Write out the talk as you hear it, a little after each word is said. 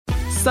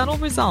Subtle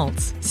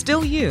results,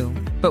 still you,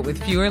 but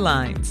with fewer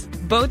lines.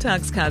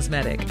 Botox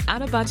Cosmetic,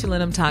 out of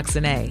botulinum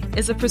toxin A,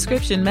 is a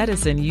prescription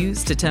medicine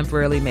used to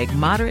temporarily make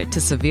moderate to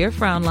severe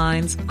frown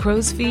lines,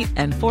 crow's feet,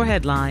 and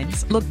forehead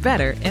lines look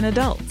better in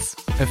adults.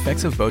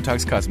 Effects of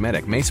Botox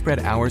Cosmetic may spread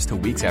hours to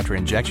weeks after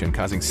injection,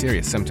 causing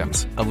serious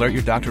symptoms. Alert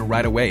your doctor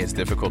right away as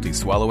difficulty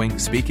swallowing,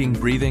 speaking,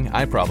 breathing,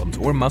 eye problems,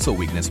 or muscle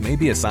weakness may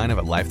be a sign of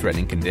a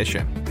life-threatening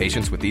condition.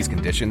 Patients with these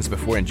conditions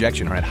before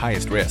injection are at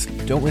highest risk.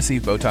 Don't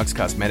receive Botox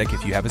Cosmetic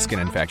if you have a skin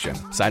infection.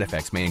 Side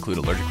effects may include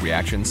allergic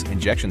reactions,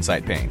 injection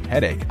site pain,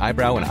 headache,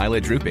 eyebrow and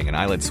eyelid drooping, and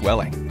eyelid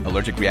swelling.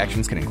 Allergic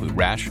reactions can include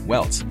rash,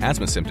 welts,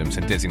 asthma symptoms,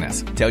 and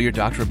dizziness. Tell your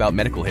doctor about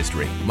medical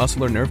history,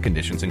 muscle or nerve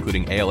conditions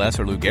including ALS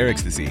or Lou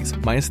Gehrig's disease,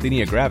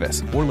 myasthenia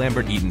gravis, or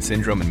Lambert-Eaton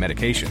syndrome, and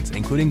medications,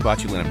 including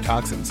botulinum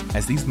toxins,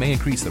 as these may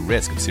increase the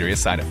risk of serious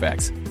side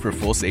effects. For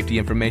full safety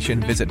information,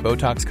 visit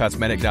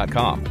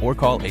BotoxCosmetic.com or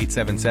call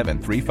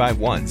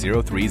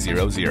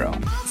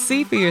 877-351-0300.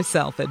 See for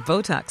yourself at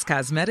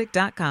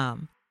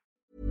BotoxCosmetic.com.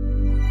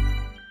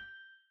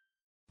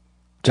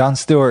 John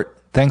Stewart,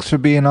 thanks for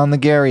being on the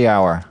Gary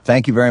Hour.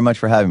 Thank you very much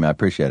for having me. I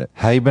appreciate it.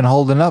 How you been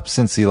holding up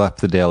since you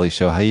left The Daily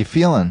Show? How you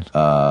feeling?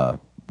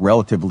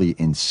 Relatively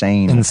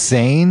insane.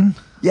 Insane?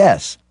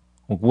 Yes.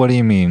 What do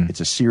you mean? It's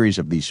a series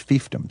of these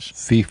fiefdoms.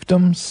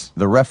 Fiefdoms?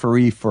 The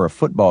referee for a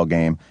football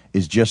game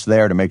is just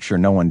there to make sure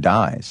no one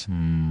dies.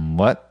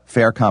 What?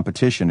 Fair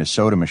competition is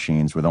soda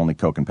machines with only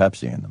Coke and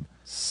Pepsi in them.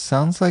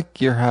 Sounds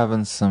like you're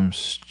having some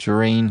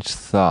strange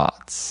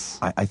thoughts.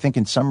 I think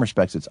in some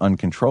respects it's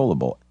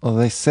uncontrollable. Well,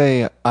 they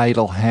say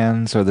idle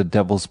hands are the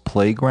devil's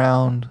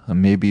playground.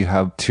 Maybe you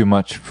have too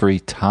much free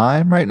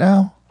time right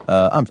now?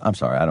 I'm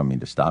sorry, I don't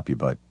mean to stop you,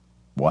 but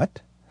what?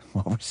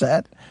 What was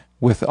that?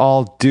 With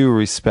all due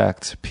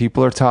respect,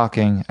 people are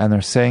talking, and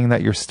they're saying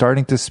that you're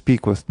starting to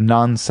speak with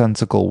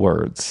nonsensical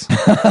words.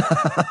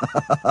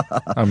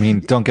 I mean,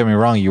 don't get me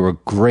wrong, you were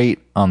great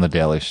on The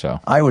Daily Show.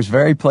 I was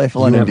very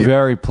playful and endearing.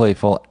 Very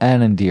playful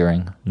and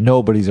endearing.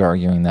 Nobody's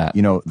arguing that.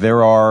 You know,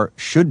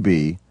 should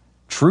be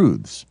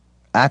truths.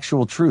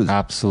 Actual truths.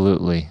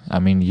 Absolutely. I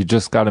mean, you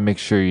just got to make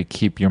sure you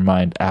keep your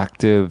mind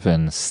active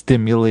and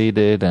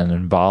stimulated and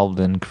involved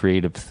in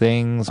creative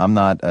things. I'm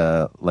not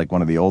like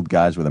one of the old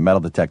guys with a metal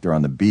detector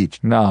on the beach.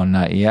 No,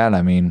 not yet.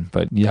 I mean,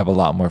 but you have a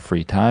lot more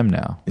free time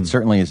now. It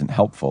certainly isn't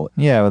helpful.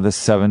 Yeah, with the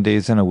 7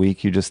 days in a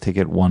week, you just take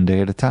it one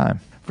day at a time.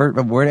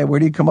 Where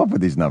do you come up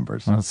with these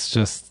numbers? Well, it's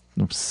just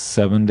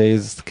 7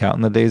 days,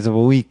 counting the days of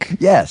a week.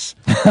 Yes.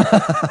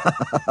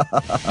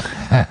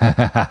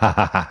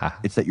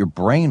 It's that your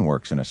brain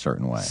works in a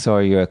certain way. So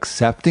are you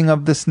accepting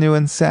of this new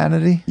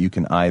insanity? You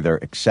can either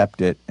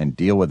accept it and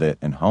deal with it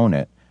and hone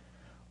it,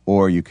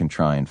 or you can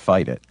try and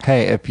fight it.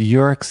 Hey, if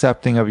you're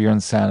accepting of your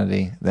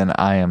insanity, then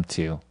I am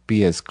too.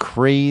 Be as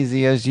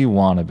crazy as you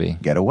want to be.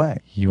 Get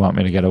away. You want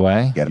me to get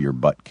away? Get your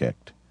butt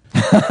kicked.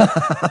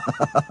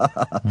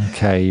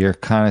 Okay, you're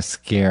kind of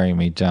scaring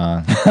me,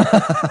 John.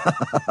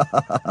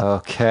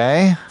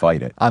 Okay.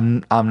 Fight it.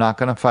 I'm not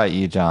going to fight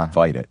you, John.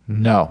 Fight it.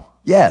 No.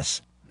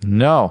 Yes.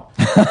 No.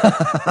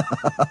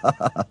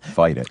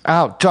 Fight it.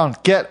 Out, John.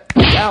 Get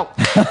out.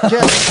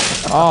 Get.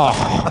 Oh.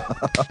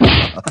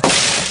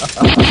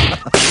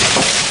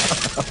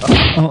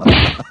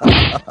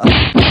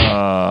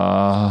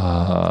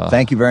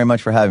 Thank you very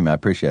much for having me. I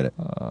appreciate it.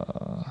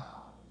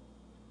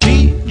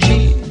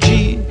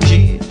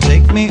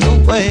 Take me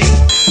away.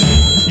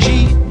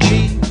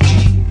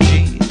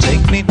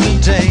 Take me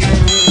today.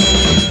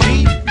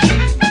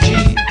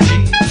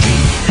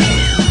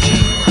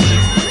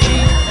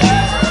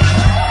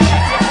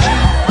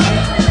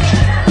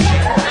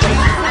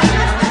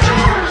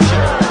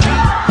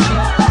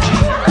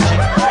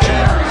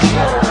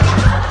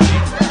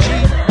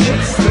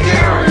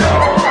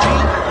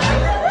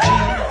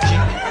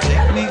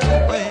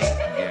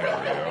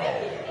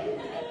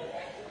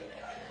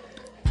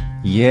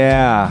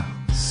 Yeah.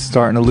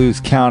 Starting to lose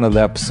count of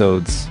the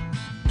episodes.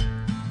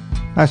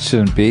 That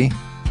shouldn't be.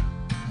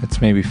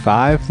 It's maybe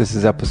 5. This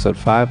is episode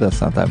 5.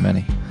 That's not that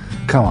many.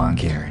 Come on,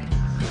 Gary.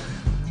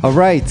 All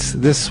right.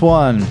 This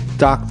one,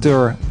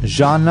 Dr.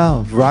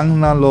 Zhana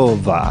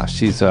Vrangalova.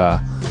 She's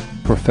a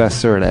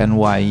professor at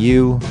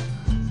NYU,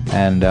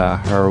 and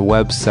her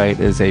website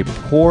is a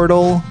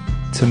portal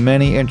to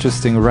many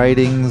interesting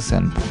writings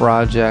and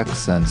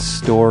projects and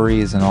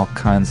stories and all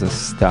kinds of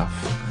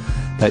stuff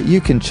that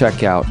you can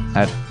check out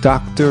at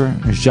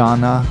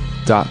drzhana.com,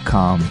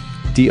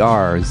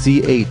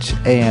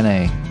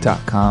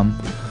 DRZHANA.com.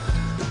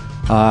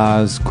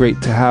 It's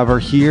great to have her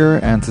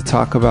here and to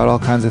talk about all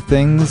kinds of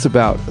things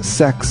about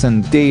sex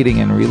and dating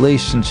and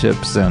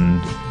relationships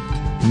and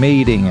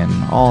mating and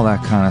all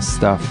that kind of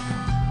stuff.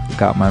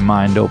 Got my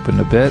mind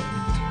opened a bit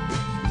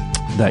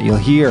that you'll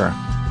hear,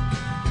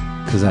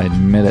 because I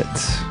admit it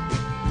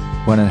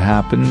when it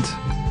happened.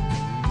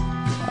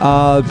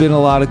 Been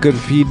a lot of good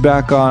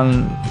feedback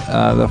on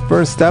the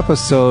first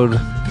episode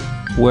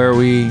where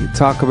we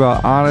talk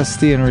about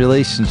honesty in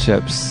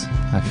relationships.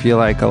 I feel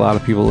like a lot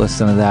of people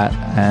listen to that,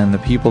 and the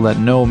people that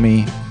know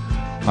me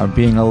are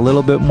being a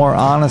little bit more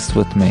honest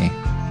with me.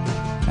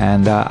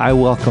 And I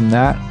welcome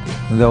that.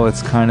 though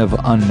it's kind of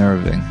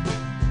unnerving.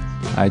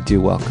 I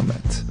do welcome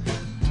it.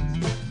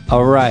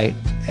 All right,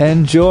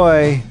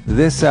 enjoy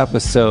this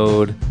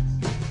episode.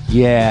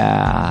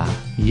 Yeah.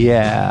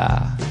 Okay.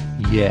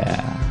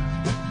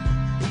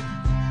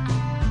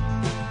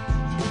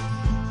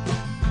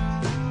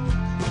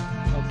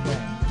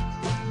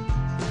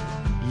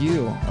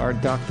 You are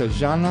Dr.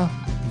 Zhana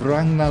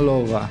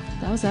Vrangalova.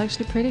 That was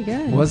actually pretty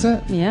good. Was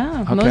it?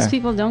 Yeah. Okay. Most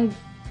people don't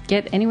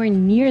get anywhere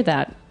near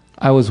that.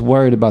 I was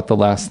worried about the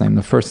last name.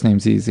 The first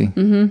name's easy.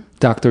 Mm-hmm.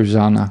 Dr.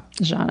 Zhana.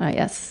 Zhana,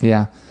 yes.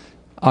 Yeah.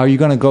 Are you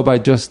going to go by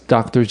just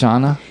Dr.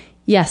 Zhana?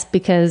 Yes,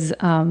 because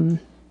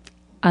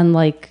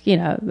unlike,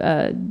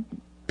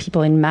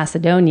 people in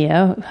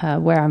Macedonia,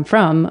 where I'm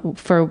from,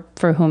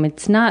 for whom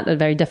it's not a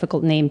very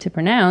difficult name to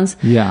pronounce,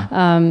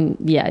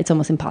 it's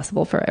almost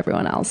impossible for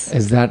everyone else.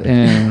 Is that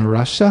in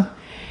Russia?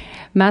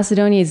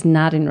 Macedonia is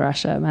not in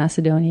Russia.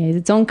 Macedonia is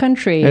its own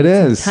country.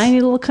 It's a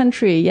tiny little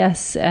country,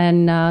 yes,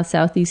 and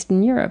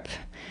southeastern Europe.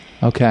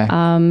 Okay.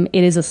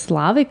 It is a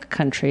Slavic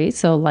country,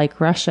 so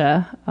like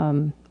Russia,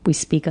 we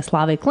speak a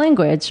Slavic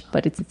language,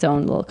 but it's its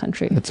own little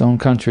country. Its own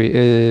country.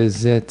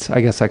 Is it?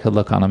 I guess I could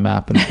look on a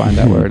map and find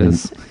out where it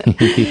is.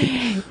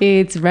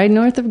 It's right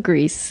north of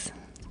Greece.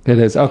 It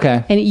is.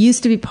 Okay. And it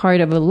used to be part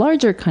of a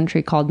larger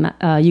country called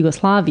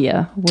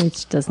Yugoslavia,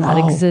 which does not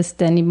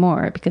exist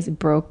anymore because it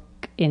broke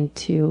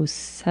into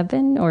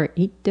 7 or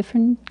 8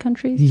 different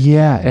countries.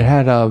 Yeah, it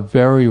had a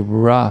very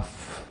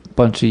rough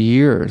bunch of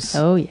years.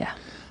 Oh, yeah.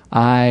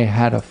 I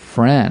had a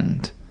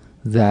friend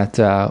that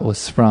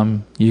was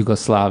from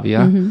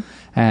Yugoslavia,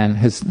 and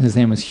his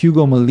name was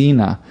Hugo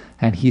Molina,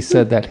 and he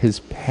said that his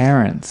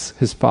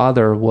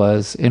father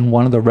was in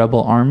one of the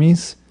rebel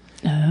armies.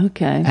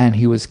 Okay. And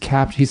he was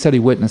captured. He said he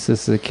witnessed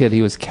this as a kid.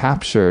 He was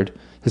captured.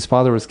 His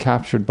father was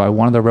captured by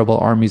one of the rebel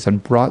armies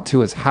and brought to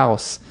his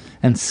house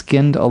and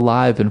skinned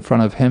alive in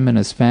front of him and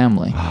his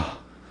family.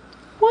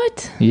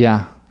 What?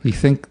 Yeah. You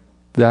think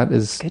that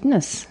is...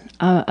 Goodness.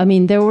 I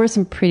mean, there were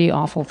some pretty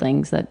awful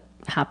things that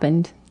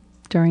happened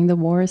during the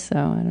war, so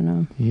I don't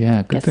know.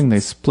 Yeah, good thing they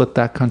split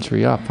that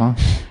country up, huh?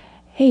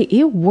 Hey,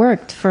 it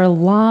worked for a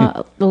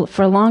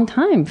long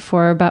time.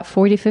 For about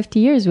 40, 50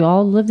 years, we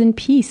all lived in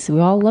peace. We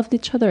all loved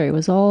each other. It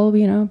was all,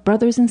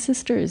 brothers and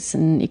sisters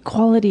and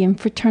equality and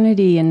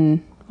fraternity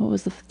and what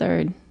was the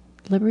third?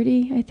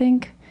 Liberty, I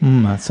think.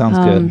 That sounds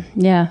good.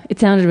 Yeah, it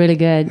sounded really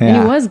good. Yeah.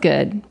 And it was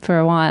good for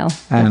a while.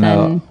 And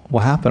then,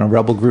 what happened? A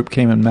rebel group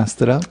came and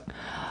messed it up?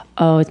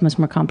 Oh, it's much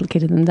more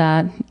complicated than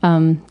that.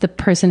 The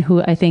person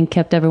who I think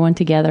kept everyone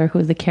together, who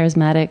was the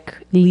charismatic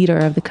leader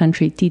of the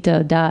country,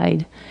 Tito,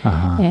 died.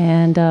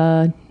 And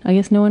I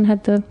guess no one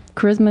had the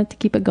charisma to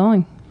keep it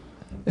going.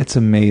 It's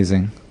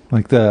amazing.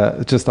 Like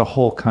just a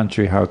whole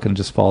country, how it can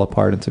just fall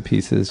apart into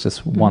pieces.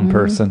 Just one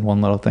person,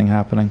 one little thing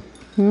happening.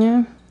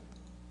 Yeah.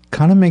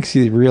 Kind of makes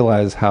you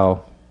realize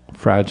how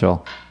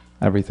fragile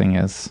everything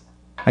is.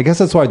 I guess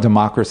that's why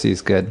democracy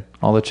is good.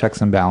 All the checks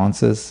and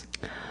balances.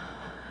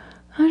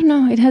 I don't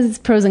know. It has its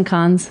pros and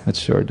cons. It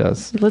sure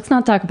does. Let's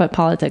not talk about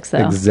politics,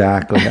 though.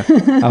 Exactly.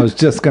 I was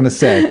just going to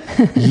say,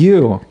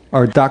 you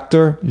are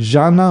Dr.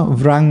 Zhana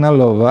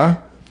Vrangalova.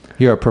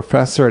 You're a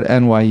professor at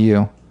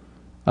NYU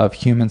of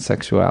human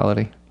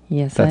sexuality.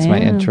 Yes, That's my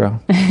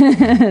intro.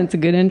 It's a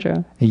good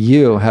intro.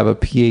 You have a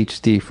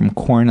PhD from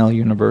Cornell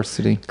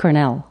University.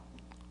 Cornell.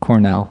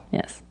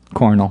 Yes.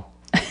 Cornell.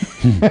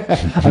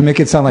 I make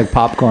it sound like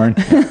popcorn.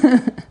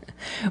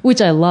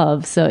 Which I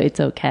love, so it's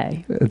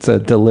okay. It's a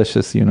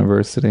delicious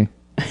university.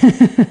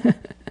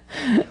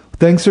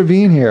 Thanks for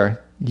being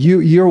here.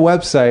 Your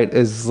website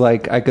is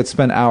like, I could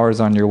spend hours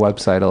on your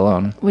website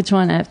alone. Which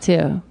one? I have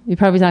two. You're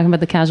probably talking about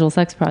the Casual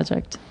Sex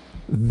Project.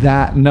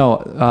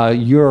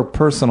 Your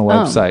personal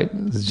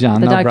website is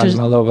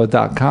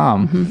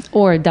JhanaVrangalova.com.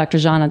 Or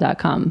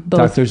DrZhana.com.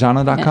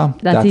 DrZhana.com?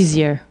 Yeah, that's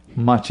easier.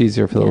 Much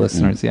easier for the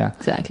listeners, yeah.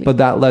 Exactly. But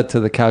that led to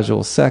the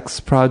Casual Sex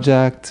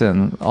Project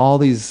and all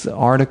these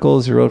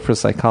articles you wrote for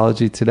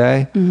Psychology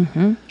Today.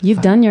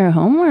 You've done your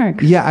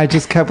homework. Yeah, I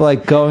just kept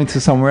going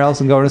to somewhere else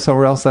and going to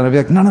somewhere else. And I'd be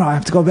like, no, I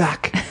have to go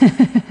back.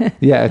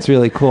 Yeah, it's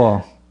really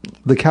cool.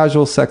 The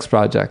Casual Sex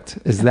Project,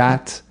 is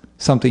that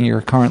something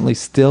you're currently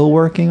still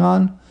working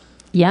on?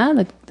 Yeah,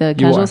 the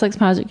Casual Sex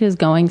Project is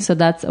going. So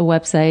that's a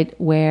website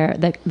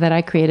that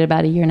I created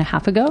about 1.5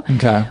 years ago.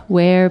 Okay.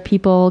 Where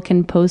people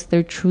can post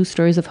their true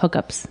stories of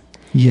hookups.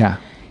 Yeah.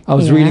 I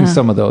was reading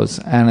some of those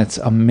and it's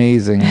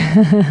amazing.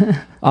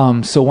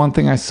 So one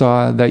thing I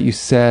saw that you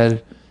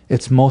said,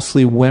 it's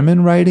mostly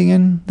women writing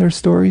in their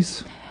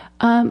stories.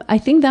 I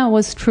think that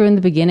was true in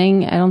the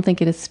beginning. I don't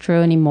think it is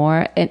true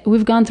anymore.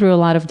 We've gone through a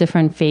lot of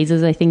different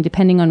phases, I think,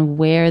 depending on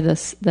where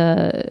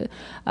the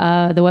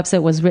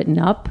website was written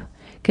up.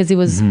 Because it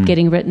was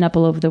getting written up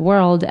all over the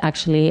world,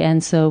 actually.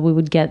 And so we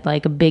would get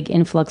a big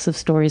influx of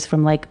stories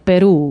from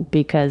Peru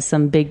because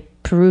some big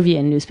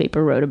Peruvian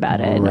newspaper wrote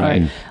about it.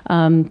 Right.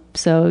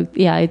 So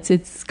yeah,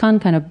 it's gone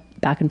kind of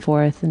back and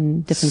forth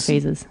in different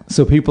phases.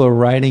 So people are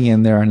writing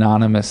in their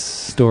anonymous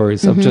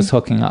stories of just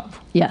hooking up.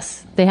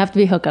 Yes, they have to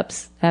be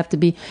hookups. They have to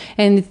be,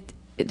 and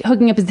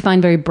hooking up is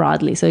defined very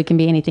broadly. So it can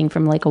be anything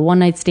from like a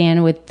one-night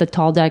stand with the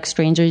tall, dark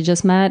stranger you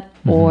just met,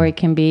 or it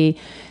can be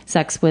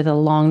sex with a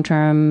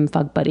long-term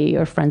fuck buddy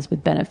or friends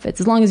with benefits,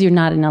 as long as you're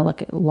not in a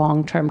like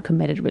long-term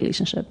committed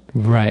relationship.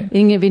 Right.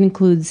 It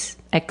includes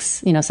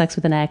sex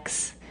with an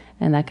ex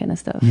and that kind of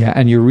stuff. Yeah,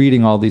 and you're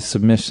reading all these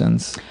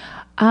submissions.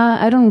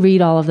 I don't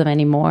read all of them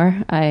anymore.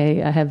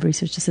 I have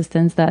research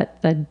assistants that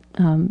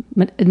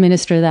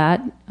administer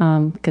that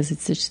because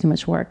it's just too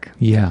much work.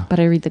 Yeah.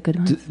 But I read the good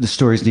ones. The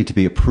stories need to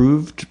be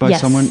approved by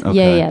Yes. someone?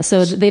 Yeah.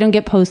 So they don't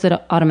get posted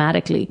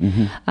automatically.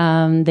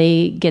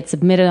 They get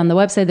submitted on the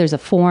website. There's a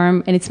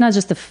form, and it's not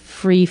just a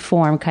free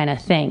form kind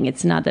of thing.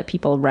 It's not that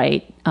people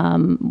write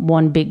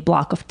one big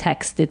block of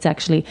text. It's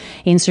actually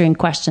answering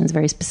questions,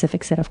 very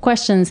specific set of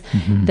questions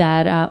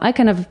that I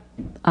kind of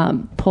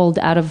pulled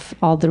out of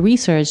all the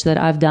research that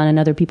I've done and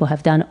other people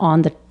have done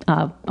on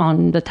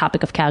the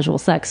topic of casual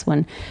sex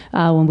when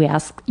we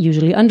ask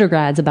usually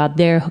undergrads about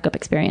their hookup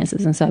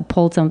experiences. And so I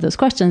pulled some of those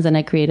questions and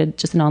I created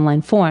just an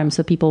online form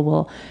so people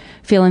will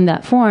fill in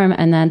that form,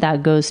 and then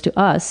that goes to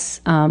us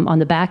on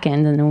the back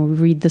end, and then we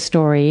read the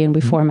story and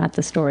we format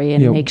the story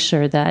and make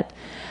sure that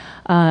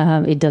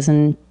it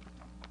doesn't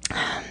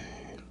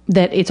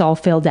that it's all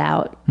filled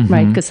out,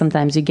 right? Because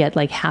sometimes you get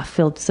like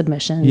half-filled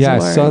submissions. Yeah,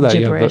 or I saw that.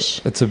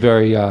 gibberish. It's a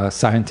very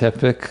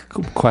scientific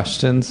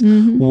questions.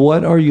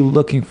 What are you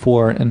looking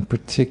for in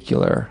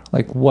particular?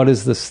 Like, what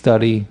is the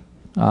study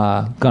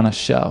gonna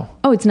show?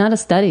 Oh, it's not a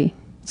study.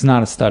 It's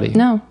not a study.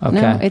 No, Okay.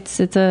 no, it's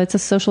a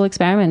social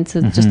experiment.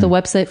 It's just a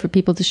website for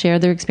people to share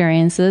their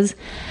experiences.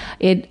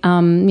 It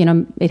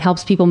it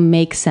helps people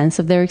make sense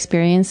of their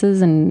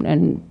experiences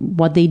and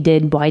what they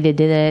did, why they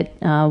did it,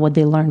 what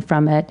they learned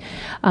from it.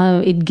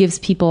 It gives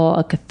people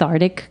a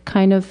cathartic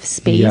kind of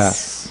space.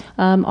 Yes.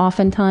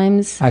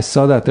 Oftentimes, I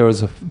saw that there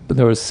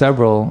was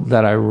several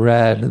that I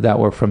read that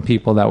were from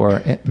people that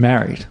were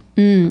married.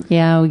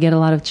 yeah, we get a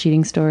lot of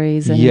cheating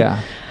stories. And, Yeah.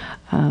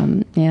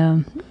 yeah.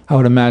 I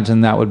would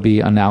imagine that would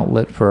be an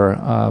outlet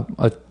for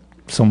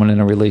someone in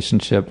a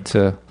relationship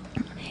to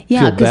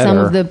Yeah, feel because some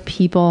better. of the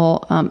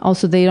people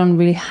also they don't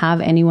really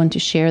have anyone to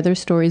share their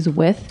stories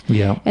with.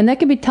 Yeah. And that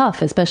can be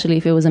tough, especially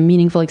if it was a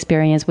meaningful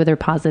experience, whether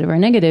positive or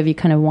negative. You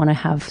kind of want to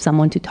have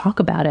someone to talk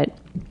about it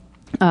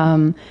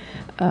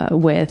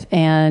with.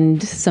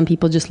 And some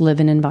people just live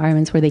in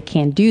environments where they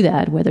can't do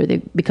that,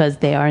 because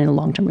they are in a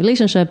long-term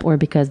relationship or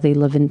because they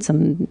live in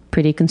some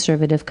pretty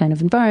conservative kind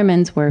of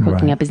environments where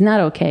hooking Right. up is not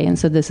okay. And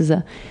so this is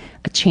a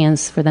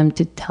chance for them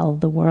to tell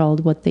the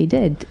world what they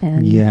did.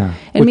 And, Yeah.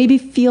 and maybe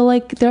feel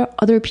like there are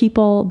other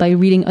people, by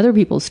reading other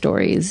people's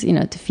stories,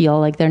 to feel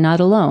like they're not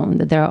alone,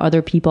 that there are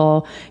other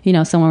people,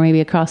 somewhere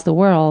maybe across the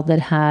world that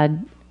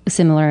had a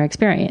similar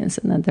experience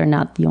and that they're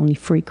not the only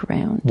freak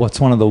around. What's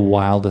one of the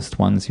wildest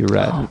ones you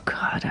read? Oh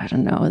God, I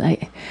don't know. I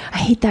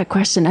hate that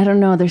question. I don't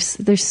know.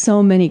 There's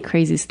so many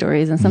crazy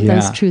stories, and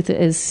sometimes Yeah. truth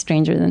is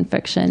stranger than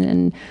fiction.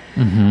 And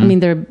I mean,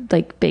 they're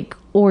like big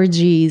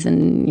orgies,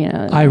 and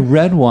I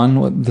read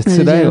one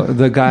today.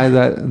 The guy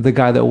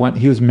that went,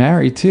 he was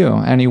married too,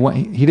 and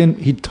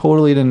he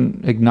totally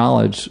didn't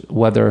acknowledge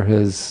whether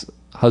his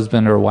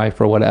husband or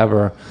wife or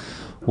whatever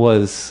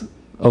was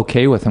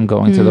okay with him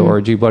going to the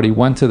orgy, but he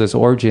went to this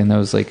orgy and there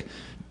was like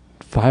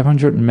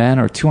 500 men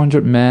or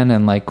 200 men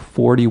and like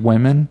 40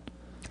 women.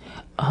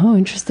 Oh,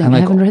 interesting. And I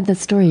like- haven't read that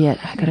story yet.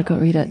 I gotta go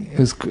read it. It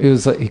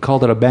was like, he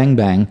called it a bang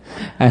bang,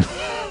 and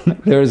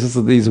there was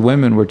just, these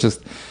women were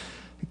just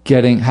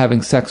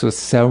having sex with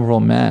several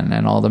men,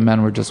 and all the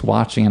men were just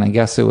watching. And I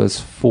guess it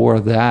was for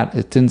that.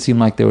 It didn't seem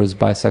like there was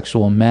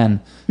bisexual men.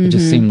 It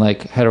just seemed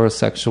like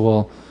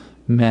heterosexual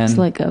men. It's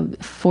like a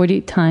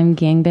 40-time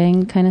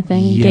gangbang kind of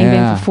thing. Yeah.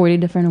 Gangbang for 40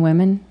 different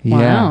women. Wow.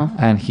 Yeah,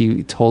 and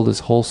he told his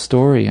whole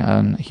story,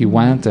 and he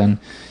went and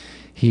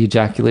he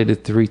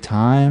ejaculated 3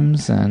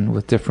 times and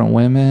with different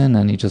women,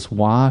 and he just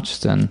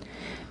watched. And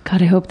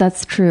God, I hope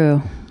that's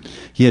true.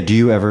 Yeah, do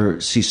you ever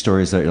see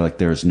stories that you're like,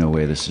 there's no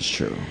way this is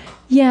true?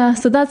 Yeah,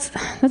 so that's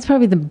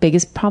probably the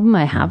biggest problem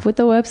I have with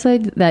the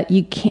website, that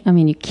you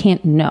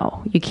can't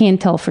know. You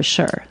can't tell for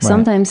sure.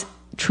 Sometimes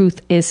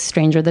truth is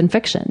stranger than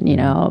fiction.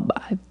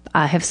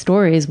 I have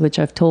stories which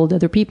I've told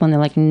other people and they're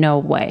like, no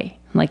way.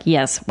 I'm like,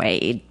 yes, way,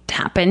 it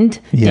happened.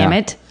 Yeah. Damn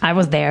it. I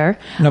was there.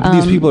 no, but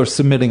these people are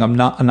submitting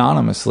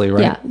anonymously,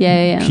 right?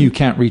 Yeah. You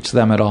can't reach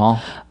them at all.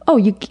 Oh,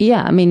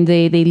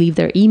 they leave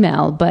their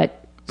email,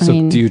 but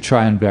So do you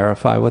try and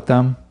verify with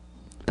them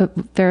but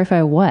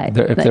verify what?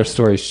 if their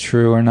story's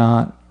true or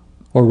not?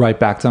 Or write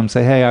back to them,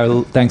 say,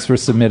 hey, thanks for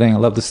submitting. I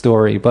love the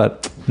story,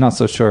 but not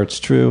so sure it's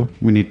true.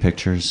 We need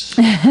pictures.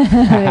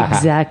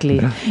 Exactly.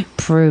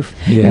 Proof.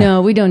 Yeah.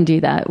 No, we don't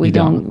do that. We You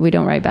don't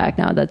don't? write back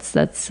now. That's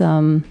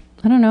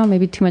I don't know,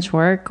 maybe too much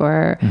work,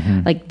 or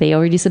like they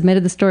already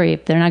submitted the story.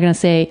 If they're not going to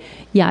say,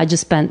 yeah, I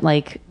just spent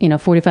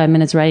 45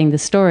 minutes writing the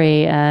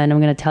story and I'm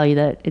going to tell you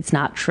that it's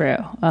not true.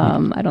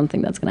 I don't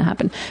think that's going to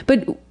happen.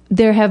 But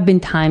there have been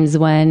times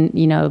when,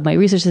 my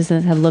research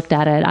assistants have looked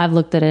at it. I've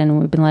looked at it and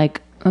we've been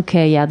like,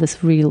 okay, yeah,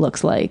 this really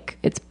looks like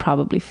it's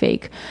probably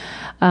fake.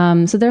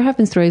 So there have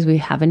been stories we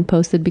haven't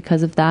posted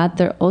because of that.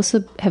 There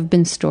also have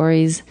been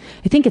stories,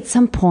 I think at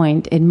some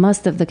point,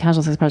 the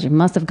Casual Sex Project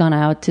must have gone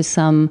out to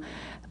some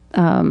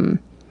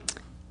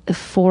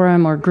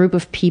forum or group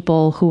of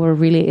people who were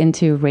really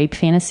into rape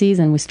fantasies,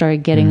 and we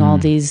started getting all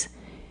these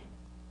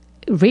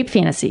rape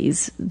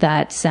fantasies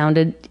that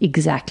sounded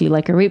exactly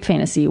like a rape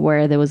fantasy,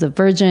 where there was a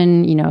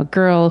virgin, a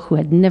girl who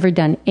had never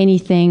done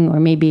anything, or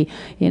maybe,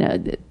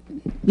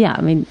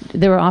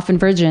 they were often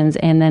virgins,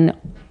 and then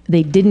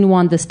they didn't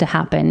want this to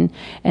happen,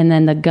 and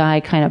then the guy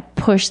kind of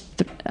pushed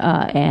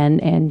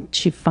and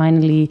she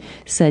finally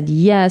said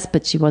yes,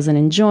 but she wasn't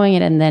enjoying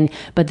it,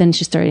 but then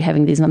she started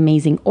having these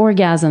amazing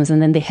orgasms,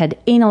 and then they had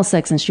anal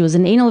sex, and she was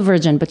an anal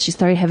virgin, but she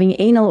started having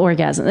anal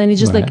orgasms, and it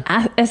just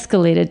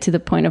escalated to the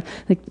point of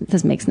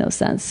this makes no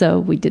sense. So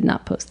we did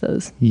not post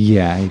those.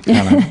 Yeah, you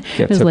kind of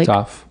get tipped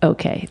off.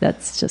 Okay,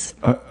 that's just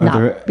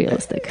not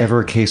realistic.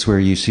 Ever a case where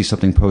you see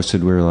something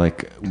posted where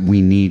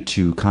we need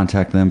to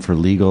contact them for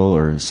legal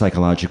or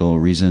psychological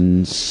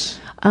reasons?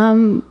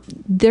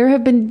 There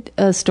have been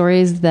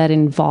stories that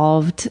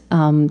involved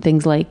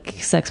things like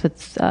sex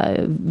with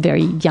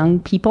very young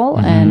people,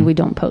 and we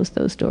don't post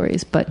those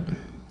stories. But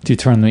do you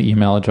turn the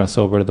email address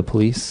over to the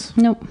police?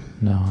 Nope.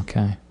 No.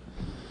 Okay.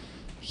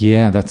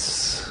 Yeah,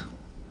 that's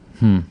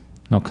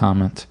no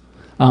comment.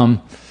 When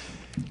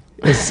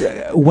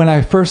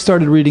I first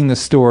started reading the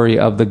story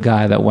of the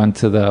guy that went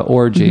to the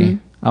orgy,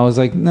 I was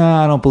like,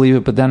 I don't believe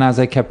it. But then as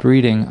I kept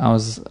reading, I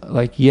was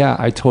like, yeah,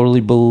 I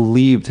totally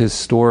believed his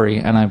story.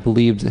 And I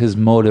believed his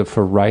motive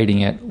for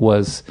writing it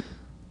was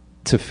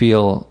to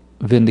feel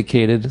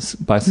vindicated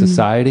by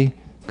society.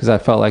 Because I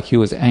felt like he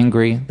was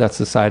angry that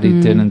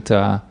society didn't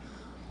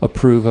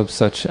approve of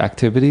such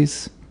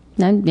activities.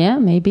 And yeah,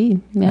 maybe.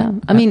 Yeah.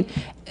 I mean,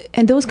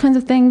 and those kinds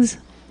of things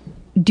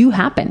do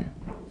happen.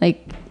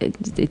 Like,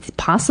 it's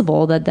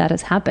possible that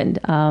has happened.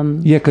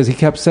 Yeah, because he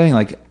kept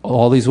saying,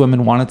 all these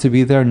women wanted to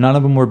be there. None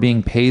of them were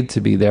being paid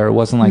to be there. It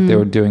wasn't like they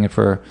were doing it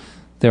for...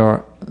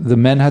 The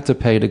men had to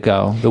pay to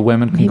go. The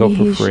women can go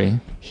for free.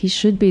 He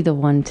should be the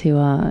one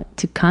to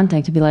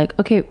contact, to be like,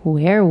 okay,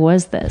 where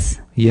was this?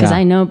 Yeah. Because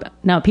I know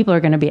now people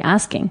are going to be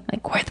asking,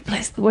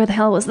 where the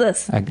hell was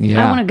this? I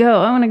want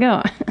to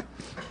go.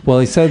 Well,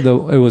 he said it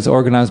was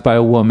organized by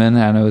a woman,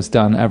 and it was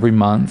done every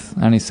month.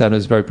 And he said it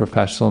was very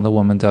professional. The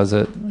woman does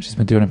it. She's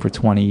been doing it for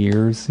 20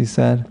 years, he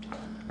said.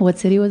 What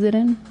city was it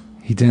in?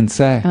 He didn't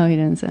say. Oh, he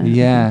didn't say.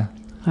 Yeah.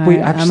 All right,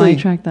 actually, I might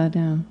track that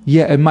down.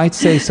 Yeah, it might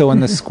say so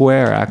in the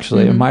square,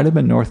 actually. It might have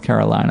been North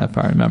Carolina, if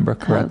I remember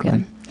correctly.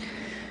 Okay.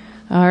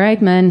 All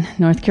right, men.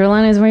 North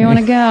Carolina is where you want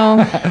to go.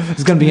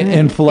 There's going to be an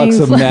influx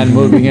of men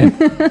moving in.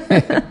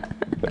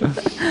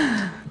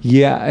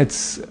 Yeah,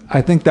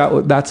 I think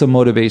that's a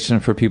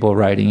motivation for people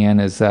writing in,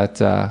 is that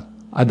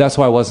that's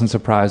why I wasn't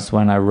surprised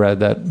when I read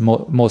that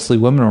mostly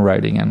women were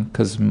writing in,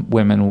 because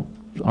women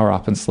are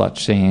often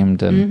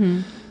slut-shamed,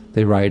 and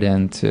they write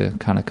in to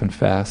kind of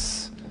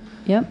confess.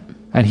 Yep.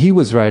 And he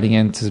was writing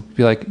in to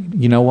be like,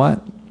 you know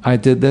what? I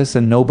did this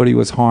and nobody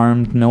was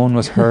harmed, no one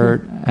was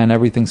hurt, and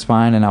everything's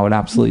fine, and I would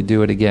absolutely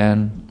do it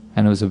again.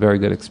 And it was a very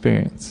good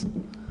experience.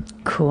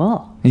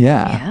 Cool.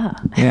 Yeah.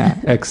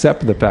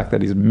 Except the fact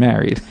that he's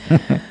married.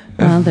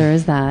 Well, there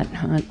is that.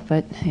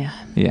 But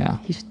yeah.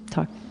 He should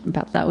talk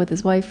about that with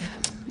his wife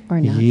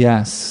or not.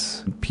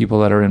 Yes.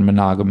 People that are in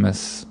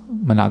monogamous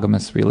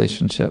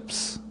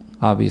relationships,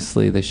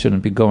 obviously they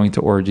shouldn't be going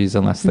to orgies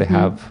unless they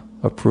have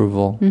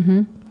approval.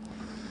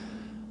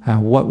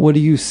 What would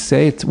you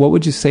say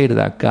to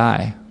that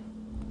guy?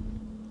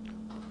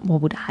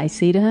 What would I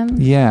say to him?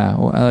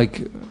 Yeah,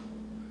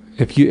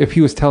 if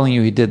he was telling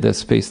you he did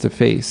this face to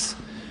face,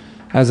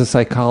 as a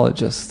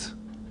psychologist,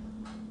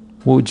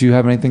 would you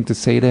have anything to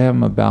say to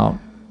him about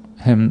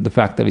the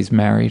fact that he's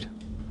married?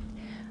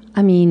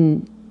 I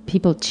mean,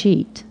 people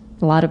cheat.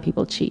 A lot of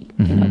people cheat.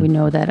 We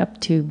know that up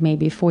to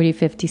maybe 40,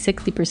 50,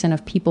 60%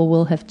 of people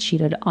will have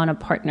cheated on a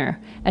partner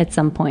at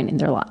some point in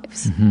their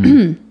lives.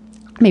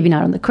 Maybe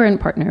not on the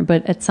current partner,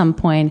 but at some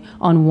point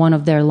on one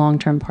of their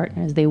long-term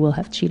partners, they will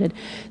have cheated.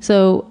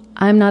 So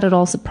I'm not at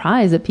all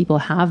surprised that people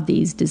have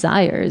these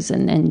desires,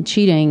 and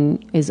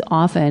cheating is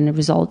often a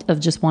result of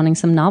just wanting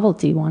some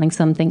novelty, wanting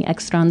something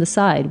extra on the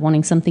side,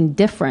 wanting something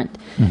different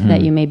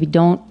that you maybe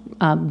don't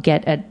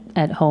get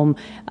at home,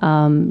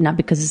 not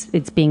because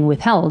it's being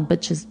withheld,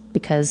 but just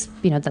because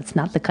that's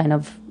not the kind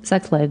of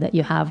sex life that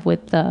you have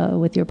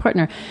with your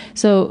partner.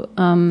 So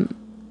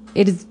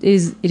it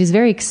is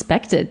very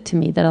expected to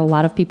me that a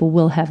lot of people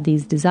will have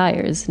these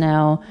desires.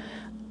 Now,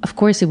 of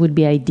course, it would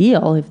be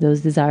ideal if those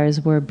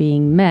desires were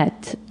being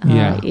met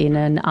in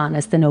an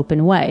honest and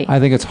open way. I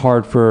think it's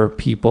hard for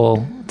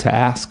people to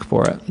ask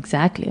for it.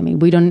 Exactly. I mean,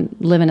 we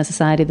don't live in a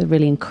society that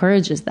really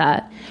encourages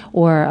that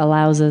or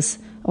allows us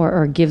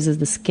or gives us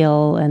the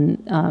skill and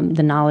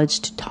the knowledge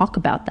to talk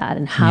about that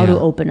and how to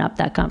open up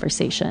that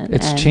conversation.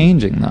 It's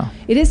changing, though.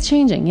 It is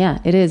changing, yeah,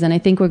 it is. And I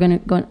think we're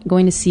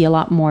going to see a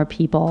lot more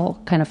people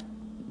kind of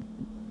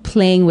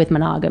playing with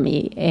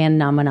monogamy and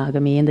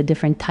non-monogamy and the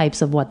different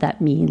types of what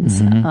that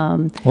means.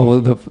 Well,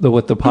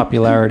 with the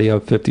popularity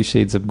of 50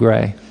 Shades of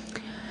Grey.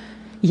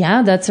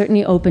 Yeah, that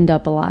certainly opened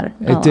up a lot.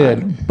 It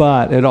did,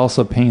 but it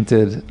also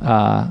painted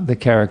the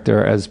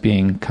character as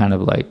being kind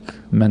of like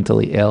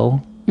mentally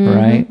ill,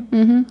 right?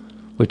 Mm-hmm.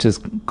 Which is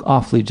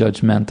awfully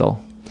judgmental.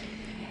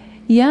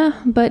 Yeah,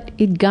 but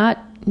it got,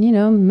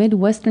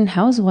 Midwestern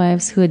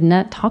housewives who had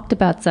not talked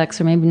about sex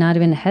or maybe not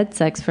even had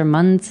sex for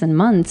months and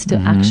months to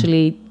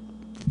actually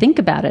think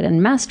about it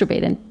and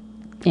masturbate and,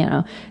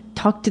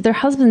 talk to their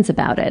husbands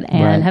about it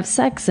and have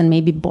sex and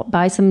maybe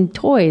buy some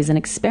toys and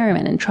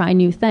experiment and try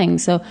new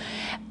things. So,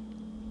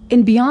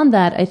 and beyond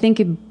that, I think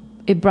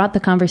it brought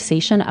the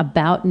conversation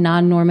about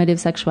non-normative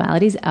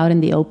sexualities out in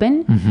the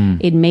open. Mm-hmm.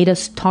 It made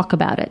us talk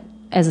about it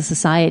as a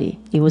society.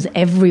 It was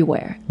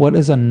everywhere. What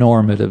is a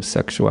normative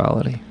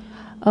sexuality?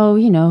 Oh,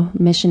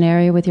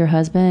 missionary with your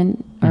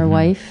husband or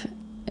wife.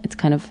 It's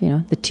kind of,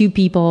 the two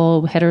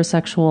people,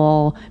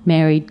 heterosexual,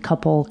 married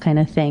couple kind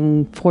of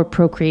thing for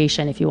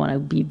procreation, if you want to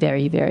be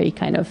very, very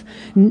kind of,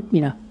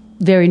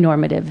 very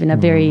normative in a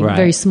very,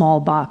 very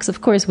small box.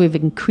 Of course, we've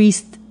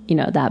increased,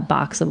 that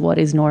box of what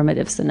is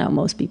normative. So now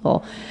most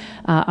people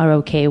are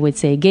okay with,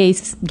 say, gay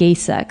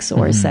sex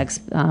or sex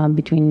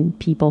between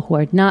people who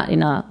are not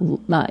in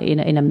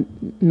a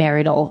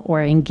marital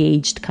or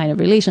engaged kind of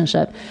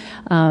relationship.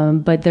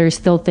 But there's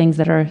still things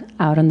that are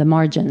out on the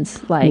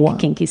margins, like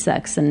kinky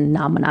sex and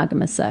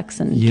non-monogamous sex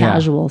and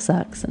casual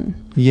sex. And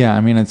I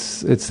mean,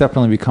 it's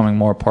definitely becoming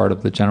more part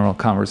of the general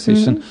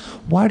conversation.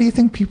 Mm-hmm. Why do you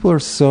think people are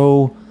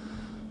so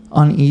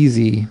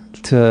uneasy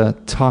to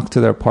talk to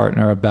their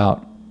partner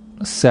about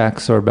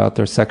sex or about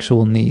their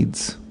sexual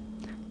needs?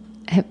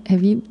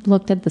 Have you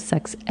looked at the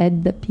sex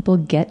ed that people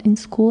get in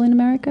school in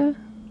America?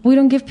 We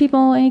don't give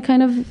people any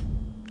kind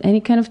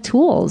of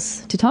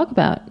tools to talk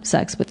about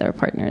sex with their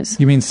partners.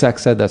 You mean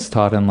sex ed that's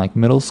taught in like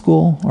middle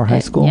school or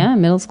high school? Yeah,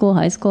 middle school,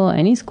 high school,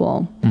 any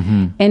school.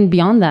 Mm-hmm. And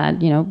beyond that,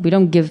 we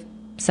don't give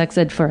sex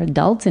ed for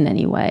adults in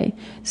any way.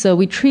 So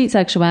we treat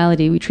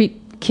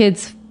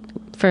kids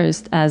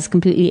first as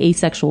completely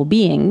asexual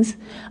beings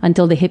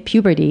until they hit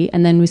puberty,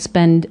 and then we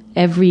spend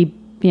everything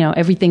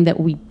that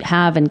we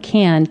have and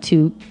can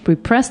to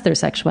repress their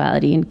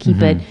sexuality and keep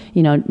it,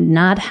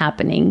 not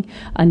happening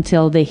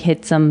until they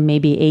hit some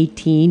maybe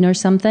 18 or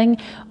something,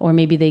 or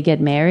maybe they get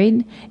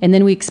married. And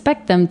then we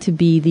expect them to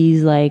be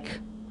these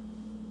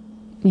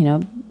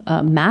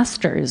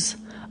masters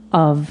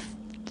of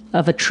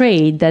a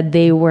trade that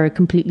they were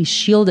completely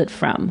shielded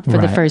from for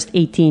the first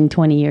 18,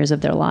 20 years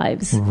of their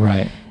lives.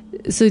 Right.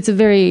 So it's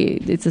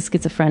a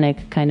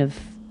schizophrenic kind of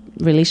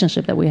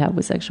relationship that we have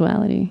with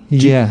sexuality.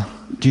 Yeah.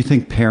 Do you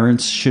think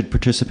parents should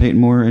participate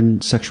more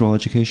in sexual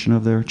education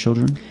of their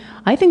children?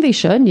 I think they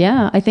should,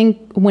 yeah. I think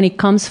when it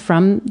comes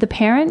from the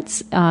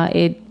parents,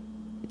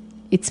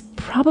 it's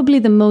probably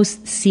the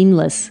most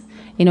seamless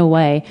in a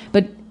way.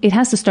 But it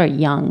has to start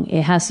young.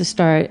 It has to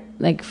start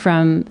like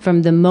from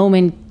the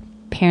moment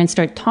parents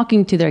start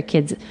talking to their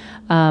kids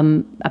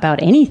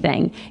about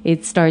anything.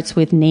 It starts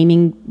with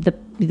naming the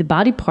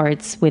body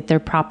parts with their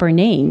proper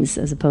names,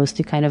 as opposed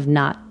to kind of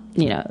not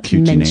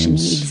mentioning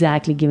names.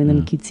 Exactly, giving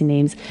them cutesy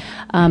names,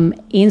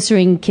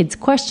 answering kids'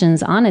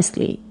 questions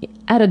honestly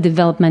at a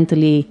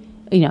developmentally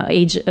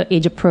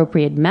age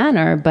appropriate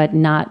manner, but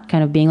not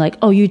kind of being like,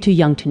 oh, you're too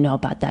young to know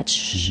about that.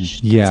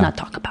 Shh, let's not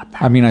talk about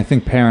that. I mean, I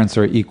think parents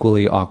are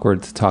equally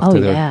awkward to talk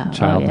to their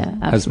child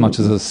as much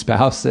as a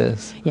spouse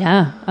is.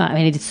 Yeah, I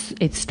mean,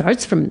 it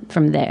starts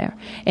from there,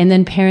 and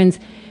then parents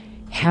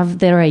have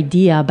their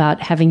idea about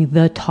having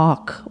the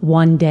talk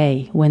one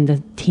day when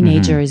the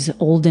teenager is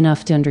old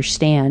enough to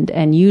understand.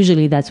 And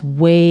usually that's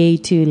way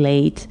too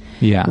late,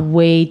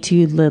 way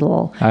too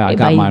little. I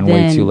got mine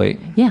way too late.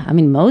 Yeah, I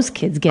mean, most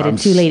kids get it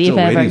too late, if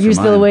ever. You're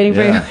still waiting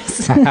for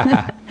yours.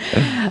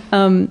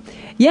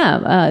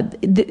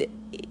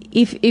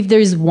 If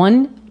there's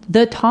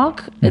the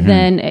talk,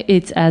 then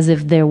it's as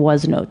if there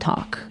was no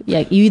talk.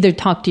 Like you either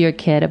talk to your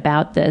kid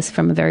about this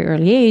from a very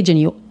early age, and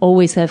you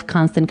always have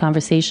constant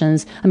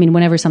conversations. I mean,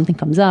 whenever something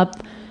comes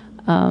up.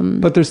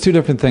 But there's two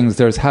different things.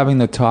 There's having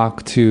the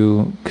talk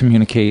to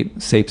communicate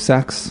safe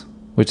sex,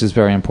 which is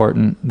very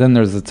important. Then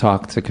there's the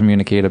talk to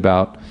communicate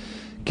about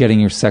getting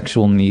your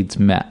sexual needs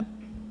met.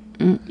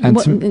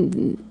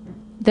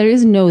 There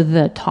is no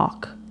the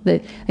talk.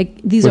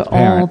 These are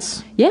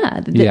parents.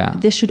 all.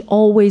 This should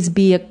always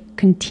be a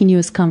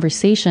continuous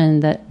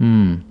conversation that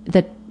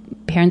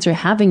parents are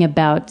having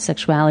about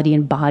sexuality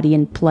and body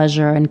and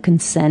pleasure and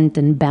consent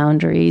and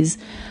boundaries.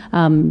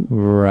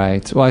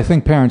 Right. Well, I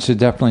think parents should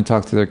definitely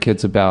talk to their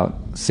kids about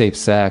safe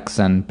sex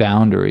and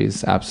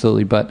boundaries,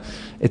 absolutely. But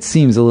it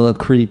seems a little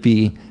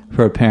creepy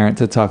for a parent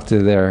to talk to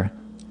their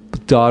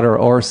daughter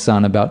or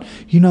son about,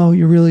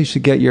 you really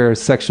should get your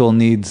sexual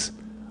needs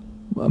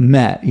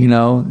met,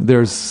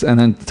 and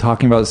then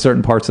talking about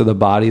certain parts of the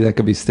body that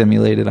could be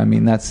stimulated. I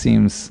mean, that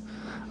seems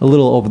a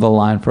little over the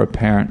line for a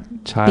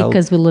parent-child.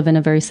 Because we live in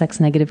a very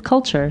sex-negative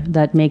culture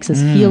that makes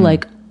us feel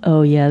like,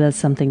 oh, yeah, that's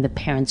something that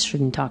parents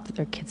shouldn't talk to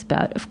their kids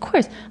about. Of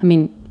course. I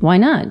mean, why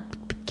not?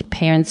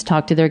 Parents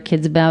talk to their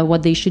kids about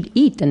what they should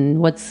eat and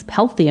what's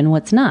healthy and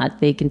what's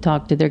not. They can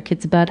talk to their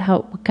kids about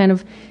what kind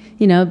of,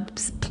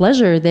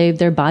 pleasure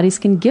their bodies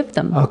can give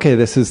them. Okay,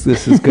 this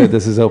is good.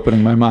 This is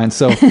opening my mind.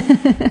 So,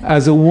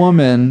 as a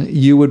woman,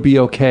 you would be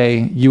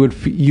okay.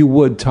 You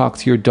would talk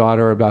to your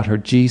daughter about her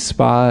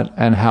G-spot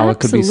and how it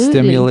could be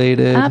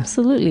stimulated.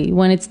 Absolutely.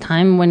 When it's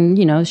time,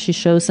 when she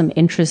shows some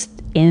interest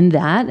in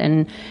that,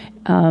 and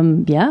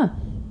yeah.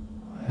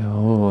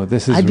 Oh,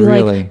 this is I'd be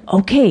really like,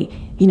 okay.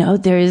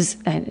 There is.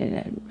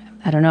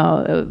 I don't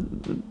know.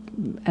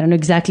 I don't know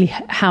exactly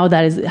how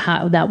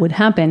that would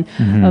happen,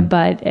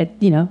 but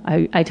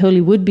I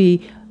totally would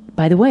be.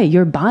 By the way,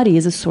 your body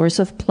is a source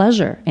of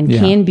pleasure and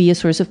can be a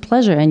source of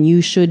pleasure, and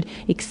you should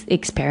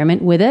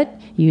experiment with it.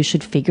 You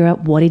should figure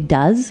out what it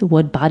does,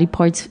 what body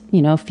parts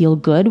feel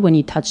good when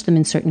you touch them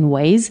in certain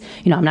ways.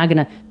 I'm not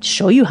going to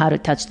show you how to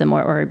touch them,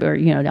 or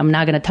I'm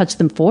not going to touch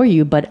them for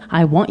you, but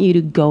I want you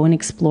to go and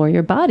explore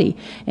your body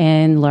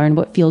and learn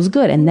what feels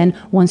good. And then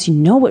once you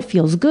know what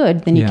feels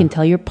good, then you can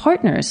tell your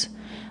partners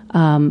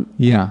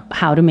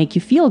how to make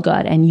you feel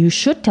good. And you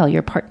should tell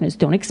your partners.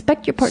 Don't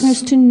expect your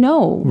partners to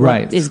know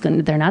what is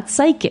going. They're not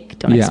psychic.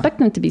 Don't expect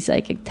them to be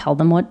psychic. Tell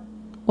them what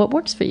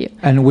works for you.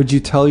 And would you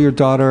tell your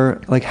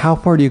daughter, like, how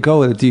far do you go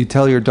with it? Do you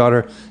tell your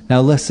daughter,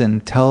 now listen,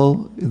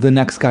 tell the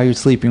next guy you're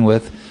sleeping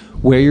with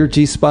where your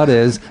G-spot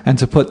is, and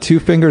to put 2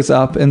 fingers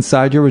up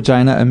inside your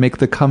vagina and make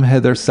the come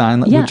hither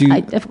sign? Yeah,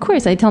 of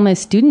course. I tell my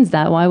students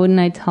that. Why wouldn't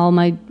I tell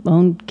my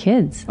own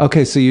kids?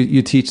 Okay, so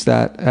you teach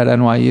that at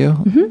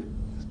NYU?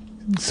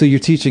 Mm-hmm. So you're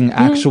teaching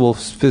actual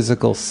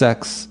physical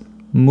sex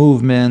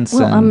movements.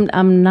 Well,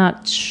 I'm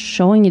not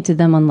showing it to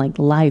them on like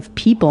live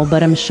people,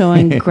 but I'm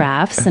showing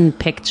graphs and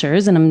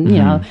pictures, and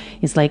I'm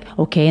it's like,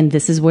 okay, and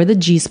this is where the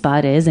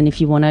G-spot is, and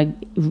if you want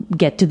to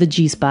get to the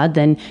G-spot,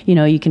 then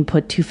you can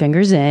put 2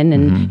 fingers in,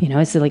 and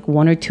it's like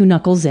 1 or 2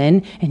 knuckles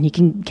in, and you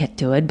can get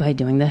to it by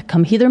doing the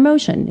come hither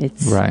motion.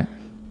 It's right.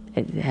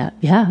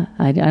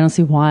 I don't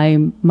see why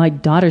my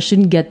daughter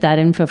shouldn't get that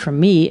info from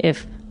me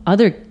if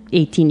other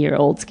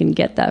 18-year-olds can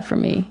get that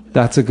from me.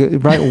 That's a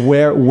good, right.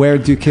 Where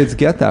do kids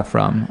get that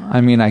from?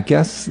 I mean, I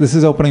guess this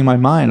is opening my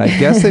mind. I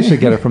guess they should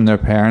get it from their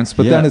parents,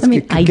 but then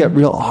it can get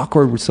real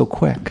awkward so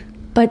quick.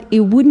 But it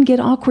wouldn't get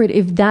awkward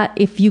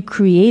if you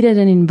created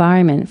an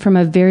environment from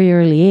a very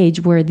early age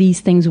where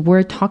these things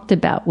were talked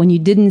about, when you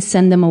didn't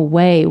send them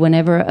away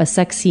whenever a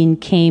sex scene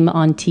came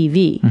on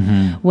TV,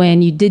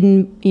 when you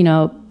didn't,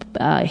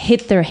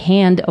 hit their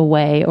hand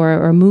away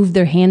or move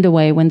their hand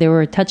away when they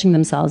were touching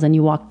themselves and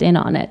you walked in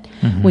on it.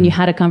 When you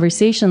had a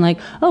conversation like,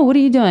 oh, what are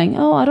you doing?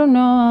 Oh, I don't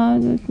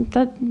know.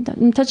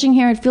 I'm touching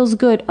here. It feels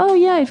good. Oh,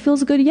 yeah, it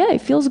feels good. Yeah,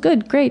 it feels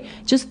good. Great.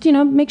 Just,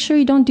 make sure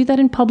you don't do that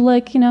in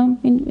public.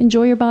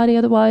 Enjoy your body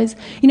otherwise.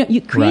 You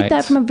create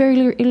that from a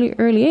very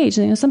early age.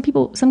 Some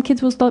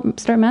kids will start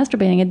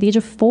masturbating at the age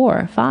of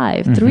 4,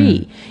 5,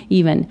 3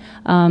 even.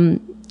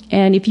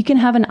 And if you can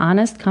have an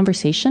honest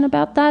conversation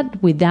about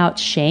that without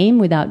shame,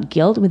 without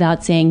guilt,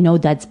 without saying, no,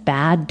 that's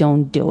bad,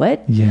 don't do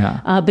it.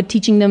 Yeah. But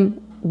teaching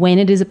them when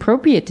it is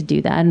appropriate to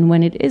do that and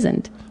when it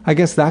isn't. I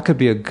guess that could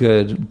be a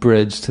good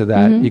bridge to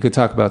that. You could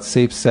talk about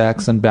safe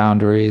sex and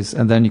boundaries,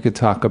 and then you could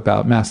talk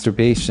about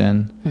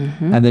masturbation,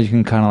 and then you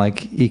can kind of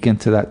like eke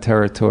into that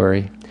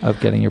territory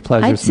of getting your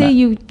pleasures I'd say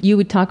you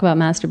would talk about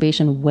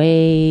masturbation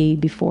way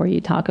before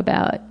you talk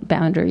about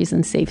boundaries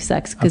and safe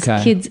sex,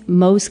 because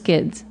most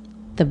kids,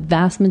 the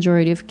vast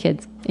majority of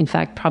kids, in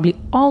fact, probably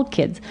all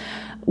kids,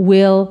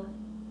 will,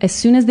 as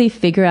soon as they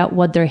figure out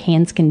what their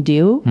hands can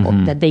do,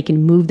 that they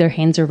can move their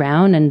hands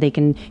around and they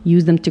can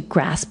use them to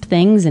grasp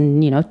things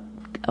and,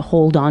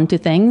 hold on to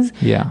things,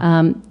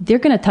 they're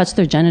going to touch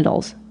their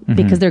genitals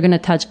because they're going to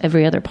touch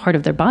every other part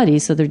of their body.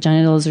 So their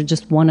genitals are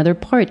just one other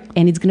part,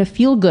 and it's going to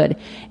feel good.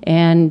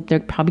 And they're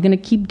probably going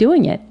to keep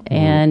doing it.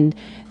 And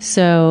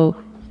so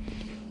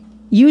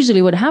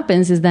usually what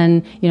happens is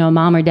then,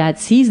 mom or dad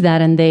sees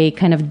that and they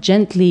kind of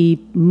gently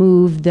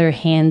move their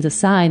hands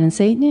aside and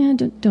say, yeah,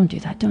 don't do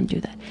that. Don't do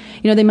that.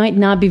 They might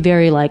not be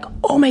very like,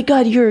 oh my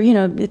God,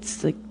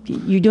 it's like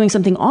you're doing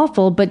something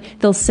awful, but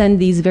they'll send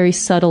these very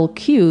subtle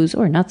cues,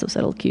 or not so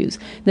subtle cues,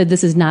 that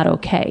this is not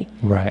okay.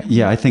 Right.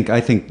 Yeah, I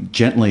think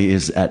gently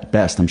is at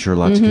best. I'm sure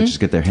lots of kids just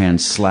get their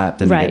hands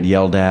slapped and get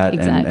yelled at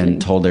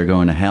and told they're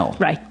going to hell.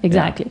 Right,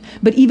 exactly. Yeah.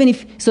 But even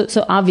if,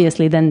 so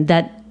obviously then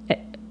that,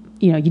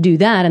 you do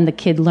that and the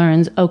kid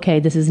learns, okay,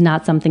 this is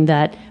not something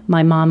that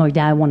my mom or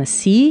dad want to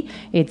see.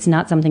 It's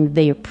not something that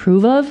they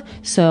approve of.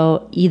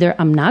 So either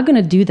I'm not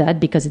going to do that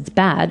because it's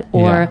bad,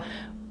 or,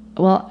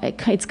 well,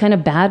 it's kind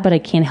of bad, but I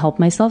can't help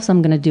myself, so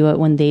I'm going to do it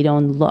when they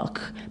don't look.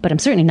 But I'm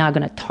certainly not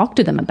going to talk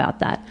to them about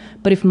that.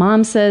 But if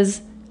mom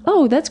says,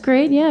 oh, that's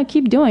great, yeah,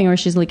 keep doing, or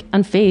she's like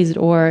unfazed,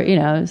 or,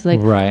 it's like,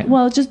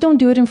 well, just don't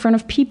do it in front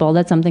of people.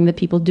 That's something that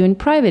people do in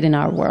private in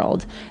our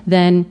world.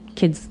 Then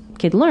kid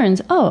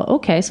learns, oh,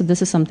 okay, so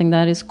this is something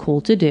that is cool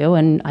to do,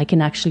 and I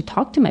can actually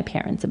talk to my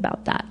parents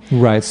about that.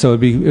 Right. So it'd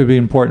be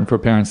important for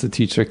parents to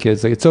teach their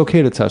kids, like, it's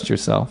okay to touch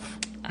yourself.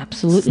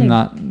 Absolutely. It's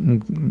not,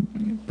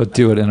 but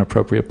do it in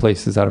appropriate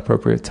places at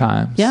appropriate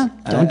times. Yeah.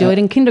 Don't do it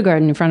in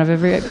kindergarten in front of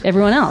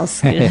everyone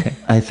else.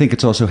 I think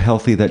it's also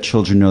healthy that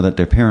children know that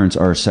their parents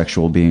are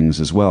sexual beings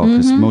as well,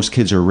 because most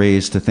kids are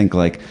raised to think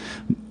like,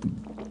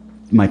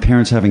 my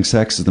parents having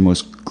sex is the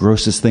most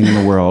grossest thing in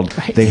the world.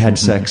 Right. They had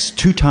sex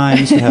 2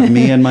 times to have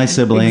me and my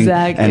sibling.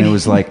 Exactly. And it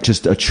was like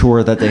just a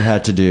chore that they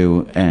had to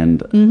do.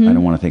 And I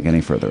don't want to think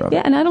any further of it.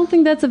 Yeah, and I don't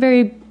think that's a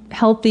very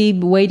healthy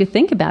way to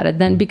think about it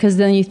then, because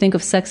then you think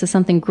of sex as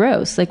something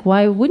gross. Like,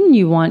 why wouldn't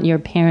you want your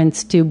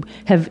parents to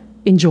have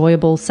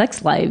enjoyable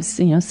sex lives?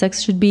 You know,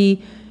 sex should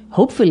be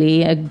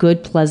hopefully a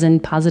good,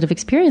 pleasant, positive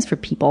experience for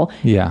people.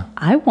 Yeah.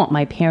 I want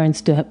my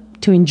parents to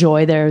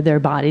enjoy their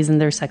bodies and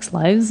their sex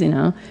lives, you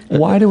know.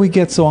 Why do we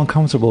get so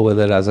uncomfortable with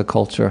it as a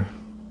culture?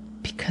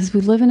 Because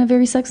we live in a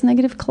very sex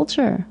negative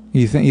culture.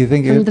 You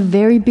think From the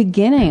very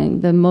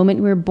beginning, the moment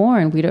we're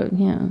born, we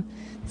don't,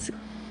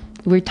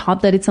 we're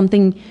taught that it's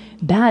something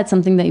bad,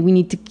 something that we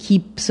need to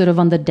keep sort of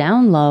on the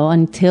down low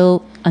until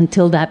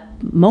that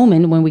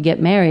moment when we get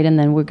married, and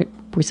then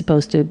we're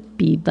supposed to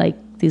be like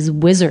these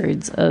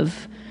wizards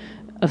of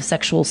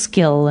sexual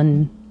skill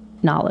and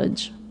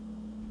knowledge.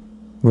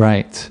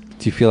 Right.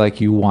 Do you feel like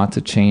you want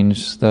to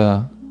change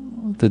the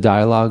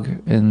dialogue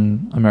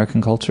in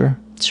American culture?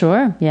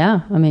 Sure.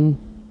 Yeah. I mean,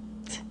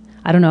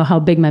 I don't know how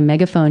big my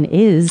megaphone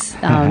is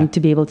to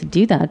be able to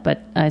do that,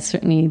 but I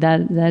certainly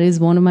that is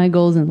one of my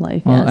goals in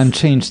life. Well, yes. and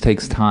change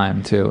takes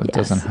time too. It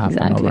doesn't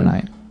happen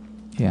overnight.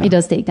 Yeah. It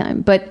does take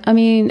time, but I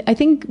mean, I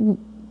think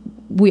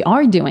we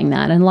are doing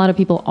that, and a lot of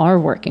people are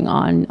working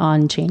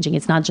on changing.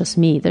 It's not just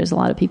me. There's a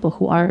lot of people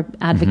who are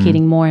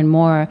advocating more and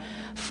more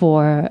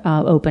for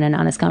open and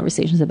honest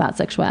conversations about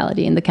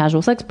sexuality. And the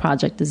Casual Sex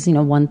Project is,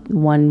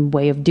 one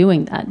way of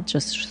doing that.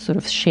 Just sort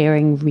of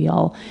sharing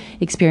real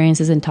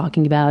experiences and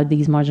talking about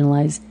these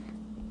marginalized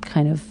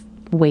kind of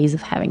ways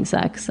of having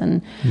sex.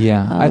 And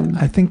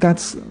I think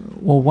that's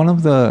one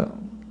of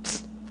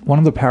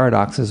the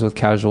paradoxes with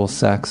casual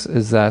sex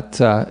is that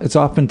it's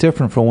often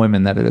different for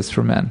women than it is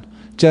for men.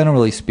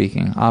 Generally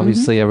speaking,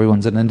 obviously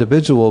everyone's an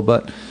individual,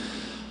 but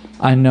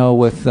I know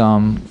with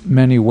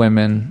many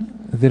women,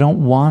 they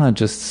don't want to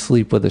just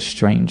sleep with a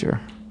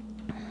stranger.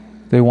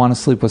 They want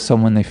to sleep with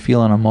someone they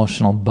feel an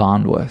emotional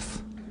bond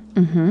with.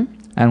 Mm-hmm.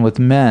 And with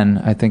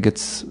men, I think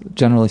it's,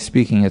 generally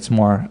speaking, it's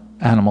more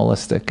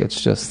animalistic.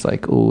 It's just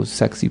like, ooh,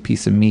 sexy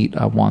piece of meat,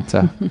 I want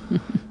to...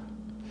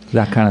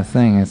 that kind of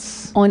thing.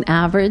 It's on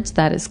average,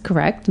 that is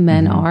correct.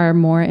 Men are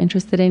more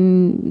interested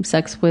in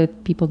sex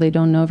with people they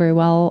don't know very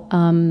well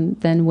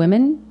than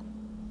women.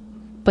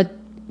 But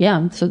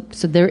yeah, so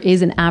there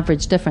is an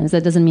average difference.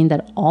 That doesn't mean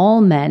that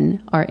all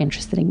men are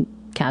interested in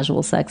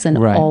casual sex and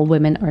all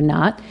women are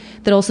not.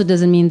 That also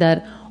doesn't mean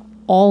that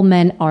all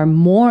men are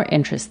more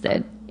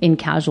interested in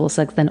casual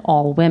sex than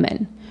all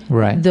women.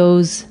 Right.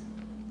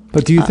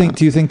 But do you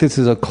think this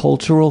is a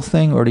cultural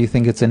thing, or do you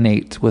think it's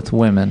innate with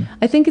women?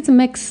 I think it's a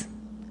mix.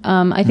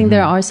 I think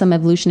there are some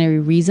evolutionary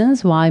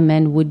reasons why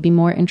men would be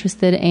more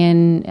interested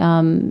in,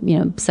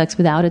 sex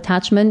without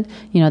attachment.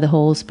 The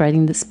whole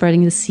spreading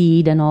the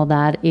seed and all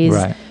that is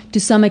to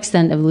some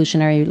extent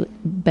evolutionary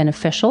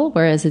beneficial,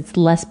 whereas it's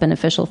less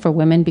beneficial for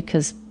women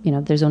because,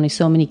 there's only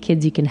so many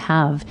kids you can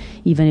have,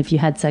 even if you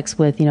had sex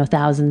with,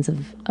 thousands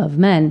of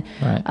men.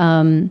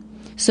 Right.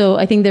 So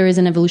I think there is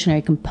an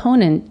evolutionary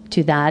component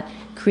to that,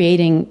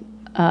 creating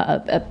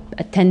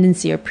a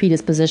tendency or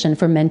predisposition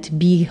for men to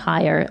be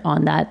higher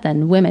on that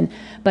than women.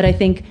 But I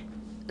think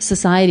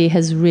society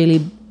has really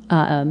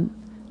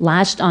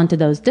latched onto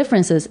those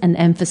differences and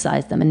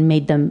emphasized them and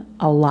made them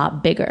a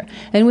lot bigger.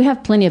 And we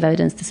have plenty of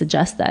evidence to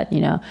suggest that,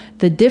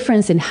 the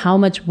difference in how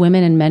much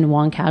women and men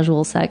want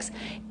casual sex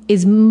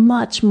is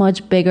much,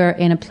 much bigger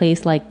in a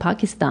place like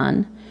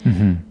Pakistan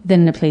than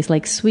in a place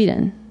like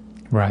Sweden.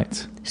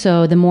 Right.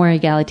 So the more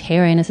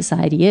egalitarian a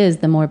society is,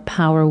 the more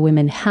power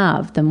women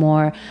have, the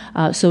more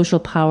social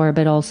power,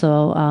 but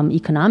also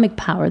economic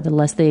power, the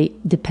less they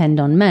depend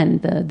on men,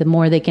 the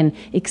more they can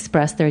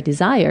express their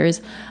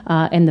desires,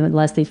 and the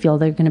less they feel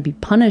they're going to be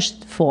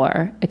punished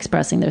for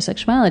expressing their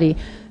sexuality,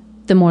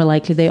 the more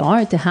likely they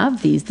are to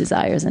have these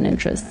desires and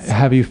interests.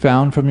 Have you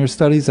found from your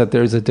studies that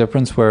there's a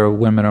difference where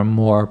women are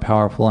more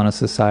powerful in a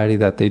society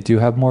that they do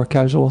have more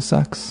casual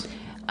sex?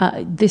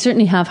 They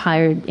certainly have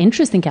higher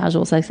interest in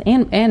casual sex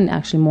and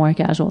actually more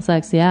casual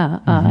sex. Yeah.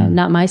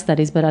 Not my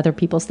studies, but other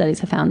people's studies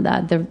have found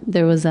that.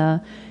 There was I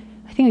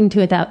think in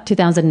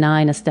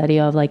 2009, a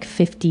study of like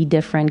 50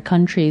 different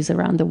countries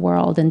around the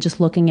world, and just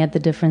looking at the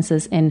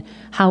differences in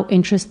how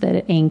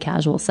interested in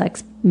casual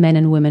sex men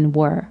and women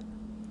were.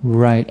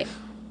 Right.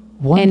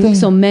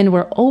 So men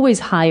were always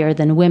higher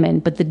than women,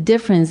 but the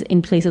difference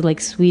in places like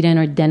Sweden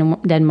or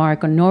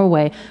Denmark or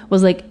Norway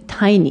was like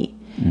tiny.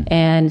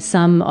 And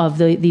some of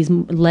these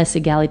less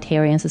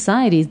egalitarian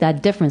societies,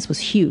 that difference was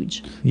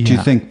huge. Yeah. Do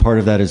you think part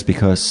of that is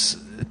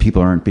because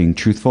people aren't being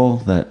truthful?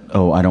 That,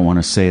 I don't want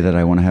to say that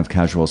I want to have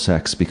casual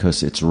sex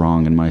because it's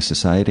wrong in my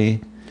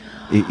society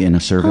in a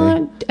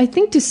survey? I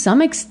think to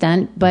some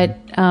extent, but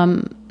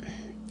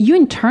you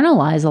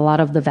internalize a lot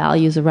of the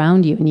values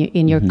around you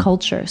in your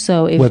culture.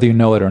 So whether you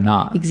know it or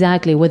not.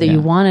 Exactly. Whether you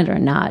want it or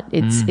not.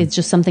 It's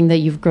just something that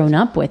you've grown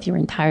up with your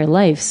entire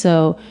life.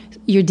 So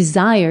your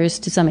desires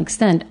to some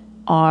extent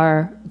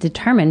are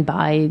determined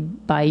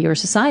by your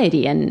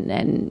society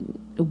and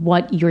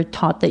what you're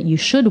taught that you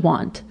should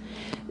want.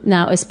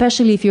 Now,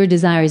 especially if your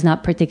desire is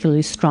not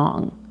particularly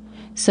strong.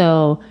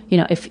 So,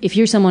 if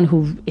you're someone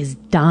who is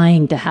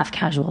dying to have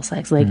casual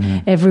sex, like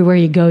everywhere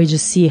you go, you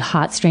just see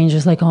hot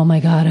strangers like, oh my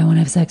God, I want to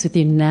have sex with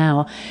you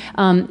now.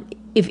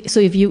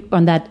 If you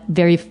on that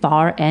very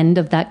far end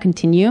of that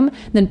continuum,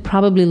 then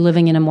probably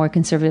living in a more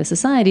conservative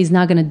society is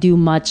not going to do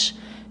much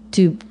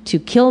to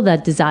kill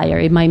that desire.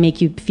 It might make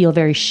you feel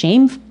very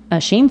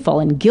shameful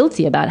and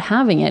guilty about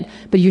having it,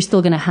 but you're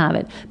still going to have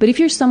it. But if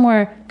you're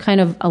somewhere kind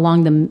of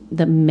along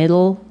the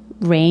middle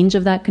range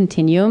of that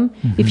continuum,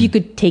 if you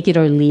could take it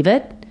or leave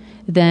it,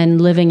 then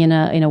living in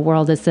a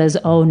world that says,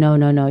 oh,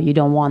 no, you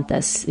don't want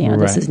this,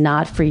 this is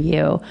not for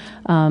you,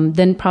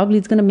 then probably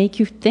it's going to make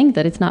you think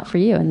that it's not for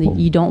you and that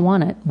you don't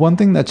want it. One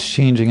thing that's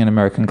changing in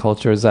American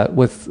culture is that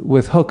with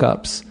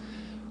hookups,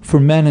 for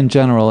men in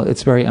general,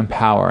 it's very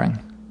empowering.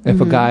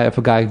 If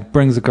a guy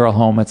brings a girl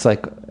home,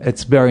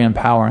 it's very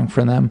empowering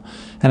for them.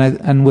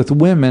 And with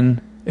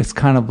women, it's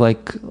kind of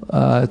like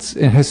it's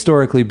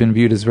historically been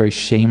viewed as very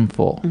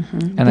shameful.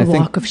 And I think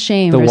walk of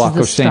shame versus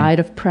the stride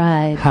of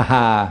pride.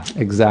 Haha,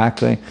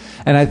 exactly.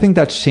 And I think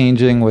that's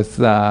changing with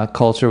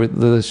culture, with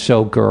the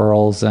show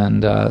Girls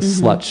and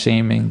slut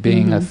shaming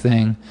being a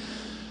thing.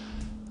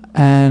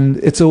 And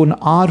it's an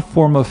odd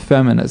form of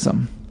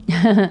feminism,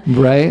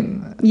 right?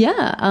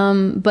 Yeah,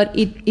 but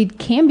it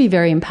can be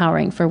very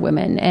empowering for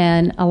women.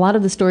 And a lot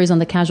of the stories on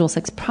the Casual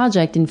Sex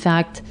Project, in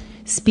fact,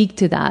 speak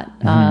to that.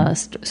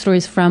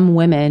 Stories from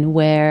women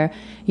where,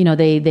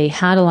 they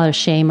had a lot of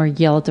shame or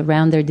guilt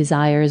around their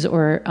desires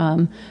or,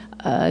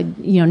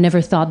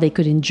 never thought they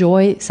could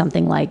enjoy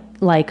something like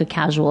a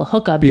casual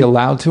hookup. Be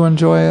allowed to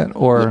enjoy it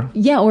or...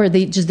 Yeah, or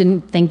they just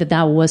didn't think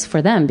that was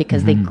for them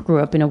because they grew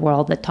up in a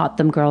world that taught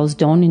them girls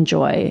don't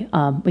enjoy,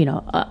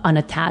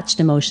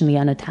 emotionally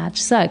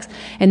unattached sex.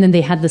 And then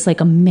they had this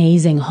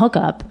amazing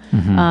hookup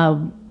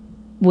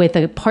with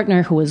a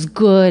partner who was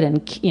good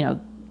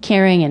and,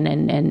 caring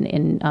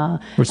and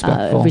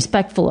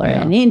respectful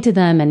and into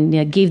them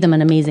and gave them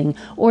an amazing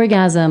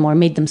orgasm or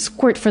made them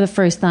squirt for the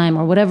first time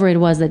or whatever it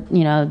was that,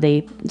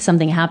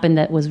 something happened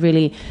that was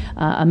really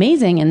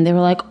amazing. And they were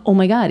like, oh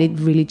my God, it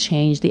really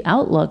changed the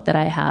outlook that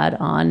I had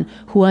on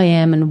who I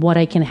am and what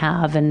I can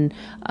have. And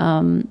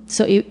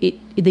so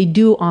they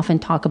do often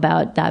talk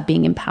about that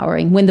being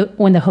empowering when the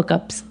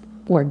hookups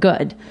were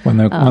good. When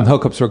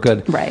hookups were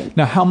good. Right.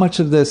 Now, how much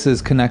of this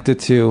is connected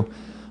to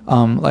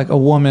like a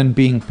woman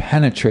being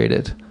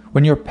penetrated?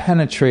 When you're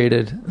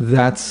penetrated,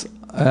 that's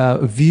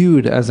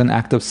viewed as an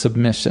act of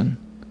submission.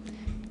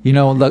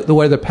 The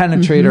way the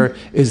penetrator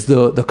is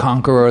the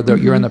conqueror,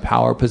 you're in the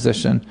power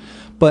position.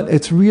 But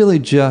it's really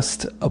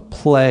just a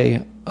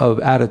play of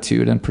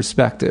attitude and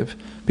perspective.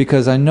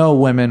 Because I know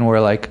women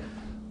where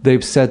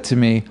they've said to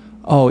me,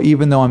 oh,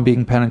 even though I'm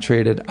being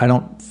penetrated, I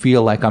don't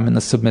feel like I'm in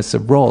the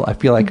submissive role. I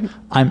feel like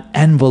I'm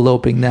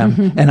enveloping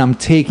them and I'm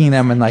taking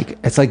them and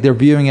it's like they're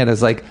viewing it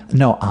as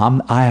no,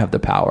 I have the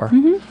power.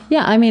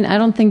 Yeah, I mean, I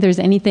don't think there's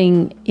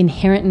anything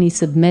inherently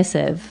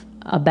submissive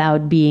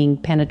about being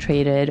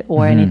penetrated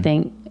or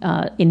anything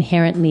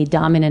inherently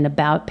dominant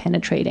about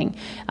penetrating.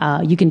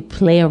 You can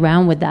play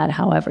around with that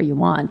however you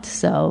want.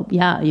 So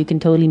yeah, you can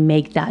totally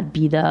make that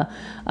be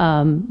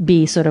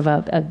sort of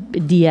a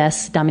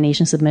DS,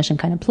 domination submission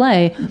kind of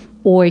play,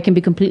 or it can be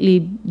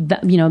completely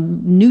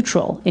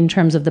neutral in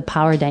terms of the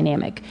power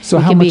dynamic. So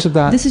how much of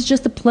that? This is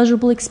just a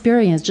pleasurable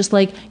experience, just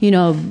like you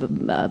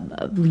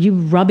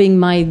rubbing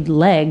my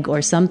leg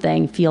or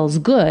something feels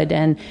good,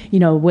 and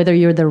whether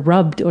you're the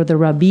rubbed or the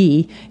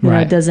rubbee,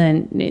 it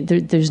doesn't.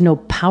 There's no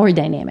power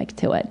dynamic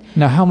to it.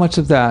 Now, how much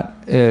of that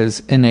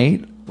is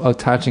innate,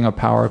 attaching a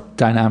power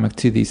dynamic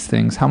to these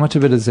things? How much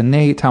of it is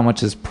innate? How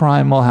much is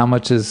primal? How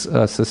much is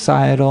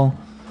societal?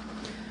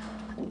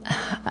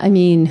 I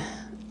mean,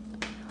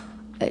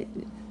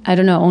 I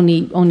don't know.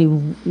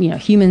 Only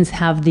humans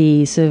have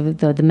the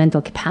sort of the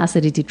mental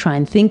capacity to try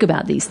and think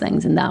about these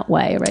things in that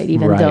way, right?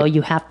 Even though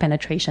you have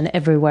penetration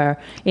everywhere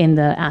in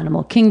the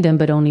animal kingdom,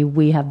 but only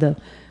we have the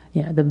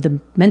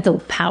mental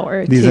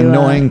power. These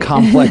annoying,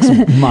 complex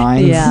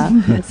minds.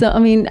 Yeah. So I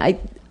mean, I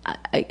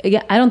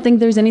don't think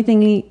there's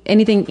anything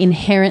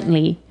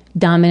inherently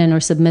dominant or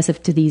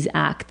submissive to these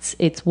acts.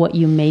 It's what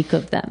you make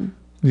of them.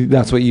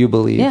 That's what you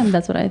believe. Yeah,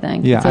 that's what I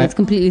think. Yeah, so it's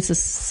completely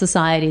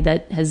society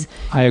that has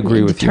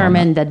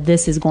determined that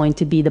this is going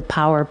to be the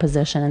power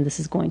position and this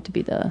is going to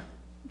be the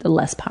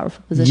less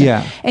powerful position.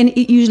 Yeah. And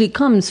it usually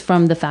comes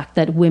from the fact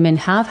that women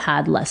have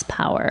had less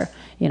power,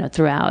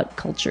 throughout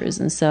cultures.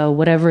 And so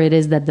whatever it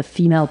is that the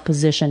female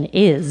position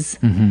is,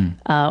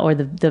 or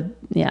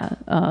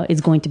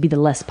is going to be the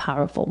less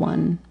powerful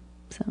one.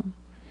 So.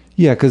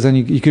 Yeah, because then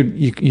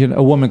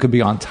a woman could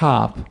be on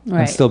top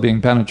and still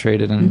being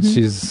penetrated, and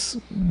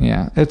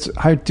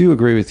I do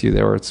agree with you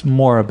there. It's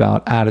more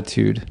about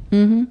attitude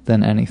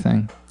than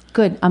anything.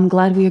 Good. I'm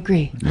glad we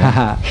agree.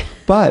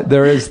 But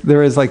there is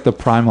the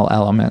primal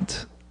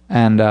element,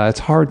 and it's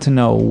hard to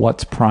know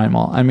what's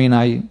primal. I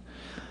mean,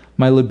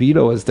 my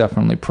libido is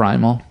definitely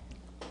primal.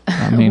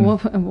 I mean,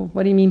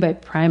 what do you mean by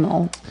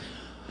primal?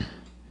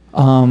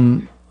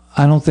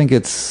 I don't think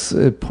it's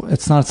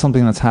not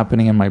something that's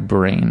happening in my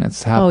brain.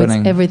 It's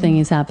happening. Everything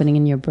is happening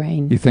in your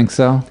brain. You think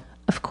so?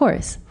 Of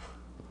course.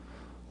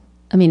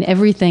 I mean,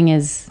 everything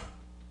is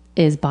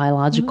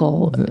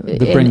biological.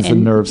 The brain's the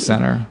nerve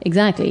center.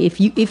 Exactly. If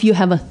you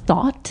have a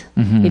thought,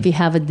 Mm-hmm. if you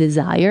have a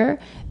desire,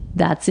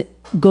 that's it,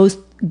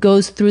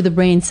 goes through the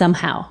brain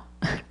somehow.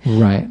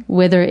 Right.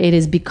 Whether it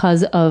is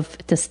because of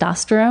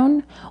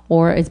testosterone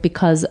or it's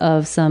because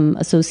of some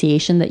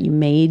association that you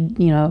made,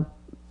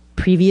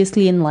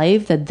 previously in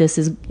life, that this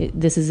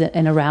is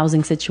an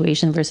arousing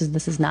situation versus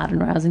this is not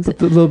an arousing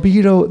situation.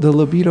 The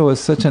libido is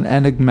such an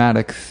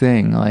enigmatic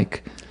thing.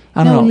 Like,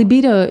 I don't know.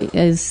 Libido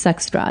is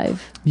sex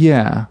drive.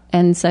 Yeah.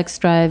 And sex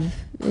drive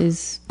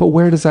is. But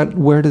where does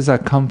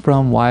that come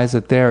from? Why is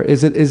it there?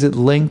 Is it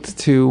linked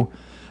to,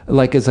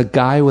 like, is a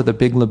guy with a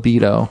big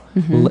libido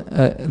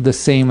the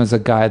same as a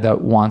guy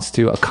that wants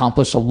to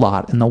accomplish a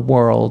lot in the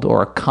world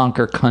or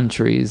conquer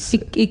countries?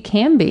 It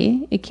can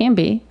be. It can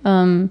be.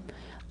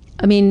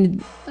 I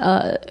mean,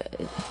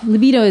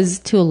 libido is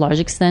to a large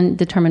extent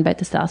determined by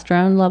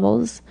testosterone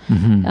levels.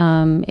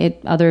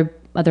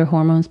 Other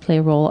hormones play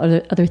a role.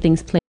 Other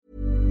things play.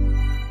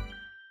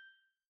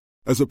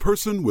 As a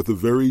person with a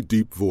very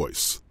deep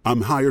voice,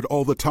 I'm hired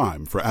all the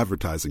time for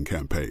advertising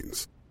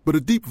campaigns. But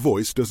a deep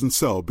voice doesn't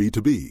sell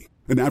B2B,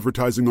 and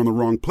advertising on the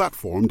wrong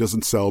platform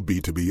doesn't sell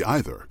B2B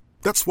either.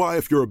 That's why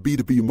if you're a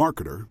B2B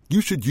marketer, you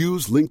should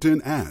use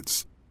LinkedIn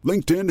ads.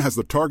 LinkedIn has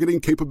the targeting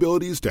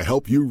capabilities to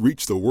help you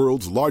reach the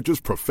world's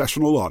largest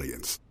professional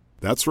audience.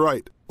 That's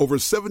right, over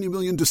 70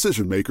 million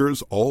decision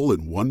makers all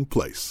in one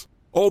place.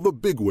 All the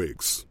big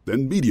wigs,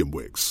 then medium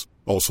wigs,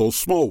 also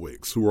small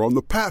wigs who are on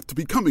the path to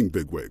becoming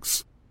big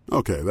wigs.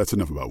 Okay, that's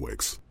enough about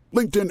wigs.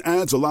 LinkedIn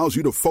ads allows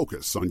you to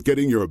focus on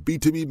getting your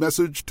B2B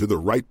message to the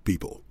right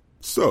people.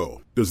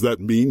 So, does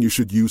that mean you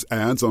should use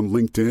ads on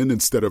LinkedIn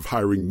instead of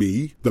hiring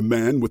me, the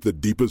man with the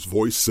deepest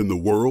voice in the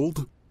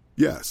world?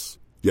 Yes.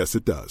 Yes,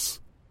 it does.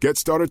 Get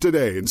started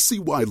today and see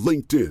why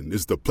LinkedIn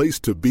is the place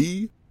to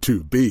be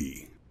to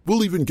be.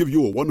 We'll even give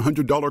you a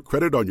 $100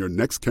 credit on your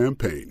next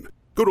campaign.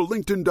 Go to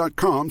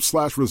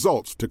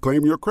linkedin.com/results to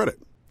claim your credit.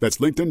 That's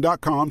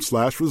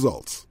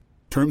linkedin.com/results.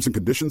 Terms and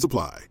conditions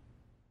apply.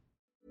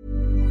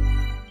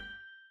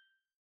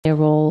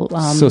 Role,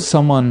 so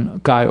someone,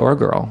 guy or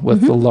girl,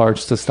 with a large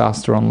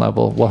testosterone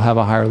level will have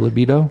a higher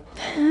libido?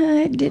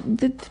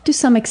 To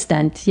some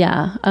extent,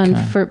 yeah. And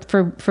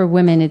for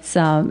women, it's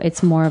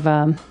more of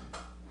a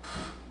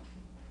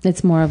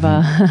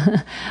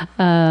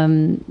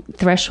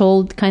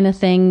threshold kind of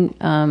thing,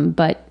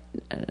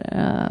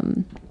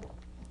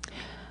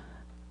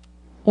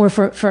 or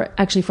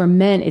for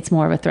men, it's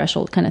more of a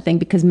threshold kind of thing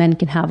because men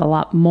can have a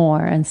lot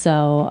more, and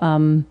so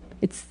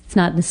it's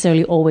not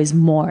necessarily always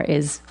more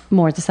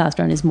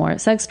testosterone is more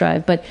sex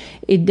drive, but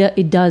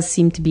it does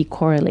seem to be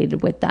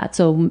correlated with that.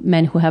 So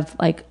men who have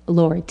like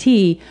lower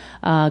T,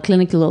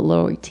 clinically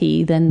lower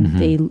T, then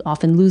they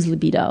often lose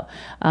libido.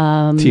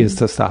 T is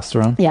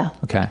testosterone? Yeah.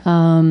 Okay.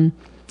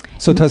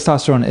 So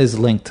testosterone is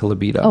linked to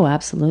libido? Oh,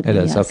 absolutely. It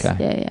is, yes. okay.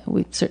 Yeah,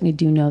 we certainly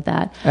do know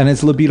that. And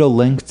is libido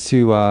linked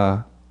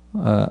to,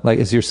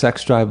 is your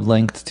sex drive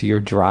linked to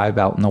your drive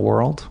out in the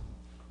world?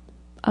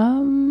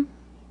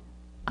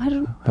 I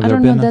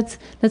don't know.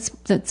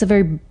 That's a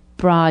very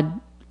broad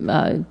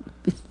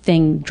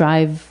thing.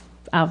 Drive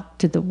out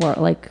to the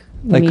world,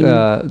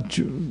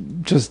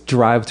 just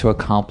drive to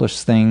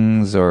accomplish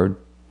things, or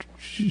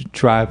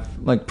drive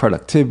like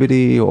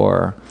productivity,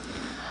 or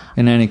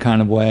in any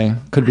kind of way.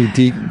 Could be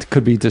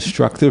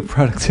destructive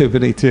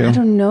productivity too. I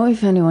don't know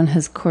if anyone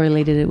has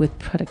correlated it with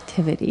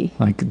productivity.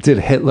 Like, did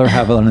Hitler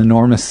have an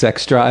enormous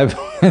sex drive?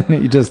 And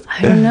I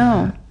don't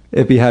know.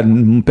 If he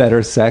had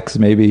better sex,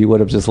 maybe he would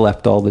have just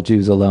left all the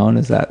Jews alone.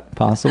 Is that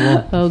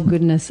possible? Oh,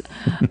 goodness.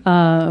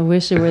 I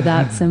wish it were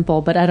that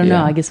simple, but I don't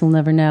know. I guess we'll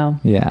never know.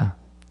 Yeah.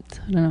 So,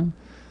 I don't know.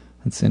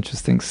 That's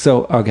interesting.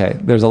 So, okay,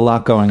 there's a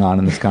lot going on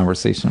in this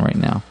conversation right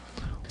now.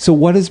 So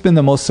what has been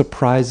the most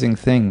surprising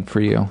thing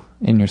for you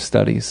in your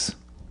studies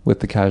with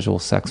the Casual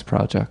Sex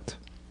Project?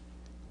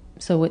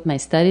 So with my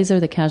studies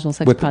or the Casual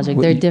Sex Project,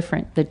 they're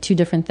different. They're two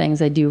different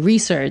things. I do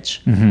research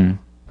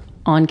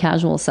on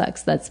casual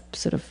sex. That's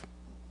sort of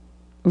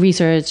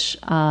research,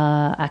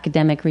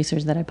 academic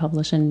research that I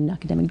publish in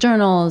academic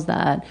journals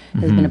that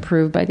has been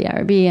approved by the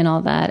IRB and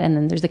all that. And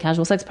then there's the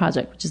Casual Sex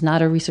Project, which is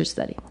not a research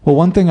study. Well,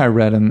 one thing I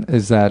read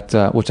is that,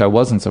 which I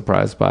wasn't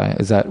surprised by,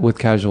 is that with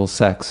casual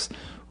sex,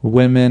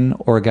 women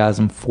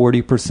orgasm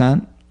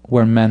 40%,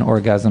 where men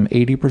orgasm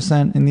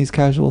 80% in these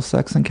casual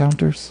sex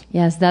encounters.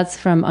 Yes, that's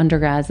from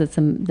undergrads. That's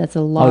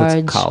a large... Oh,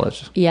 that's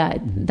college. Yeah,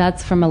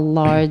 that's from a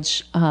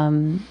large...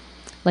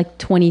 like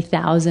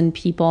 20,000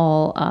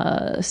 people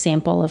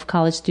sample of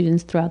college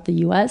students throughout the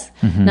U.S.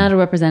 Not a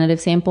representative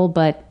sample,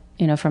 but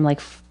from like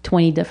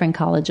 20 different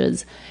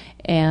colleges,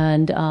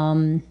 and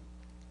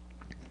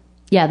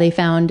they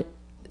found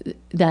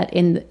that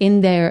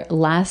in their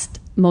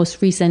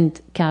most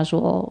recent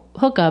casual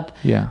hookup,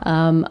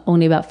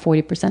 only about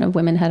 40% of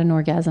women had an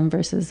orgasm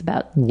versus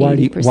about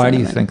 80%. Why do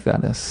you think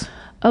that is?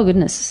 Oh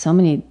goodness, so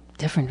many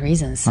different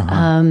reasons.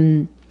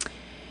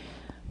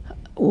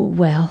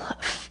 Well,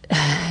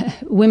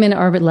 women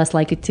are a bit less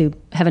likely to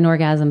have an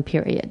orgasm,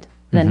 period,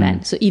 than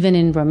men. So even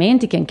in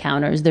romantic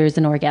encounters, there's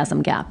an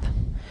orgasm gap.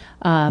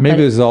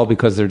 Maybe it's all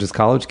because they're just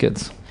college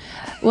kids.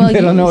 Well,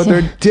 they don't know what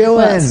they're doing.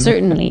 Well,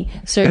 certainly.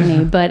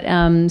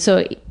 But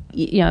so,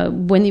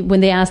 when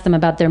they asked them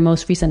about their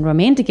most recent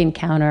romantic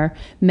encounter,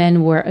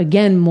 men were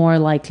again more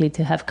likely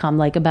to have come.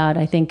 Like about,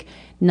 I think,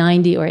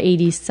 90 or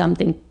 80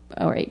 something,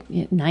 or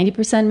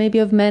 90% maybe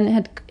of men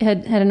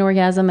had an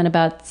orgasm, and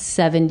about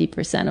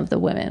 70% of the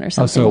women, or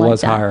something. So it like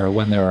was that. higher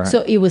when they were.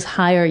 So it was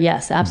higher,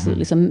 yes,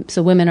 absolutely.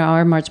 So women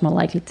are much more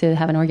likely to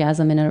have an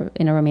orgasm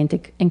in a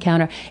romantic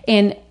encounter.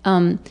 And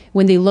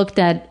when they looked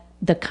at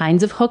the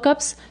kinds of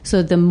hookups,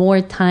 so the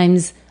more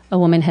times a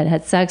woman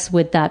had sex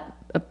with that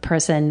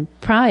person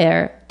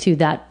prior to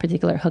that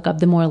particular hookup,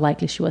 the more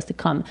likely she was to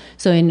come.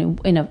 So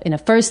in a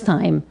first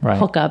time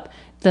hookup,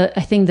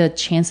 I think the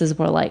chances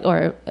were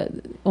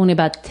only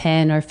about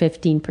 10 or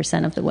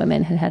 15% of the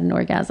women had an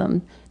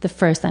orgasm the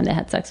first time they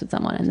had sex with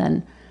someone. And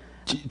then,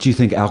 do you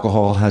think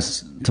alcohol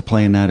has to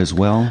play in that as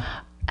well?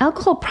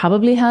 Alcohol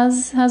probably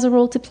has a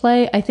role to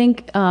play. I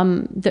think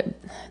there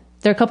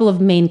are a couple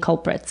of main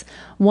culprits.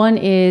 One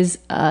is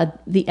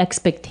the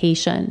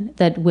expectation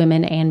that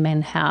women and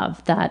men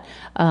have that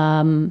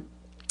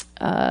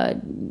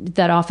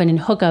that often in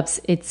hookups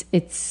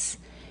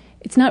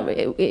it's not,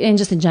 and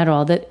just in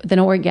general, that an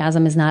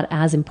orgasm is not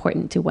as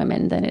important to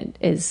women than it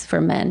is for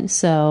men.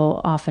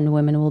 So often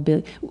women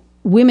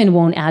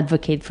won't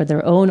advocate for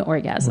their own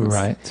orgasms,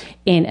 right?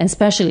 And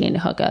especially in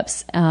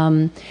hookups.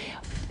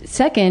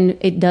 Second,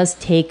 it does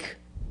take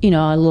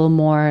a little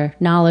more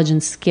knowledge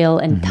and skill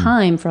and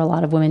time for a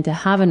lot of women to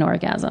have an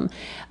orgasm.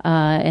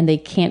 And they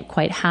can't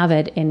quite have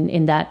it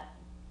in that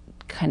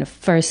kind of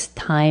first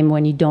time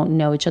when you don't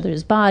know each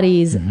other's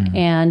bodies.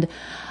 And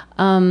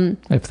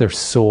if they're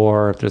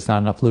sore, if there's not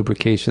enough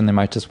lubrication, they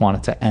might just want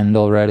it to end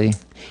already.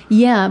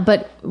 Yeah,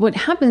 but what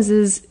happens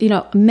is,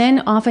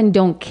 men often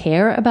don't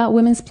care about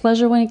women's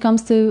pleasure when it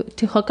comes to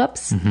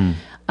hookups.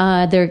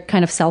 They're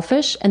kind of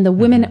selfish, and the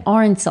women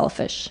aren't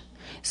selfish.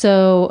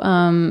 So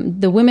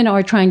the women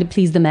are trying to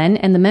please the men,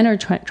 and the men are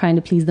trying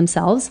to please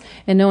themselves,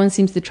 and no one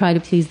seems to try to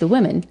please the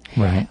women.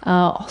 Right.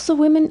 Also,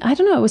 women, I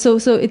don't know.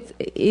 So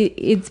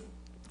it's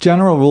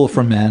general rule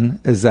for men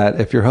is that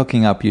if you're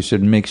hooking up, you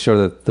should make sure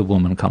that the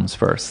woman comes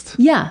first.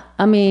 Yeah,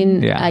 I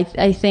mean,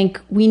 I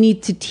think we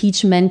need to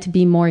teach men to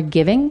be more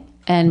giving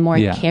and more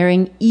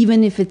caring,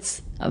 even if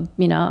it's a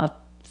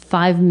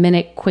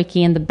 5-minute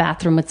quickie in the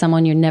bathroom with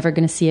someone you're never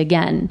going to see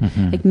again.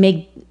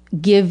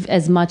 Give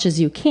as much as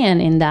you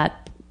can in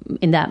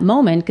that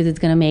moment, because it's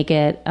going to make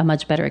it a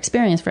much better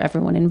experience for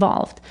everyone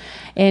involved.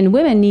 And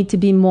women need to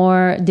be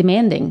more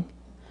demanding.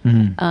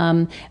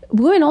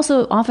 Women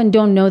also often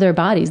don't know their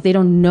bodies. They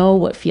don't know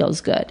what feels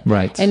good.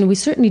 Right. And we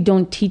certainly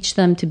don't teach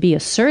them to be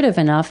assertive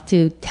enough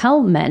to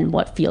tell men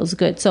what feels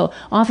good. So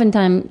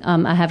oftentimes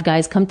I have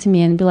guys come to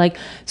me and be like,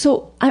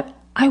 so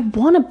I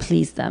want to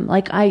please them.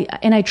 I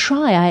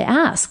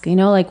ask,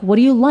 what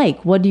do you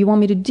like? What do you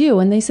want me to do?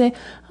 And they say,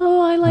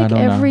 oh, I like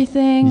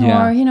everything.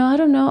 Yeah. Or, I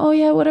don't know. Oh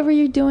yeah, whatever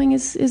you're doing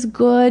is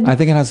good. I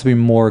think it has to be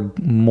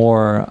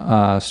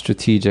more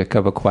strategic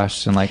of a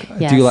question.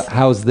 Yes. Do you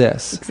how's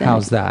this? Exactly.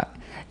 How's that?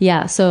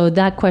 Yeah. So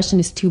that question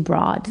is too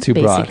broad.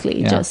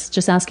 Basically,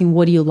 just asking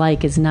what do you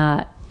like is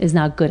not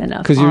good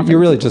enough. Because you're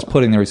really just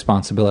putting the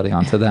responsibility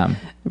onto them.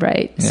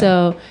 Right.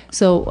 Yeah.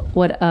 So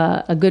what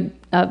a good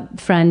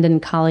friend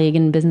and colleague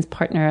and business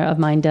partner of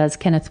mine does,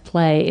 Kenneth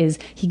Play, is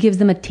he gives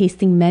them a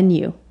tasting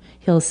menu.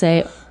 He'll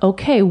say,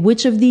 okay,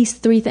 which of these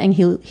 3 things,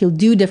 he'll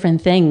do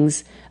different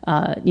things,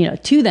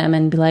 to them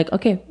and be like,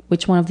 okay,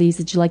 which one of these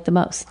did you like the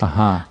most?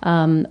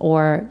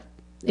 Or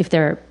if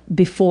they're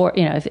before,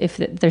 if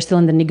they're still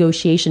in the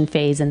negotiation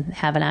phase and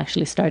haven't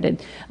actually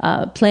started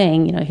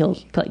playing, he'll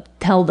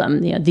tell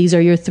them, these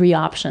are your 3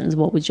 options.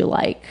 What would you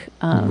like?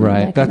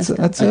 Right. That's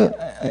it.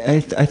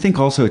 I think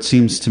also it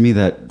seems to me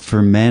that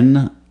for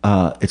men,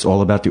 it's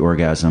all about the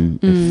orgasm.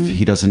 If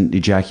he doesn't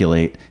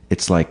ejaculate,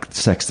 it's like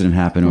sex didn't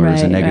happen, or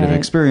it's a negative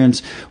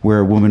experience, where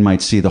a woman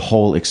might see the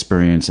whole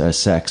experience as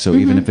sex. So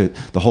even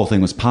if the whole thing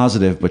was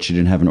positive, but she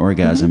didn't have an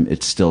orgasm,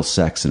 it's still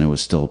sex and it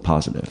was still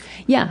positive.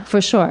 Yeah,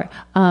 for sure.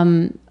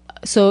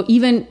 So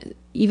even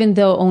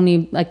though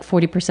only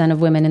 40%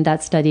 of women in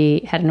that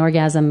study had an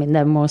orgasm in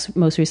the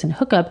most recent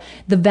hookup,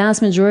 the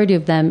vast majority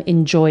of them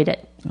enjoyed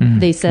it.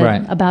 They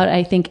said about,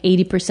 I think,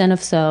 80%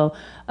 of so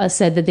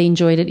said that they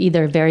enjoyed it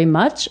either very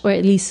much or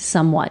at least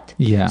somewhat.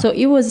 Yeah. So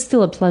it was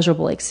still a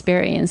pleasurable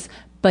experience,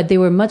 but they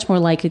were much more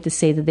likely to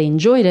say that they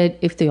enjoyed it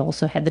if they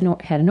also had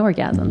an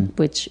orgasm,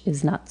 which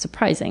is not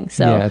surprising.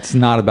 So it's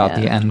not about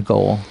the end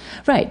goal.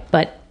 Right,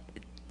 but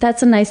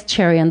that's a nice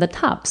cherry on the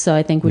top. So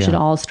I think we should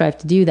all strive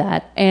to do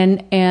that.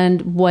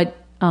 And what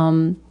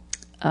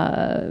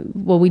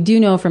we do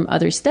know from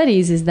other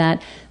studies is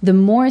that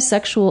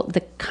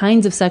the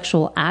kinds of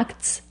sexual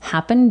acts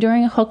happen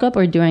during a hookup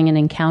or during an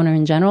encounter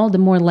in general, the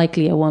more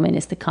likely a woman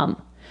is to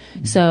come.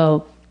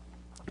 So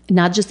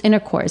not just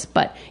intercourse,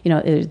 but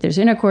there's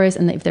intercourse,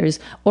 and if there's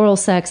oral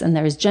sex, and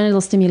there's genital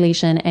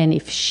stimulation, and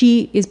if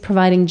she is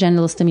providing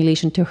genital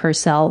stimulation to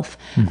herself,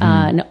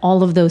 and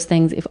all of those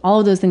things, if all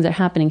of those things are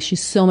happening,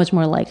 she's so much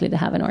more likely to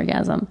have an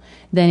orgasm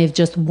than if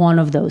just one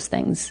of those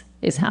things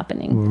is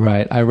happening.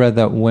 Right. I read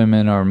that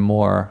women are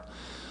more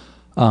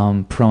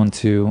prone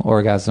to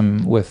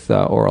orgasm with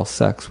oral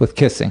sex, with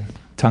kissing,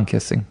 tongue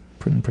kissing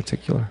in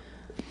particular.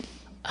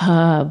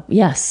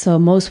 Yes. So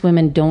most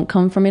women don't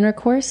come from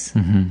intercourse.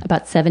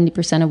 About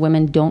 70% of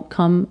women don't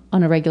come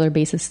on a regular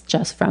basis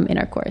just from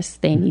intercourse.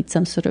 They need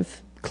some sort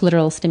of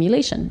clitoral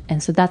stimulation.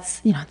 And so that's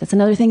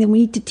another thing that we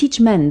need to teach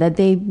men that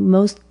they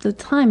most of the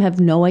time have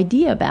no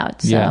idea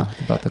about. So,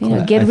 about the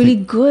clit. Get really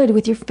good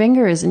with your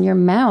fingers and your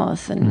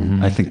mouth.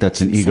 And I think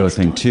that's an ego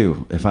thing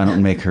too. If I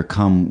don't make her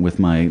come with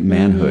my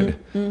manhood,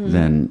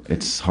 then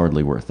it's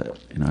hardly worth it.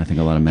 I think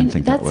a lot of men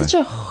think that way. That's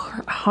such a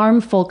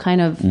harmful kind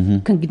of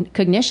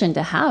cognition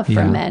to have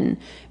for men,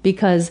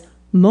 because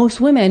most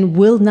women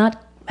will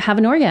not have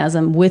an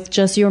orgasm with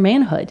just your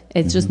manhood.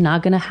 It's just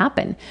not going to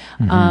happen.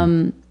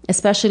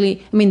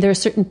 Especially, there are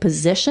certain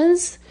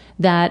positions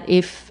that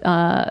if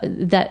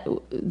that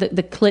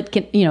the clit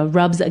can,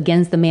 rubs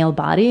against the male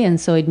body,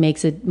 and so it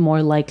makes it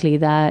more likely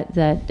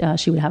that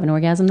she would have an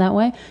orgasm that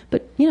way.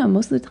 But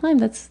most of the time,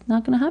 that's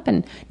not going to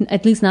happen.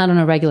 At least not on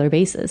a regular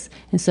basis.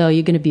 And so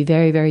you're going to be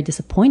very, very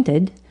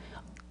disappointed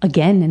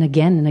again and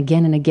again and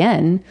again and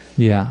again.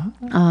 Yeah.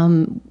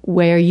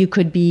 Where you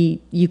could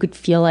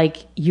feel like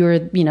you're,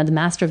 the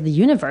master of the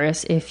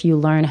universe if you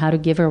learn how to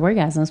give her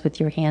orgasms with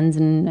your hands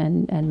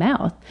and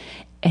mouth.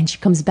 And she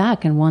comes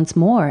back and wants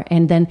more,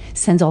 and then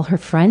sends all her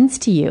friends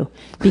to you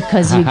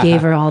because you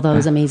gave her all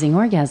those amazing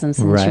orgasms,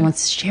 and she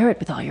wants to share it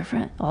with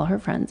all her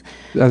friends.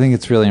 I think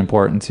it's really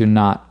important to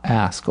not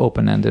ask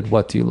open-ended,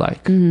 what do you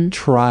like?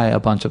 Try a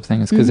bunch of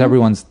things, because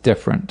everyone's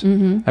different.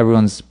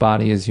 Everyone's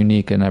body is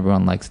unique, and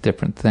everyone likes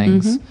different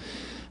things.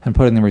 And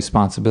putting the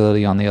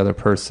responsibility on the other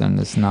person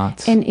is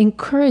not... And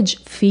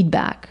encourage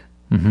feedback.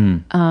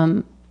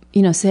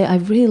 Say, I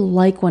really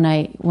like when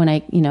I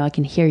I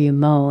can hear you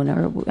moan,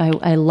 or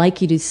I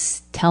like you to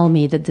tell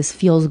me that this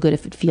feels good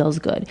if it feels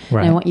good.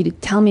 Right. And I want you to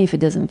tell me if it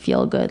doesn't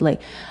feel good.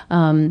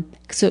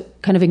 So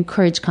kind of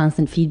encourage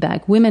constant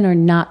feedback. Women are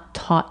not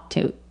taught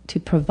to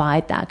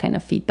provide that kind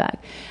of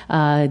feedback.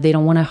 They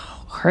don't want to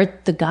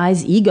hurt the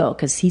guy's ego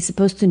because he's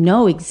supposed to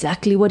know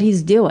exactly what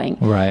he's doing.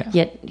 Right.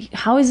 Yet,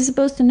 how is he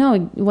supposed to know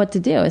what to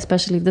do,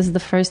 especially if this is the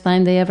first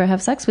time they ever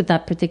have sex with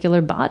that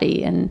particular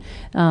body, and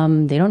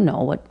they don't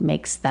know what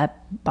makes that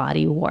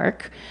body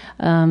work.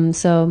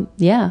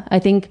 I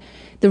think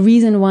the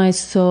reason why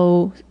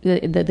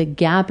the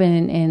gap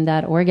in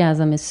that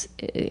orgasm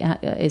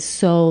is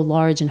so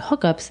large in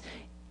hookups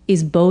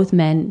is both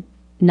men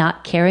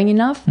not caring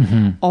enough,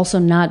 also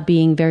not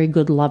being very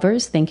good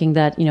lovers, thinking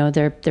that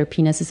their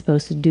penis is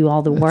supposed to do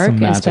all the work,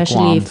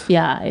 especially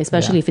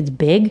if it's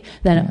big.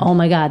 Then oh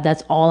my God,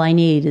 that's all I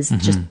need is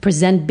just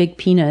present big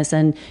penis,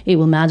 and it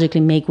will magically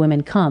make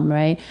women come,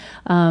 right?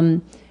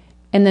 And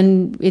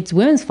then it's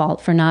women's fault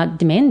for not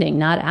demanding,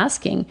 not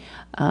asking.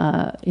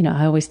 I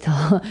always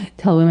tell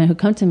women who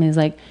come to me, is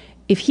like,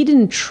 if he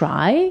didn't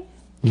try,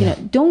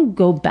 don't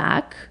go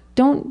back.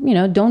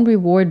 Don't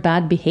reward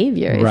bad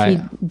behavior. If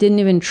he didn't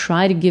even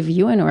try to give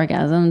you an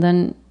orgasm,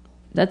 then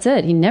that's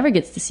it. He never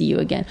gets to see you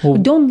again. Well,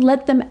 don't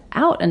let them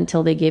out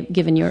until they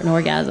given you an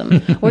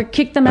orgasm, or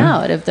kick them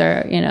out if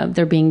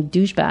they're being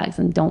douchebags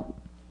and don't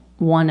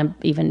want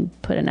to even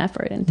put an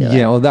effort into it.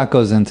 Yeah, well, that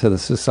goes into the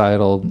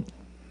societal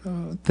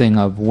thing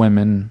of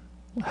women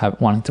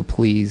wanting to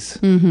please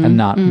and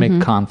not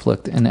make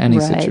conflict in any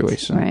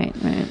situation.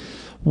 Right.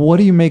 What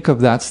do you make of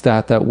that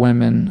stat that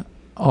women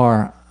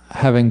are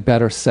having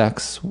better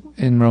sex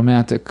in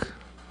romantic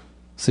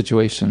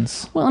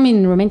situations? Well,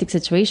 in romantic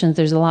situations,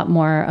 there's a lot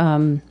more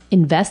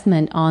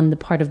investment on the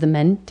part of the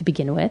men to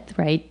begin with,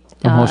 right?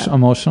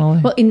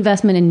 Emotionally? Well,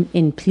 investment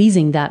in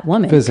pleasing that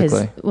woman.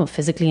 Physically.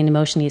 Physically and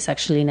emotionally,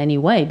 sexually, in any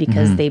way,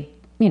 because they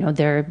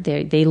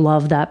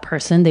love that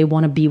person. They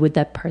want to be with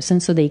that person,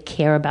 so they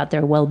care about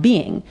their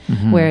well-being.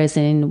 Whereas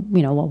in,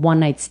 a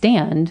one-night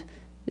stand,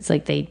 it's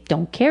like they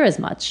don't care as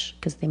much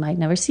because they might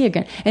never see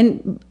again.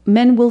 And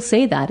men will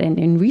say that. And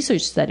in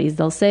research studies,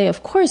 they'll say,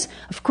 of course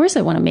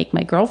I want to make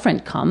my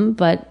girlfriend come,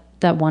 but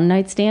that one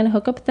night stand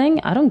hookup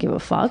thing, I don't give a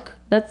fuck.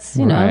 That's,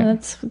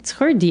 it's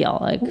her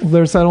deal.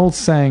 There's that old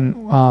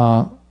saying,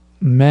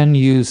 men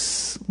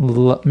use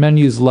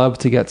love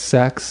to get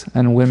sex,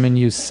 and women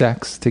use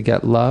sex to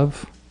get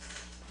love.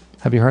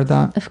 Have you heard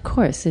that? Of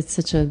course. It's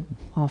such a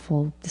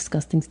awful,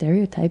 disgusting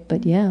stereotype,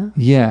 but yeah.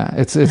 Yeah,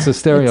 it's a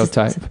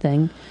stereotype. it's a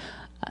thing.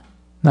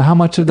 Now, how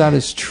much of that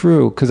is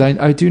true? Because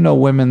I do know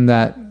women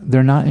that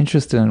they're not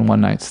interested in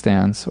one-night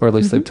stands, or at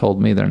least they've told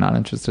me they're not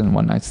interested in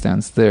one-night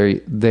stands. They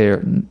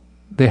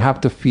have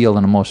to feel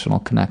an emotional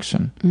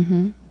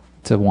connection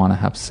to want to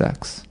have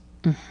sex.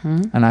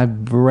 And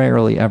I've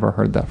rarely ever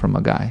heard that from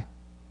a guy.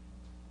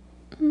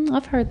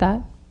 I've heard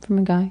that from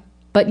a guy.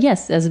 But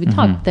yes, as we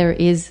talked, there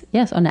is,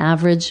 on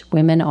average,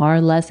 women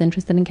are less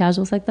interested in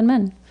casual sex than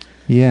men.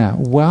 Yeah.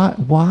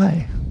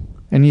 Why?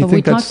 And you But we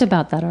think talked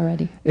about that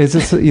already. Is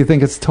this? You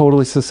think it's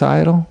totally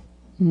societal?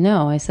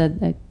 No, I said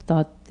I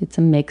thought it's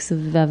a mix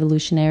of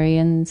evolutionary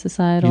and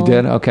societal. You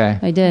did? Okay.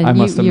 I did. I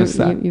must have missed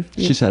that.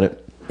 She said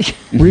it.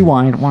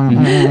 Rewind.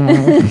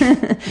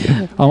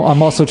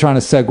 I'm also trying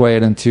to segue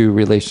it into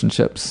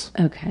relationships.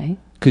 Okay.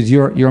 Because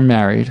you're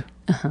married.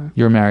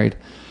 You're married.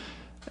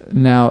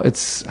 Now,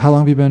 how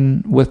long have you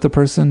been with the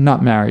person?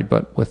 Not married,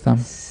 but with them?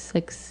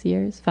 6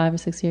 years, 5 or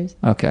 6 years.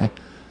 Okay.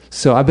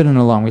 So I've been in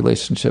a long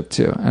relationship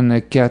too. And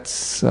it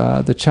gets,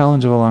 the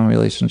challenge of a long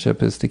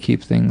relationship is to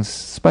keep things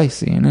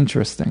spicy and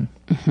interesting.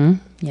 Mm-hmm.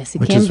 Yes,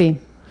 it can be.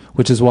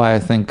 Which is why I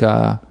think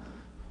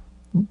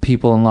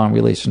people in long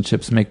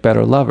relationships make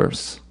better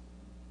lovers.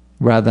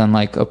 Rather than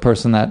like a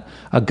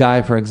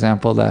guy, for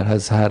example, that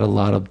has had a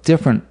lot of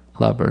different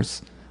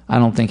lovers. I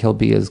don't think he'll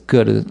be as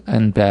good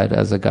in bed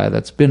as a guy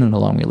that's been in a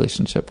long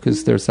relationship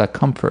because there's that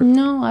comfort.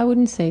 No, I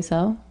wouldn't say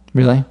so.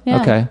 Really?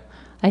 Yeah. Okay.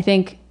 I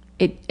think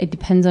it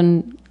depends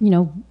on,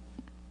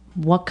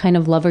 what kind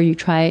of lover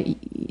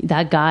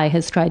that guy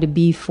has tried to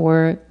be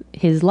for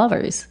his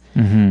lovers.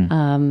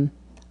 Mm-hmm.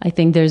 I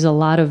think there's a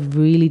lot of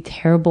really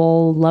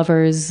terrible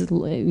lovers,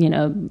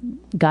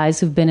 guys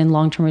who've been in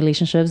long-term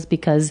relationships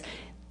because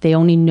they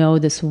only know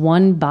this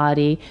one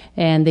body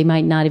and they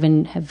might not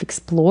even have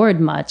explored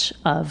much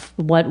of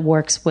what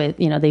works with,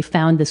 they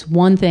found this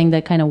one thing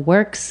that kind of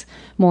works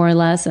more or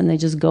less and they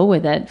just go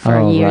with it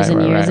for years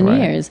and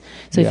years.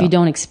 So if you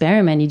don't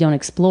experiment, you don't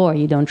explore,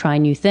 you don't try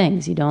new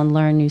things, you don't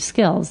learn new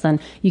skills, then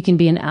you can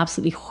be an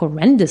absolutely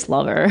horrendous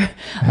lover.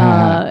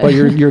 But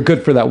you're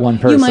good for that one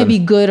person. You might be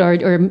good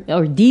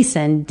or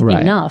decent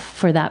enough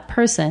for that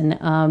person,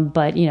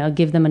 but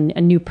give them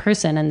a new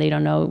person and they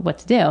don't know what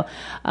to do.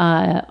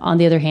 On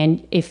the other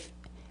hand, if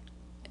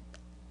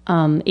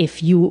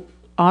you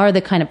are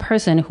the kind of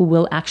person who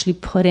will actually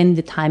put in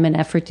the time and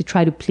effort to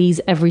try to please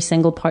every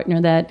single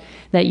partner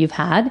that you've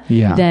had,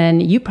 then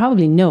you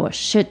probably know a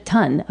shit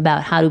ton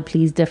about how to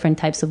please different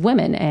types of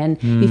women. And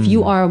if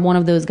you are one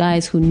of those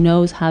guys who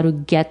knows how to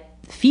get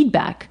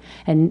feedback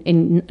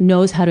and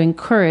knows how to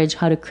encourage,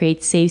 how to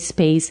create safe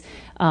space,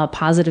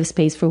 positive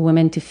space for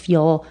women to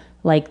feel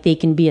like they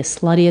can be as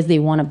slutty as they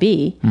want to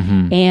be,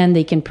 and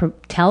they can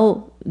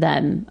tell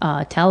him,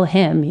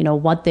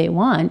 what they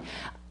want,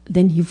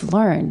 then you've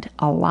learned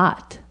a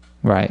lot.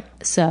 Right.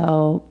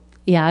 So,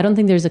 I don't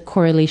think there's a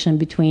correlation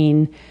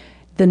between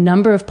the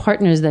number of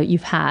partners that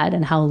you've had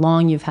and how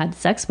long you've had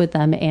sex with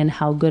them and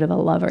how good of a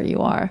lover you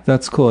are.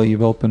 That's cool.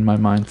 You've opened my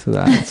mind to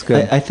that. It's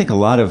good. I think a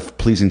lot of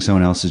pleasing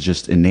someone else is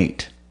just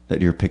innate,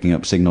 that you're picking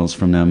up signals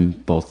from them,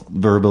 both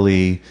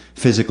verbally,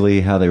 physically,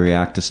 how they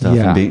react to stuff,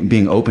 and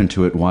being open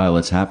to it while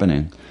it's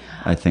happening.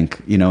 I think,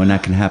 and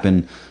that can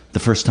happen the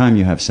first time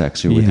you have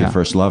sex or with your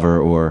first lover,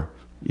 or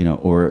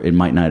it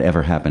might not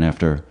ever happen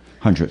after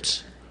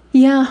hundreds.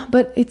 Yeah,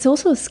 but it's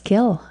also a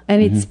skill,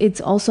 and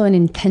it's also an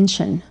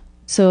intention.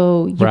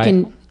 So you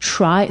can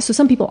try. So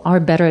some people are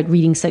better at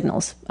reading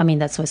signals. I mean,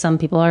 that's why some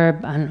people are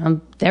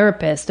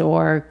therapists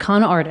or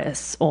con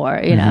artists or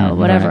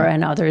whatever,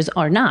 and others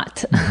are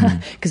not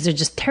because they're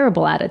just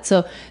terrible at it.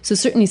 So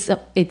certainly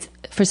it's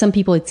for some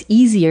people it's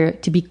easier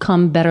to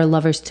become better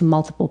lovers to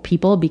multiple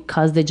people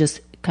because they just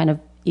kind of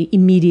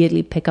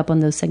immediately pick up on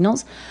those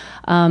signals.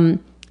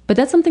 But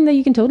that's something that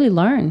you can totally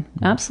learn.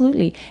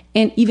 Absolutely.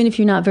 And even if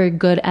you're not very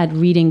good at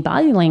reading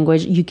body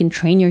language, you can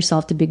train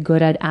yourself to be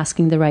good at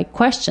asking the right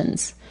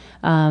questions.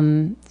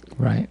 To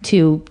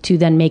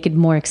then make it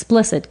more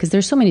explicit, because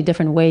there's so many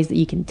different ways that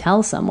you can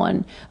tell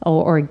someone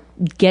or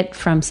get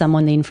from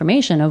someone the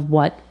information of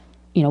what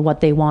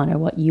they want or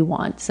what you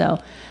want.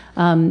 So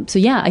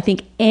I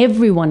think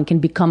everyone can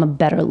become a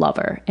better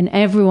lover, and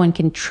everyone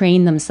can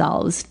train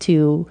themselves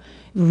to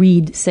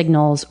read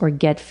signals or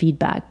get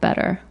feedback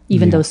better,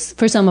 even though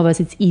for some of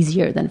us it's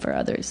easier than for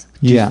others.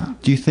 Do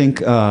you think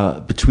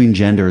between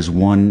genders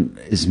one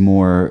is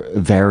more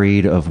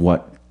varied of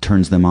what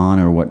turns them on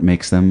or what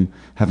makes them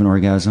have an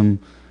orgasm?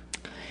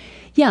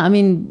 I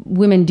mean,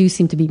 women do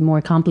seem to be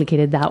more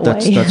complicated that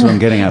way. That's what I'm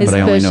getting at, but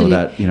I only know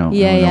that,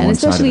 and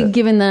especially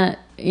given that,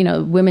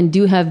 women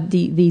do have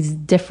these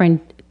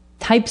different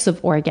types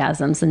of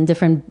orgasms and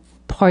different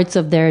parts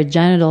of their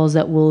genitals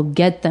that will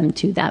get them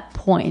to that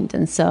point.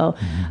 And so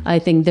I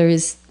think there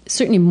is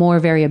certainly more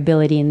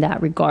variability in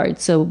that regard.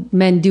 So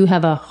men do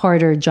have a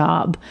harder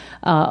job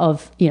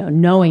of,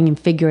 knowing and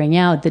figuring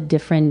out the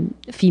different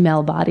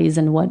female bodies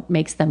and what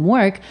makes them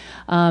work.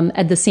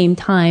 At the same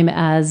time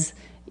as,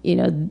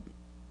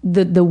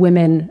 the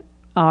women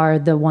are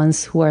the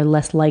ones who are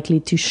less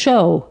likely to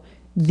show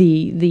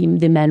the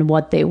men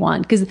what they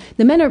want. Because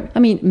the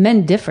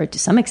men differ to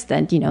some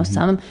extent,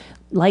 some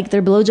like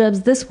their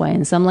blowjobs this way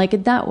and some like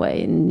it that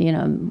way, and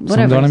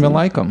whatever. Some don't even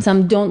like them.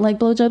 Some don't like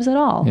blowjobs at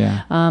all.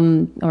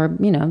 Or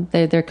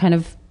they're kind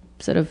of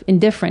sort of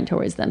indifferent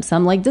towards them.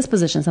 Some like this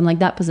position, some like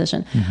that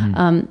position.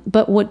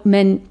 But what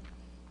men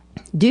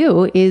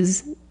do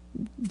is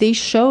they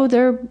show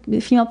their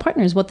female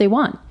partners what they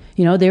want.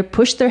 They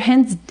push their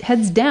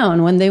heads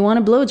down when they want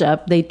a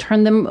blowjob. They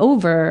turn them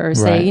over or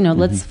say,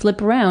 let's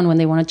flip around when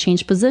they want to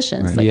change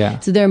positions.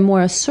 So they're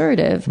more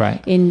assertive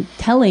in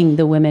telling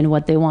the women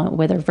what they want,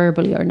 whether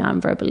verbally or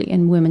non-verbally.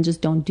 And women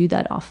just don't do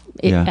that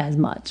as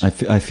much.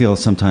 I feel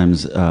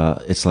sometimes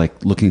it's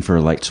like looking for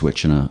a light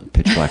switch in a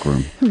pitch black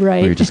room.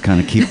 Right. Where you just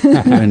kind of keep,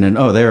 and then,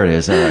 oh, there it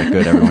is. All right,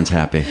 good. Everyone's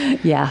happy.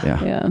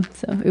 Yeah.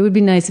 So it would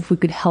be nice if we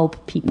could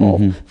help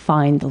people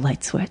find the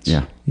light switch.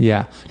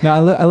 Yeah.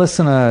 Now, I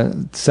listen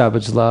to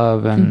Savage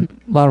Love, and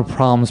a lot of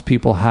problems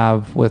people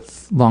have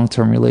with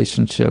long-term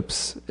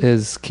relationships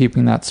is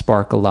keeping that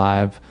spark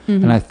alive.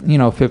 And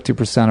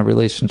 50% of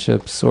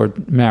relationships or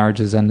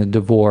marriages end in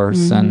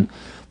divorce, and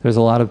there's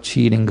a lot of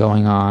cheating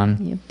going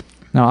on. Yep.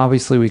 Now,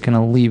 obviously, we can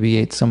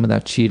alleviate some of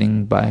that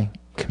cheating by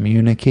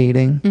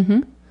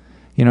communicating.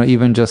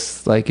 Even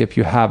just like if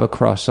you have a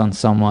crush on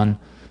someone,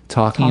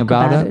 talking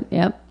about it.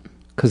 Yep.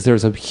 Because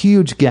there's a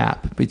huge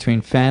gap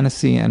between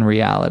fantasy and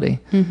reality.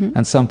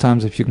 And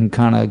sometimes if you can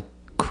kind of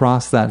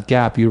cross that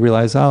gap, you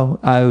realize, oh,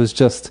 I was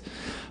just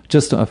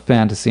a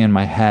fantasy in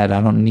my head.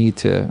 I don't need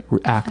to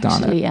act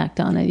on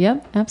it.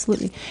 Yep,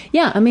 absolutely.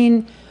 Yeah, I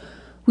mean,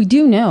 we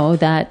do know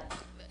that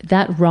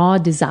raw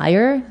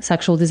desire,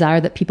 sexual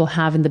desire that people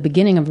have in the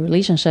beginning of a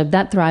relationship,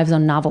 that thrives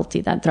on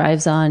novelty. That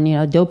thrives on,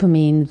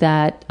 dopamine,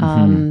 that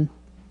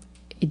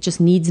it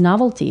just needs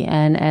novelty.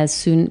 And as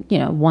soon,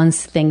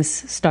 once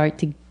things start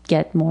to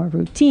get more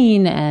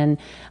routine and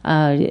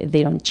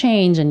they don't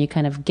change, and you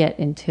kind of get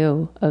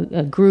into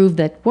a groove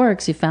that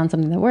works, you found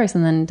something that works,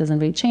 and then it doesn't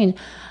really change,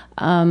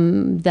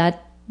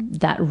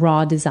 that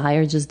raw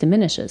desire just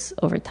diminishes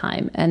over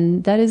time.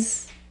 And that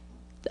is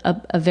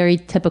a very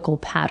typical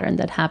pattern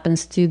that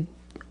happens to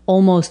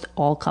almost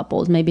all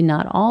couples. Maybe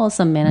not all.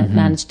 Some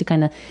manage to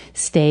kind of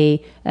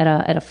stay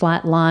at a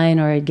flat line,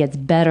 or it gets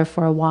better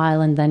for a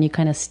while and then you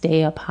kind of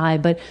stay up high.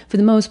 But for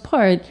the most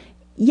part,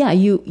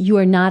 you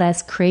are not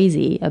as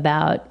crazy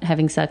about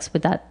having sex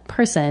with that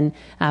person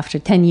after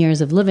 10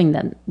 years of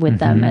living with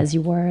them as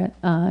you were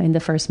in the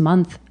first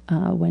month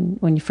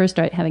when you first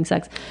start having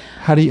sex.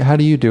 How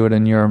do you do it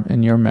in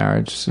your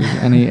marriage?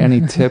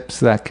 Any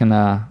tips that can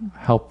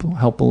help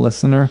a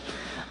listener?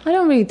 I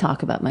don't really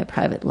talk about my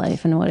private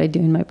life and what I do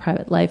in my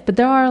private life, but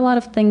there are a lot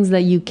of things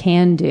that you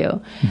can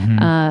do,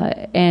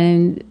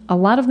 and a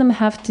lot of them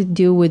have to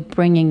do with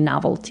bringing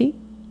novelty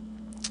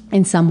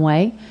in some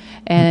way.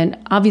 And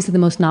obviously the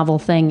most novel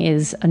thing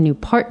is a new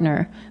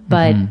partner,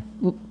 but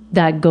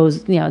that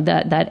goes,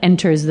 that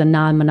enters the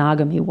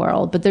non-monogamy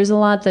world. But there's a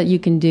lot that you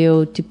can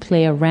do to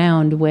play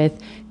around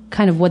with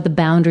kind of what the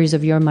boundaries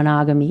of your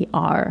monogamy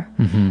are.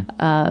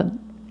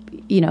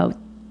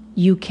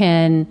 You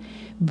can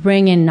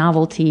bring in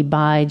novelty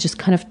by just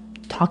kind of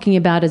talking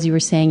about, as you were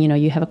saying,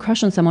 you have a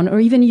crush on someone, or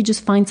even you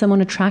just find someone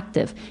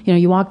attractive.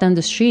 You walk down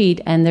the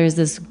street and there's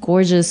this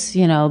gorgeous,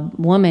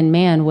 woman,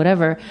 man,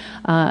 whatever.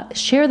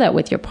 Share that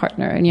with your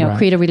partner and,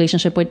 create a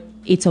relationship where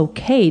it's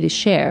okay to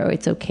share.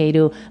 It's okay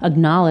to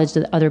acknowledge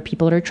that other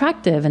people are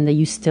attractive and that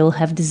you still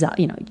have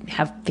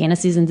have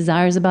fantasies and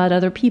desires about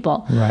other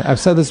people. Right. I've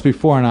said this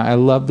before, and I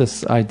love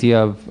this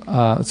idea of,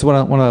 so what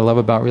I love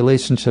about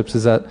relationships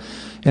is that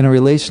in a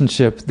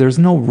relationship, there's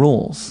no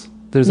rules.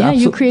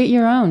 You create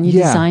your own. You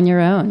design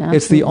your own. Absolutely.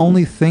 It's the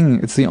only thing.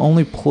 It's the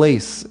only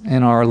place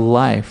in our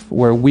life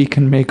where we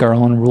can make our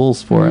own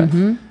rules for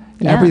it.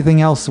 Everything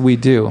else we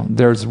do,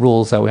 there's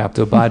rules that we have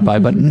to abide by,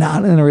 but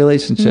not in a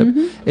relationship.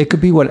 It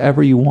could be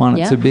whatever you want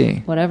it to be.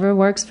 Whatever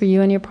works for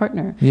you and your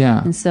partner.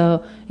 Yeah. And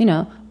so,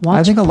 watch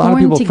I think a lot of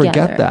people together.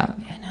 forget that.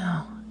 I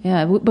know.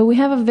 Yeah, but we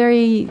have a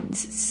very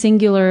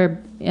singular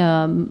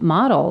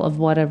model of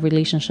what a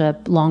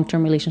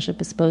long-term relationship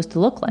is supposed to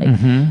look like.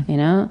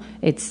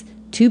 It's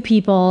two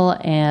people,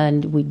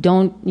 and we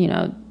don't,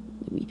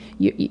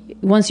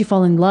 once you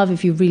fall in love,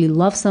 if you really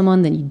love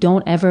someone, then you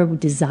don't ever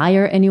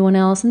desire anyone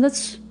else. And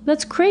that's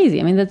crazy.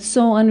 I mean, that's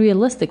so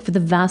unrealistic for the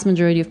vast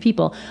majority of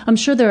people. I'm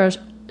sure there are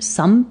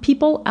some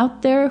people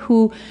out there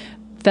who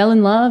fell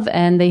in love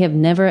and they have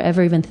never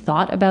ever even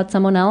thought about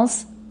someone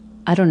else.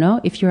 I don't know.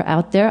 If you're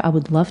out there, I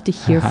would love to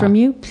hear from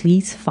you.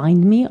 Please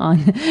find me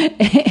on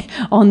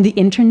the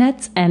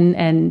internet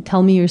and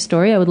tell me your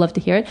story. I would love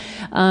to hear it.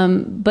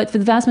 But for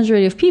the vast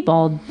majority of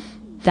people,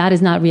 that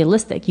is not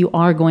realistic. You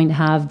are going to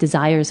have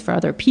desires for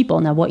other people.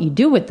 Now, what you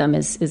do with them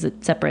is a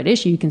separate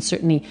issue. You can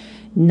certainly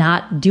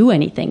not do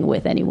anything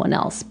with anyone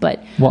else.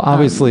 But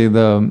obviously,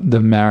 the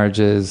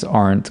marriages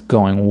aren't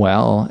going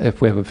well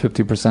if we have a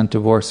 50%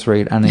 divorce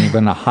rate and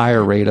even a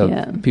higher rate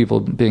of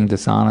people being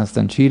dishonest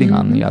and cheating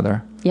on the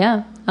other.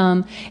 Yeah.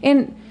 And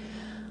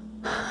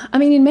I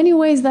mean, in many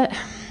ways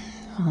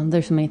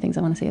there's so many things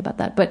I want to say about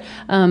that. But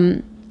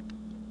I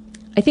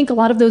think a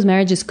lot of those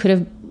marriages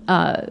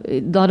a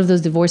lot of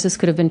those divorces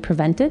could have been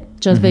prevented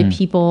just by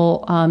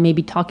people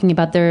maybe talking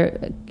about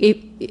one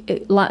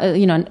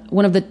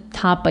of the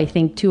top, I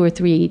think, 2 or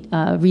 3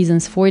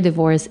 reasons for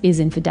divorce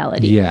is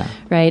infidelity. Yeah.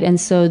 Right. And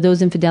so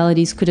those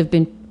infidelities could have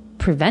been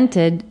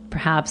prevented,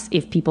 perhaps,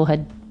 if people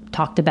had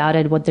talked about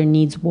it, what their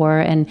needs were,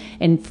 and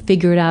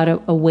figured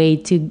out a way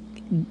to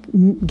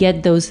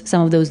get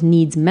some of those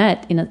needs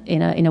met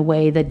in a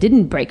way that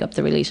didn't break up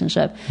the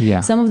relationship.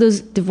 Yeah. Some of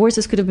those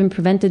divorces could have been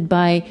prevented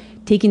by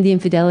taking the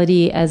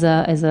infidelity as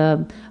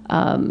a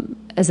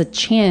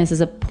chance,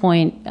 as a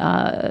point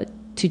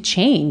to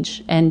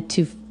change and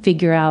to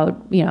figure out,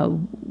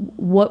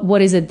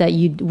 what is it that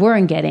you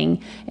weren't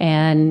getting,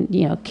 and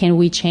can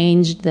we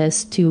change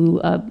this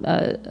to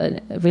a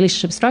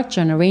relationship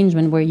structure, an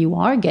arrangement where you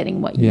are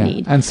getting what you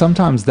need. And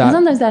sometimes that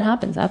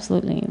happens,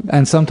 absolutely.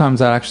 And sometimes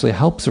that actually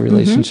helps a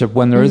relationship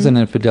when there is an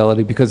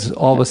infidelity, because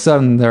all of a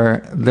sudden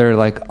they're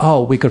like,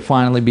 oh, we could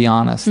finally be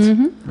honest.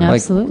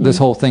 Absolutely. Like this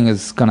whole thing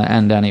is going to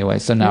end anyway,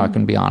 so now I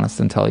can be honest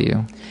and tell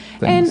you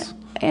things.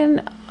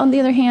 And on the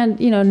other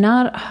hand,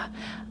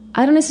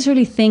 I don't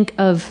necessarily think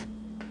of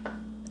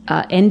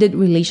ended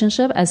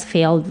relationship as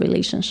failed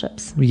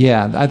relationships.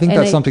 Yeah, I think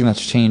that's something that's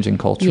changing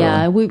culturally.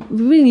 Yeah, we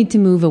really need to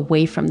move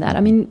away from that.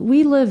 I mean,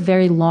 we live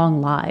very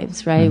long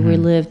lives, right? We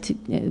live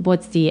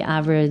what's the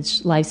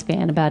average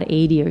lifespan? About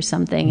 80 or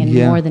something, and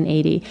more than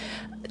 80.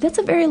 That's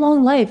a very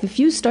long life. If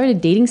you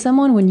started dating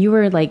someone when you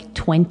were like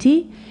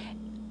 20,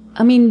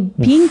 I mean,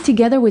 being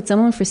together with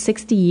someone for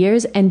 60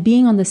 years and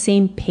being on the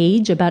same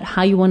page about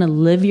how you want to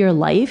live your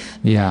life,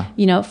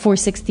 for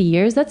 60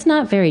 years, that's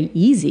not very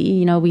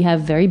easy. We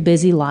have very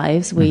busy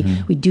lives. We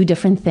do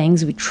different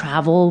things. We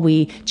travel.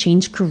 We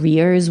change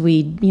careers.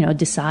 We,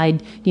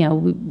 decide,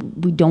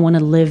 we don't want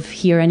to live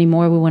here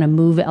anymore. We want to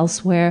move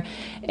elsewhere.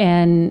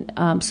 And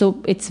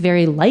so it's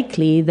very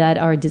likely that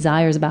our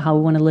desires about how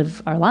we want to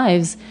live our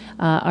lives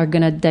are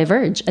going to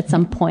diverge at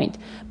some point.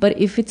 But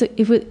if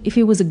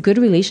it was a good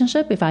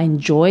relationship, if I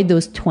enjoyed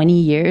those 20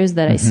 years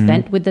that I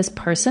spent with this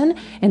person,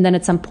 and then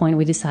at some point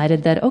we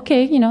decided that,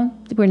 okay,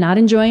 we're not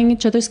enjoying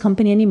each other's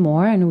company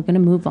anymore and we're going to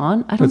move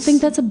on, I don't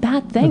think that's a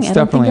bad thing. I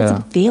don't think that's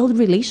a failed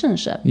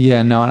relationship.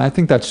 Yeah, no, and I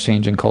think that's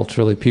changing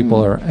culturally.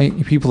 People are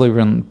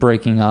even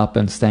breaking up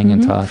and staying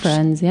in touch.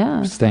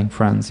 Staying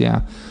friends,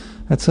 yeah.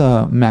 That's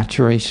a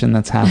maturation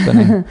that's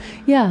happening.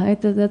 Yeah,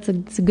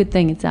 it's a good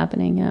thing it's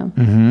happening, yeah.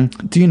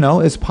 Do you know,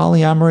 is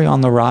polyamory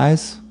on the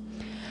rise?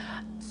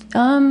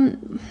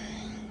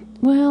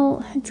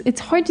 Well, it's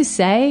hard to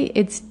say.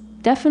 It's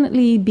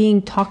definitely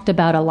being talked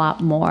about a lot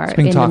more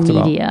in the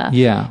media.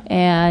 Yeah.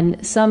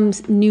 And some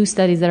new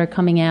studies that are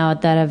coming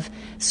out that have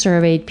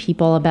surveyed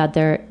people about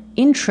their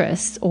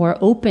interests or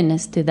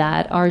openness to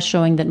that are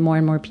showing that more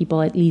and more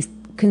people at least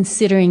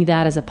considering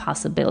that as a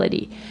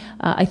possibility.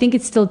 I think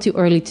it's still too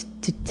early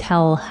to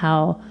tell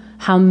how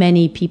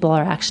many people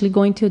are actually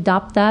going to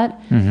adopt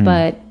that,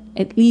 but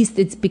at least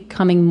it's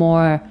becoming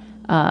more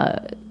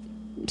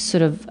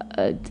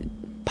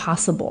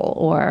possible,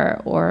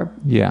 or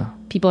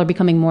people are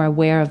becoming more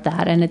aware of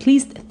that and at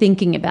least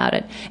thinking about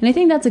it. And I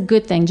think that's a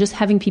good thing, just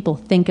having people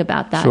think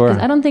about that. Because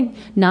I don't think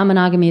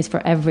non-monogamy is for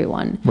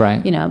everyone.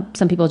 Right.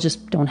 Some people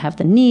just don't have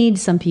the need.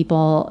 Some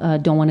people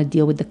don't want to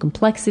deal with the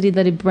complexity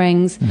that it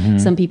brings.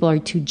 Some people are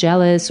too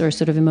jealous or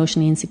sort of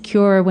emotionally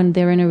insecure when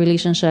they're in a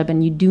relationship,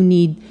 and you do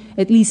need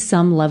at least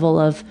some level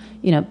of,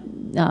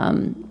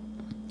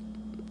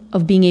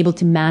 of being able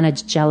to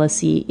manage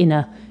jealousy in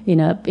a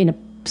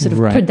sort of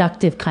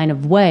productive kind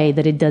of way,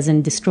 that it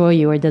doesn't destroy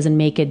you or doesn't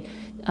make it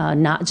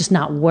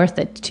not worth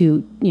it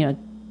too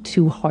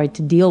hard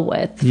to deal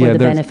with for the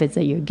benefits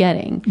that you're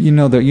getting. You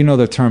know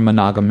the term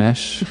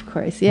monogamish? Of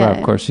course, yeah. Right,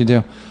 of course you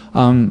do. I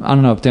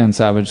don't know if Dan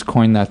Savage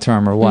coined that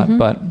term or what,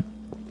 but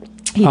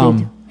he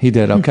did. He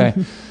did, okay.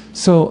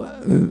 So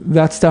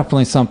that's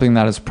definitely something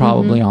that is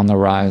probably on the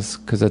rise,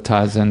 because it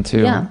ties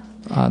into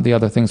the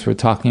other things we're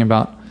talking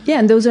about. Yeah,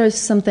 and those are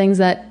some things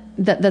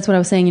that's what I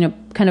was saying,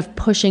 kind of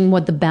pushing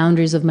what the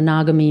boundaries of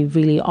monogamy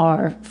really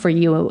are for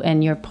you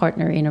and your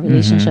partner in a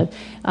relationship.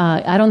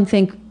 I don't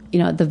think,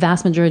 the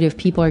vast majority of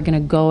people are going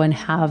to go and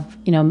have,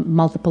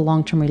 multiple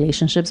long-term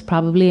relationships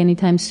probably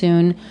anytime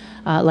soon,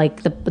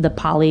 like the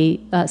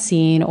poly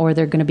scene, or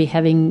they're going to be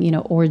having,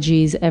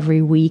 orgies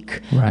every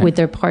week with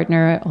their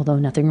partner, although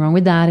nothing wrong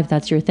with that if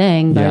that's your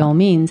thing, by all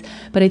means.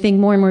 But I think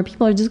more and more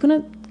people are just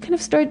going to kind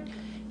of start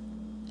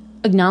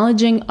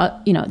acknowledging,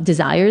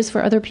 desires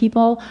for other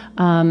people,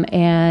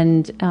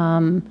 and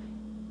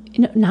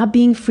not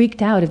being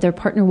freaked out if their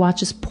partner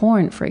watches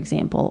porn, for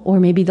example, or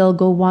maybe they'll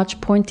go watch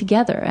porn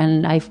together.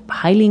 And I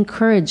highly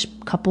encourage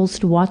couples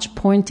to watch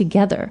porn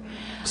together.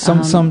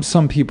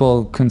 Some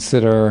people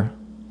consider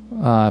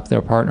if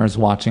their partner's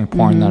watching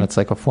porn that it's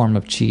like a form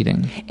of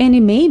cheating, and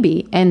it may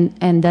be,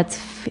 and that's,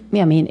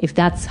 if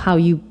that's how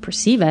you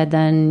perceive it,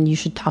 then you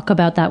should talk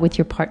about that with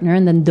your partner,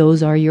 and then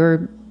those are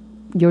your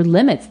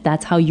limits.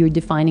 That's how you're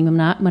defining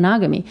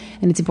monogamy.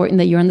 And it's important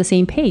that you're on the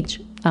same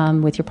page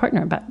with your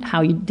partner about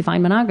how you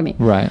define monogamy.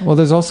 Right. Well,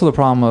 there's also the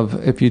problem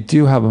of, if you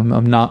do have a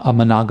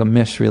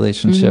monogamish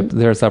relationship,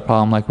 there's that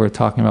problem like we were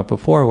talking about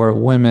before, where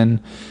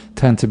women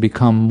tend to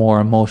become more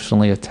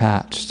emotionally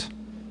attached.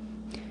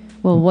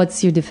 Well,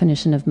 what's your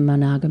definition of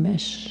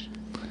monogamish?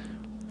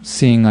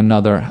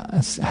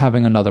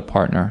 Having another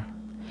partner.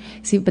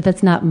 See, but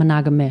that's not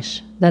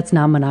monogamish. That's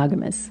not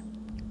monogamous.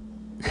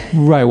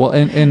 Right. Well,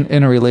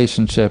 in a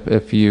relationship,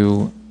 if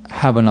you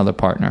have another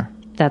partner,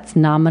 that's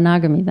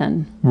non-monogamy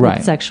then. Right.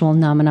 That's sexual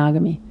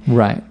non-monogamy.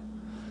 Right.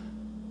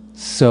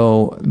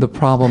 So the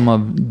problem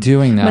of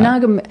doing that...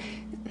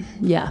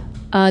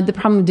 The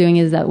problem of doing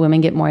is that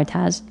women get more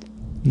attached.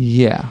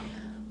 Yeah.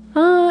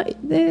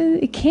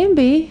 It can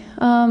be,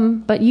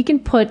 but you can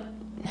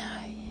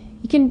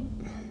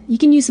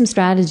use some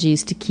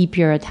strategies to keep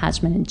your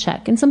attachment in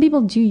check, and some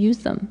people do use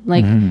them.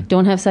 Like,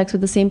 don't have sex with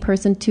the same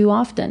person too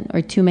often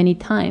or too many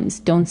times.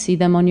 Don't see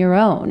them on your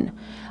own.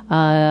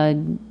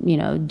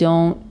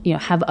 Don't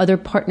have other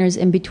partners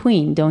in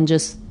between. Don't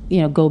just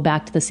go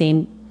back to the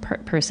same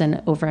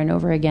person over and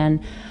over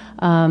again.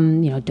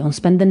 Don't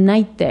spend the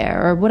night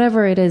there, or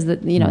whatever it is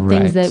that, Right.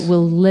 things that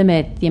will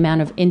limit the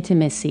amount of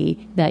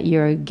intimacy that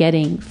you're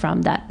getting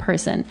from that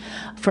person.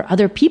 For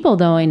other people,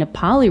 though, in a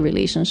poly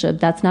relationship,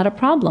 that's not a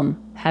problem.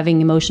 Having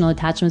emotional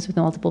attachments with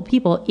multiple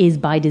people is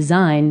by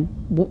design,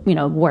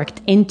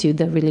 worked into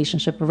the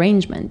relationship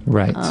arrangement.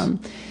 Right.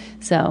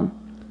 So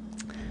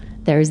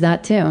there's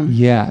that too.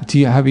 Yeah.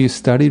 Have you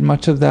studied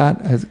much of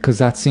that? Because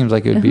that seems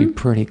like it would be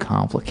pretty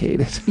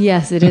complicated.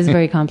 Yes, it is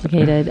very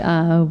complicated.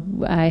 I'm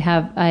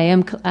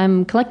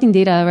collecting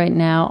data right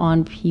now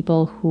on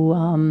people who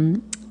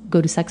go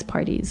to sex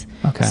parties.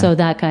 Okay. So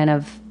that kind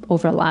of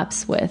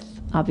overlaps with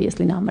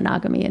obviously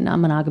non-monogamy and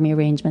non-monogamy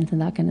arrangements and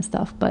that kind of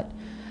stuff. But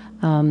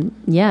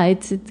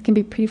it can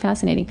be pretty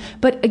fascinating.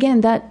 But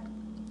again, that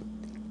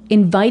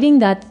inviting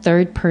that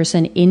third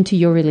person into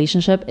your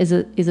relationship is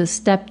a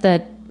step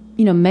that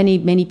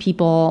many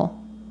people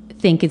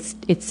think it's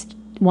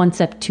one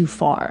step too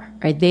far,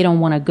 right? They don't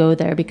want to go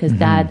there because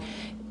that,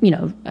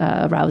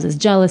 arouses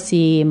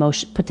jealousy,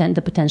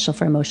 the potential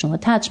for emotional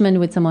attachment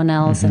with someone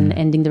else and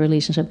ending the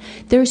relationship.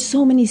 There are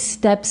so many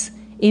steps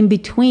in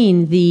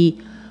between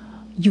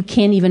you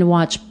can't even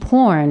watch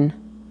porn,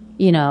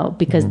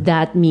 because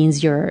that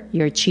means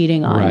you're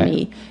cheating on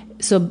me.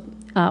 So,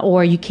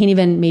 or you can't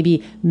even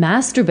maybe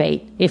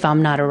masturbate if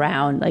I'm not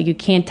around. Like, you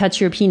can't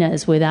touch your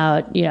penis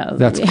without,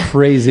 That's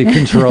crazy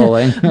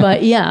controlling.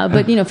 But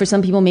for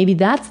some people, maybe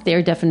that's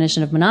their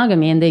definition of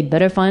monogamy, and they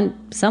better find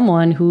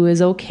someone who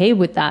is okay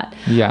with that.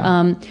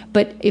 Yeah.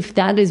 But if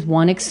that is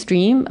one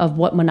extreme of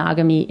what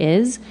monogamy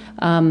is,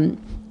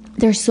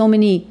 there's so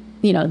many,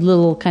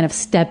 little kind of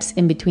steps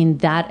in between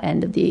that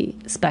end of the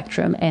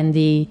spectrum and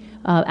the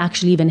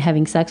actually even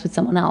having sex with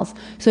someone else.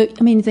 So,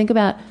 think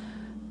about,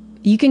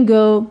 you can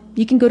go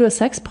to a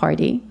sex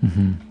party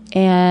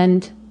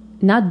and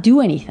not do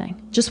anything.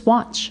 Just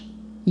watch.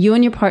 You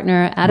and your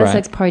partner at a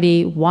sex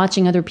party,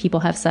 watching other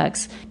people have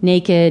sex,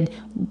 naked,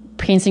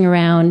 prancing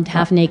around,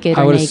 half naked or naked.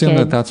 I would assume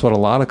that that's what a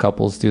lot of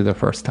couples do their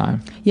first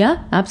time.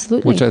 Yeah,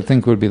 absolutely. Which I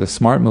think would be the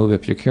smart move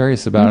if you're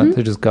curious about it,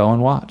 to just go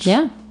and watch.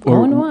 Yeah,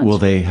 Or and watch. will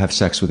they have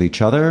sex with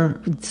each other?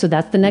 So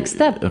that's the next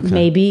step.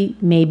 Okay.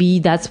 Maybe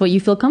that's what you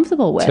feel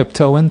comfortable with.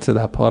 Tiptoe into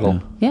that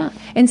puddle. Yeah.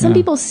 And some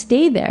people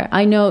stay there.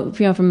 I know,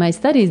 from my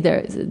studies,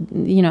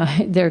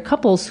 there are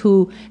couples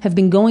who have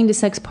been going to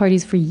sex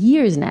parties for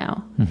years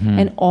now,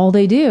 and all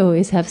they do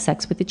is have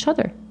sex with each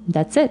other.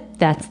 That's it.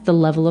 That's the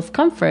level of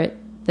comfort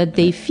that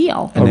they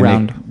feel.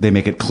 And they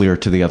make it clear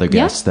to the other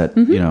guests that,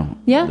 this is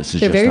they're just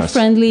very us.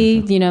 friendly.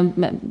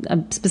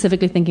 I'm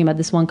specifically thinking about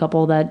this one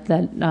couple that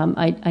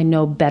I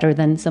know better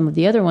than some of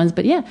the other ones.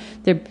 But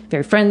they're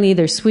very friendly.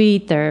 They're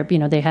sweet.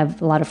 They have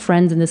a lot of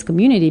friends in this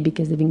community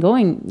because they've been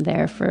going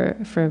there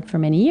for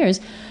many years.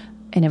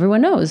 And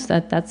everyone knows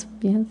that's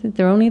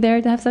they're only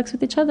there to have sex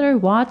with each other,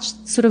 watch,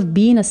 sort of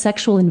be in a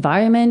sexual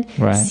environment,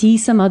 see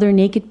some other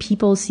naked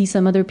people, see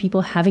some other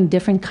people having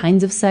different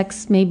kinds of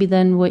sex maybe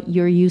than what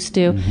you're used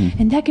to.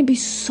 And that can be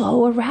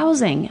so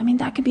arousing.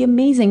 That could be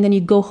amazing. Then you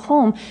go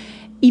home,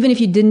 even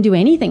if you didn't do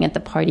anything at the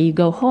party, you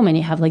go home and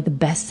you have like the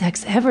best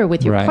sex ever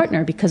with your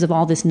partner because of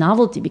all this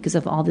novelty, because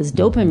of all this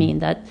dopamine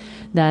that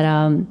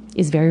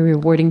is very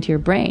rewarding to your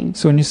brain.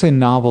 So when you say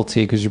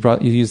novelty, because you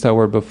used that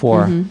word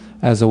before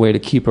as a way to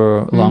keep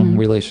a long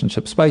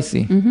relationship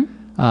spicy,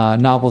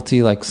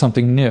 novelty, like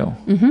something new.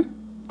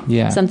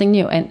 Yeah. Something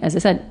new. And as I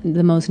said,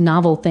 the most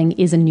novel thing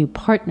is a new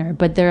partner,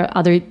 but there are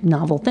other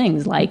novel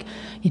things like,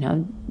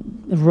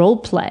 role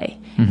play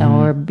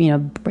or,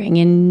 bring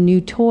in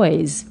new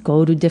toys,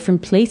 go to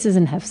different places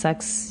and have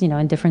sex,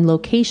 in different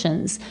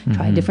locations,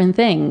 try different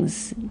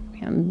things,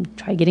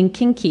 try getting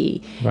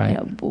kinky,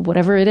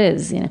 whatever it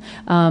is.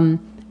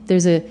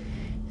 There's a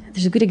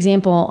good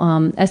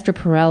example. Esther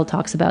Perel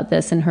talks about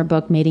this in her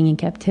book, Mating in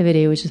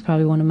Captivity, which is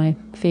probably one of my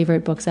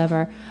favorite books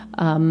ever.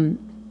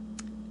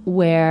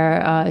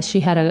 Where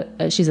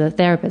she's a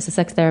therapist, a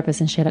sex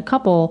therapist, and she had a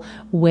couple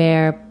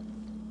where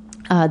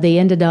they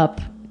ended up,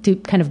 to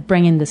kind of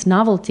bring in this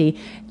novelty,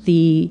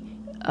 they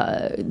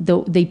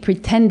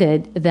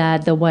pretended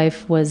that the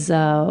wife was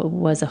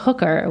a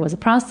hooker, was a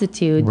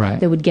prostitute.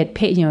 They would get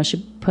paid. She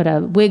put a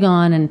wig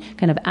on and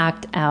kind of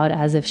act out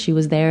as if she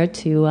was there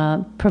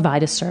to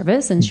provide a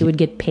service, and she would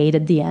get paid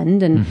at the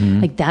end,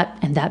 and like that.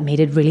 And that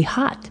made it really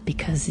hot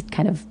because it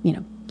kind of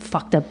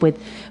fucked with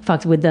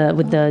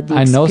the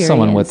I know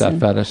someone experience. with that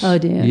fetish. Oh,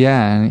 do you?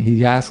 Yeah, and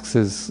he asks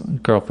his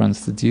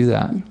girlfriends to do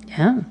that.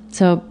 Yeah.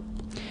 So,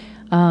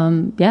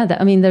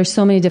 there's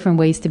so many different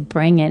ways to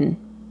bring in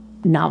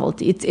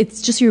novelty.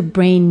 It's just your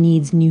brain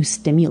needs new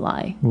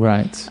stimuli.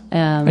 Right.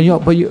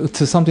 But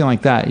to something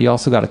like that, you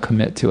also got to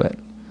commit to it.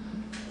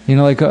 You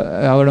know, like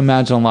I would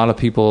imagine a lot of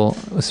people,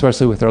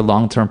 especially with their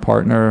long-term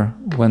partner,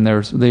 when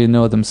they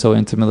know them so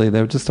intimately,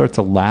 they would just start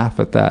to laugh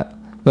at that.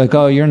 Like,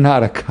 oh, you're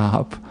not a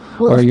cop.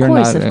 Well,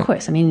 of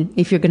course. I mean,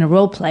 if you're going to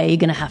role play, you're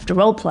going to have to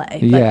role play.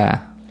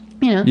 Yeah.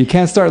 You know, you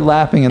can't start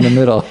laughing in the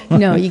middle.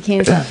 No, you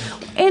can't.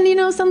 And you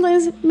know,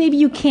 sometimes maybe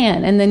you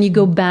can, and then you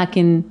go back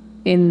in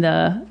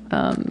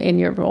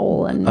your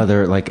role. And are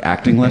there like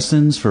acting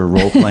lessons for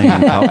role playing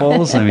in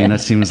couples? I mean,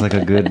 that seems like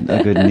a good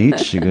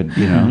niche. You could,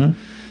 you know,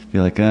 be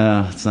like,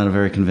 it's not a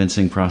very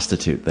convincing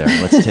prostitute there.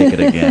 Let's take it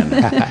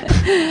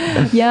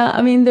again. Yeah,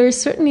 I mean, there's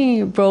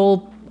certainly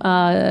role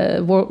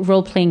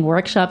playing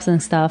workshops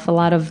and stuff. A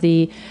lot of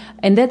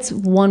and that's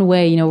one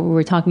way. You know,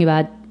 we're talking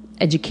about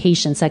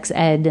education, sex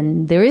ed,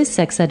 and there is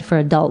sex ed for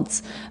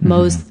adults.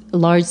 Most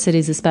large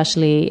cities,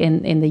 especially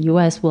in the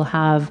U.S., will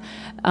have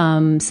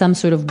some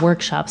sort of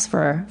workshops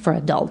for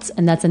adults,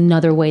 and that's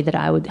another way that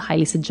I would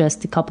highly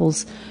suggest to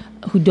couples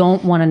who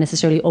don't want to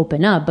necessarily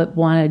open up, but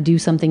want to do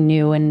something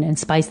new and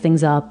spice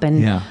things up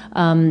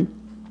and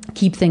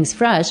keep things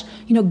fresh.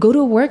 You know, go to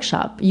a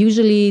workshop.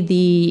 Usually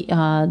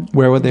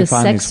where would they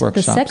find these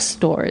workshops? The sex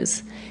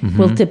stores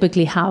will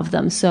typically have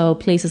them. So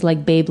places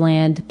like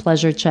Babeland,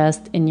 Pleasure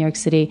Chest in New York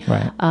City,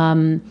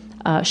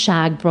 right.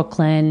 Shag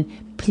Brooklyn,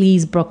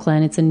 Please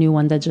Brooklyn. It's a new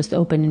one that just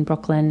opened in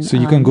Brooklyn. So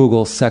you can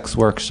Google sex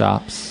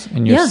workshops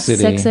in your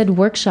city. Yes, sex ed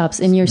workshops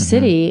in your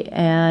city.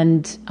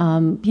 And,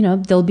 you know,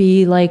 there'll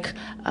be like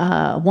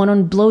one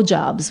on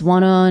blowjobs,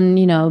 one on,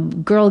 you know,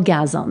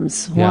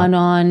 girlgasms, one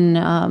on,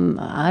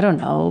 I don't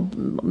know,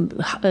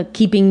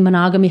 keeping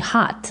monogamy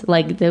hot.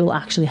 Like they will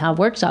actually have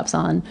workshops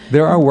on.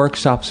 There are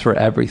workshops for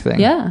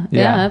everything. Yeah,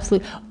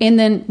 absolutely. And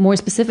then more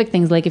specific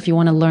things, like if you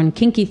want to learn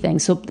kinky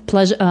things. So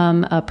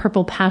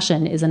Purple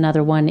Passion is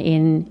another one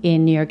in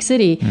New York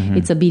City.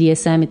 It's a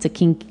BDSM, it's a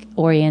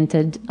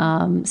kink-oriented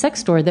sex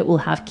store that will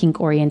have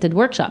kink-oriented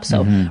workshops.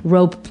 So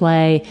rope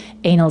play,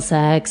 anal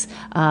sex,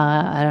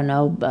 I don't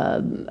know,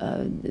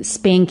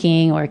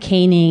 spanking or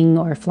caning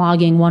or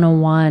flogging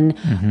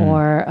 101,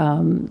 or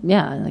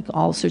like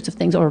all sorts of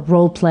things, or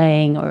role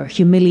playing or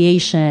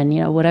humiliation,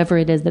 you know, whatever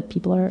it is that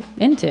people are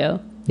into.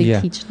 They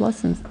teach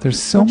lessons.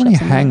 There's so many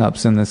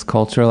hang-ups in this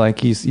culture.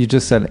 Like you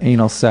just said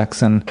anal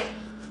sex, and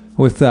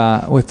with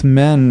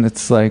men,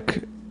 it's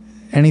like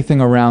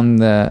anything around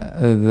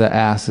the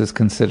ass is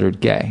considered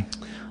gay.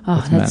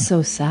 Oh, that's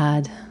so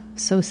sad.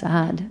 So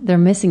sad. They're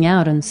missing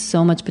out on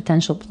so much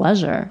potential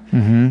pleasure.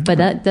 But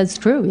that's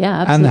true.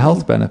 Yeah, absolutely. And the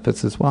health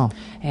benefits as well.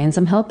 And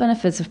some health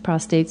benefits of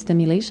prostate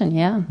stimulation.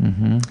 Yeah.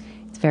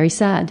 It's very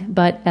sad.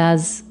 But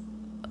as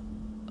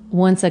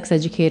one sex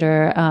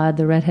educator,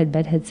 the redhead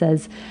bedhead,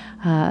 says,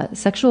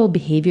 sexual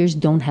behaviors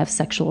don't have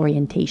sexual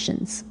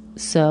orientations.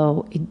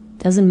 So it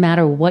doesn't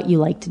matter what you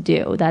like to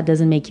do. That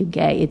doesn't make you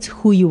gay. It's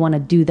who you want to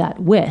do that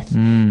with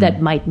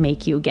that might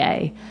make you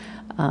gay.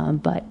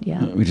 But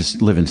yeah, we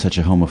just live in such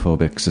a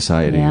homophobic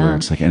society where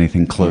it's like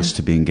anything close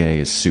to being gay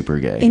is super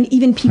gay. And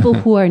even people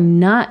who are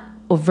not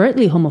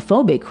overtly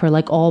homophobic, who are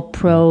like all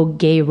pro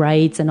gay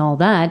rights and all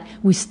that,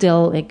 we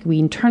still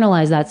we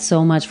internalize that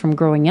so much from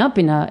growing up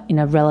in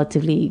a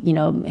relatively, you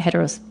know,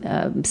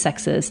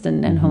 sexist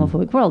and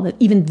homophobic world, that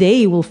even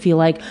they will feel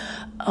like,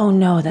 oh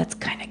no, that's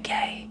kind of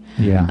gay.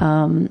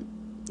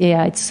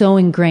 It's so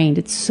ingrained.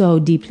 It's so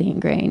deeply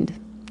ingrained.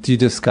 Do you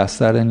discuss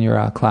that in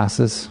your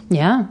classes?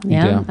 Yeah,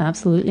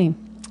 absolutely.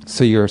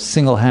 So you're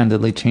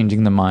single-handedly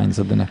changing the minds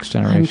of the next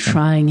generation. I'm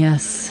trying,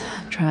 yes.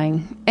 I'm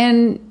trying.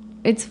 And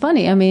it's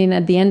funny. I mean,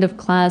 at the end of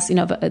class, you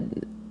know,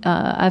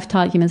 I've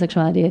taught human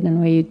sexuality at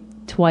NYU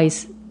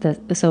twice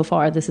so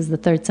far. This is the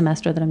third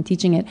semester that I'm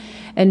teaching it.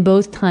 And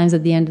both times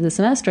at the end of the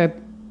semester,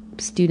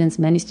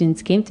 many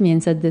students came to me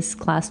and said, this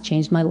class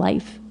changed my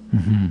life.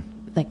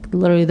 Like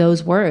literally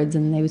those words,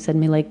 and they would send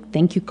me like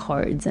thank you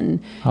cards and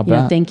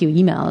thank you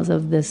emails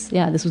of this.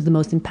 Yeah, this was the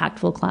most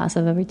impactful class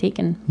I've ever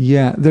taken.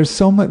 Yeah, there's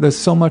so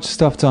much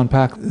stuff to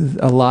unpack.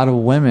 A lot of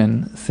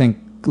women think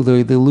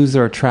they lose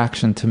their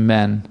attraction to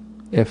men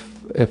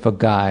if a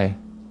guy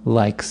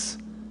likes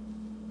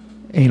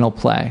anal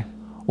play,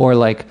 or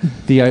like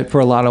for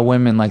a lot of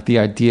women, like the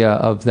idea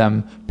of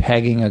them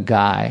pegging a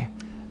guy.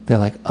 They're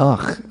like,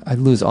 ugh, I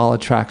lose all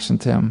attraction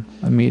to him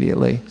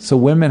immediately. So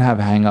women have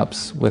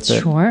hang-ups with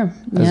it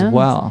as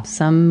well.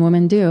 Some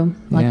women do.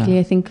 Luckily,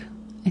 I think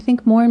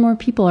more and more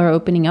people are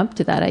opening up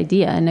to that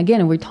idea. And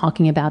again, we're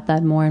talking about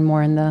that more and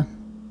more in the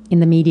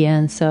media.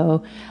 And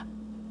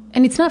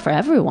it's not for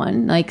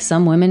everyone. Like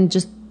some women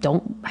just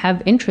don't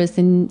have interest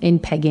in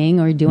pegging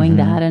or doing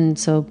that. And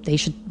so they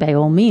should, by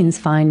all means,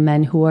 find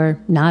men who are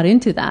not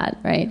into that,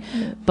 right?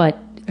 But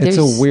it's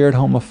a weird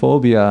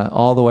homophobia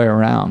all the way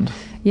around.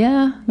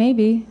 Yeah,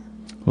 maybe.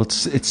 Well,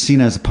 it's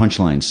seen as a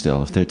punchline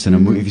still. If it's in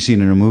a if you see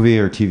it in a movie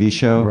or a TV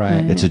show,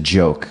 it's a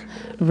joke.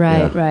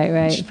 Right,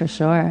 for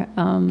sure.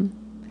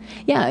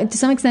 To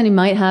some extent, it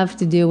might have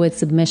to do with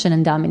submission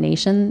and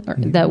domination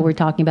that we're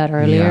talking about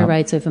earlier,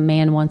 right? So if a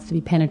man wants to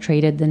be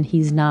penetrated, then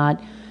he's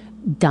not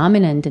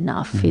dominant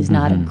enough. He's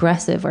not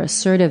aggressive or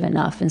assertive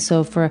enough. And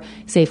so for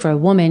a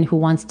woman who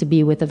wants to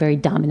be with a very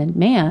dominant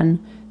man,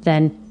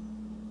 then,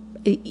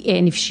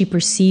 and if she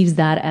perceives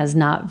that as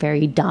not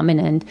very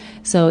dominant,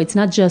 so it's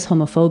not just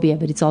homophobia,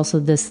 but it's also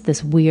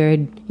this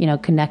weird,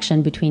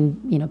 connection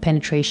between,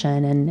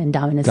 penetration and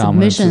dominant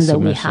submission that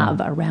we have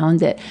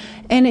around it.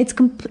 And it's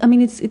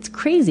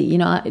crazy.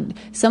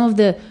 Some of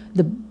the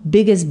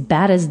biggest,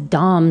 baddest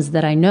doms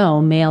that I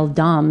know, male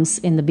doms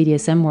in the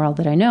BDSM world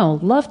that I know,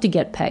 love to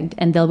get pegged,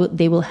 and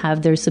they will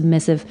have their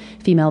submissive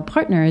female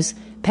partners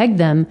peg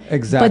them,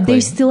 exactly. But they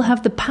still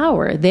have the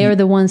power. They are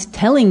the ones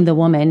telling the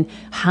woman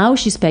how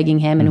she's pegging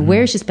him and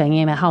where she's pegging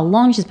him and how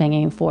long she's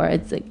pegging him for.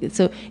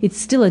 So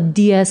it's still a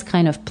DS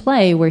kind of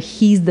play where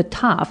he's the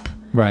top,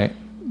 right?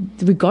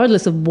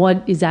 Regardless of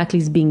what exactly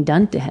is being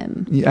done to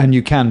him. And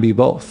you can be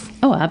both.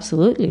 Oh,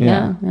 absolutely,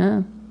 yeah.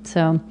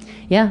 So,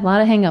 a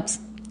lot of hangups.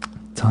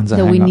 Tons of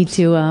that hang-ups. we need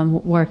to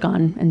work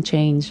on and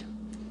change.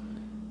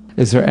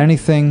 Is there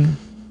anything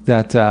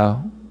that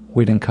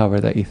we didn't cover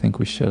that you think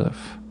we should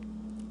have?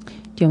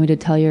 Do you want me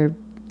to tell your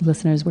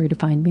listeners where to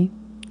find me?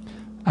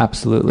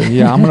 Absolutely.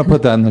 Yeah, I'm going to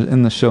put that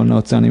in the show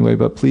notes anyway,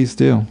 but please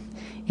do.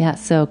 Yeah,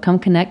 so come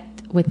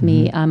connect with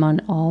me. I'm on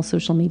all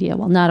social media.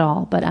 Well, not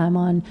all, but I'm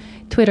on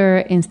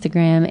Twitter,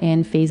 Instagram,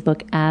 and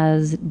Facebook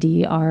as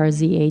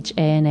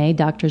DRZHANA,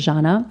 Dr.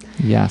 Zhana.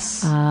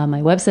 Yes.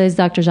 My website is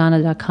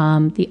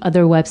drjana.com. The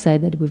other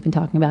website that we've been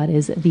talking about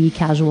is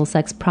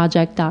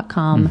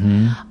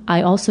thecasualsexproject.com.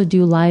 I also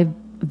do live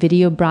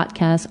video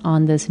broadcasts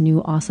on this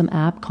new awesome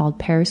app called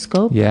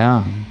Periscope.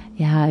 Yeah,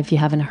 if you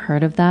haven't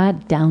heard of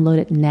that, download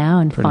it now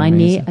and find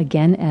amazing. me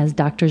again as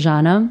Dr.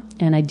 Zhana.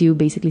 And I do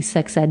basically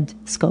sex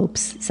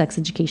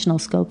educational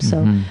scopes.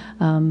 So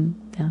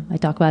I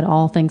talk about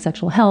all things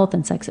sexual health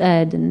and sex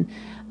ed and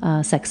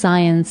sex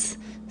science.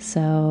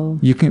 So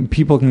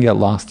people can get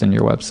lost in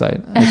your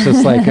website. It's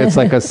just it's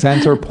like a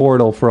center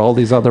portal for all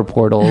these other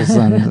portals,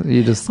 and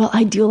you just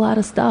I do a lot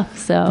of stuff.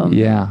 So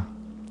yeah.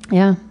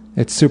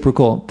 It's super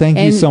cool. Thank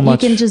you so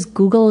much. You can just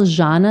Google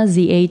Zhana,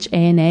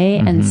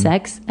 ZHANA, and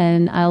sex,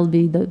 and I'll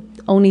be the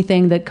only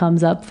thing that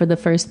comes up for the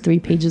first 3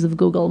 pages of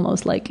Google,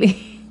 most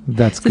likely.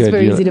 That's good. It's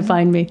very easy to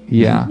find me.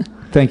 Yeah.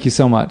 Thank you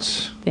so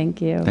much.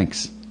 Thank you.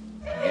 Thanks.